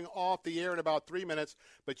be going off the air in about 3 minutes,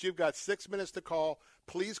 but you've got 6 minutes to call.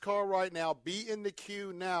 Please call right now. Be in the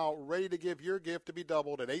queue now, ready to give your gift to be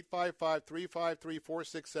doubled at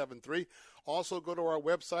 855-353-4673. Also, go to our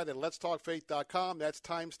website at letstalkfaith.com. That's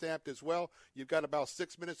time-stamped as well. You've got about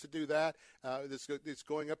 6 minutes to do that. It's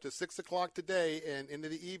going up to 6 o'clock today, and into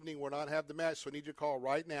the evening we'll not have the match, so I need your call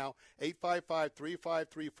right now,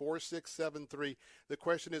 855-353-4673. The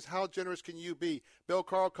question is, how generous can you be? Bill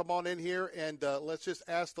Carl, come on in here, and let's just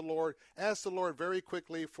ask the Lord very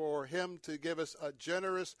quickly for him to give us a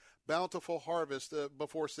generous, bountiful harvest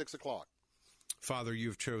before 6 o'clock. Father,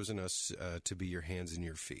 you've chosen us to be your hands and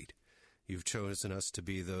your feet. You've chosen us to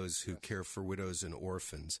be those who care for widows and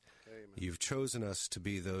orphans. Amen. You've chosen us to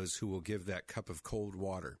be those who will give that cup of cold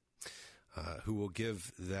water, who will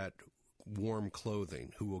give that warm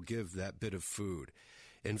clothing, who will give that bit of food.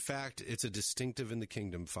 In fact, it's a distinctive in the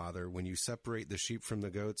kingdom, Father. When you separate the sheep from the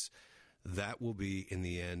goats, that will be, in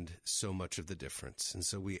the end, so much of the difference. And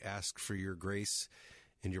so we ask for your grace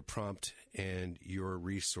and your prompt and your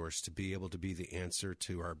resource to be able to be the answer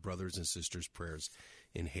to our brothers and sisters' prayers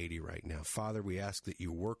in Haiti right now. Father, we ask that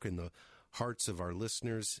you work in the hearts of our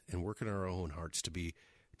listeners and work in our own hearts to be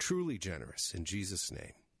truly generous. In Jesus'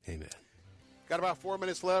 name, amen. Got about 4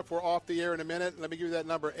 minutes left. We're off the air in a minute. Let me give you that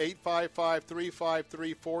number,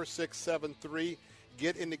 855-353-4673.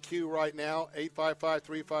 Get in the queue right now,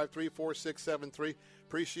 855-353-4673.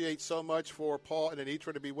 Appreciate so much for Paul and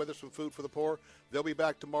Anitra to be with us from Food for the Poor. They'll be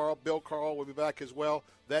back tomorrow. Bill Carl will be back as well.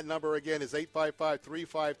 That number again is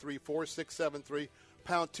 855-353-4673.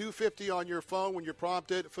 Pound 250 on your phone when you're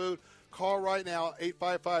prompted. Food. Call right now,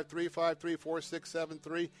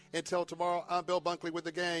 855-353-4673. Until tomorrow, I'm Bill Bunkley with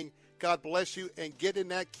the gang. God bless you, and get in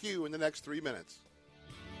that queue in the next 3 minutes.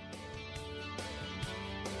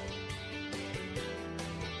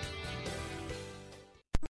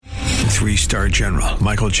 Three-star General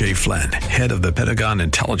Michael J. Flynn, head of the Pentagon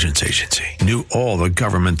Intelligence Agency, knew all the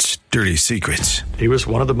government's dirty secrets. He was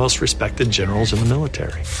one of the most respected generals in the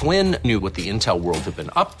military. Flynn knew what the intel world had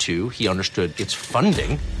been up to. He understood its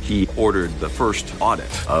funding. He ordered the first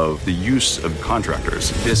audit of the use of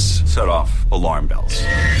contractors. This set off alarm bells.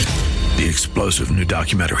 The explosive new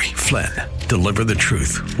documentary, Flynn, Deliver the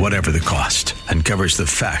Truth, Whatever the Cost, uncovers the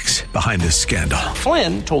facts behind this scandal.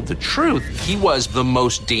 Flynn told the truth. He was the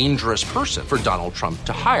most dangerous person for Donald Trump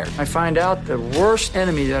to hire. I find out the worst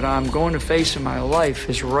enemy that I'm going to face in my life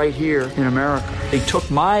is right here in America. They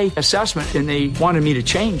took my assessment and they wanted me to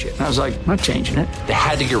change it. And I was like, I'm not changing it. They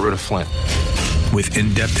had to get rid of Flynn. With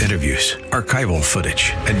in-depth interviews, archival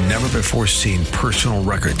footage, and never-before-seen personal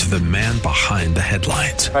records of the man behind the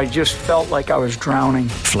headlines. I just felt like I was drowning.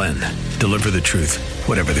 Flynn, Deliver the Truth,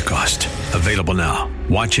 Whatever the Cost. Available now.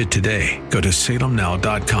 Watch it today. Go to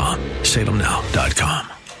salemnow.com.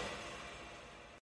 salemnow.com.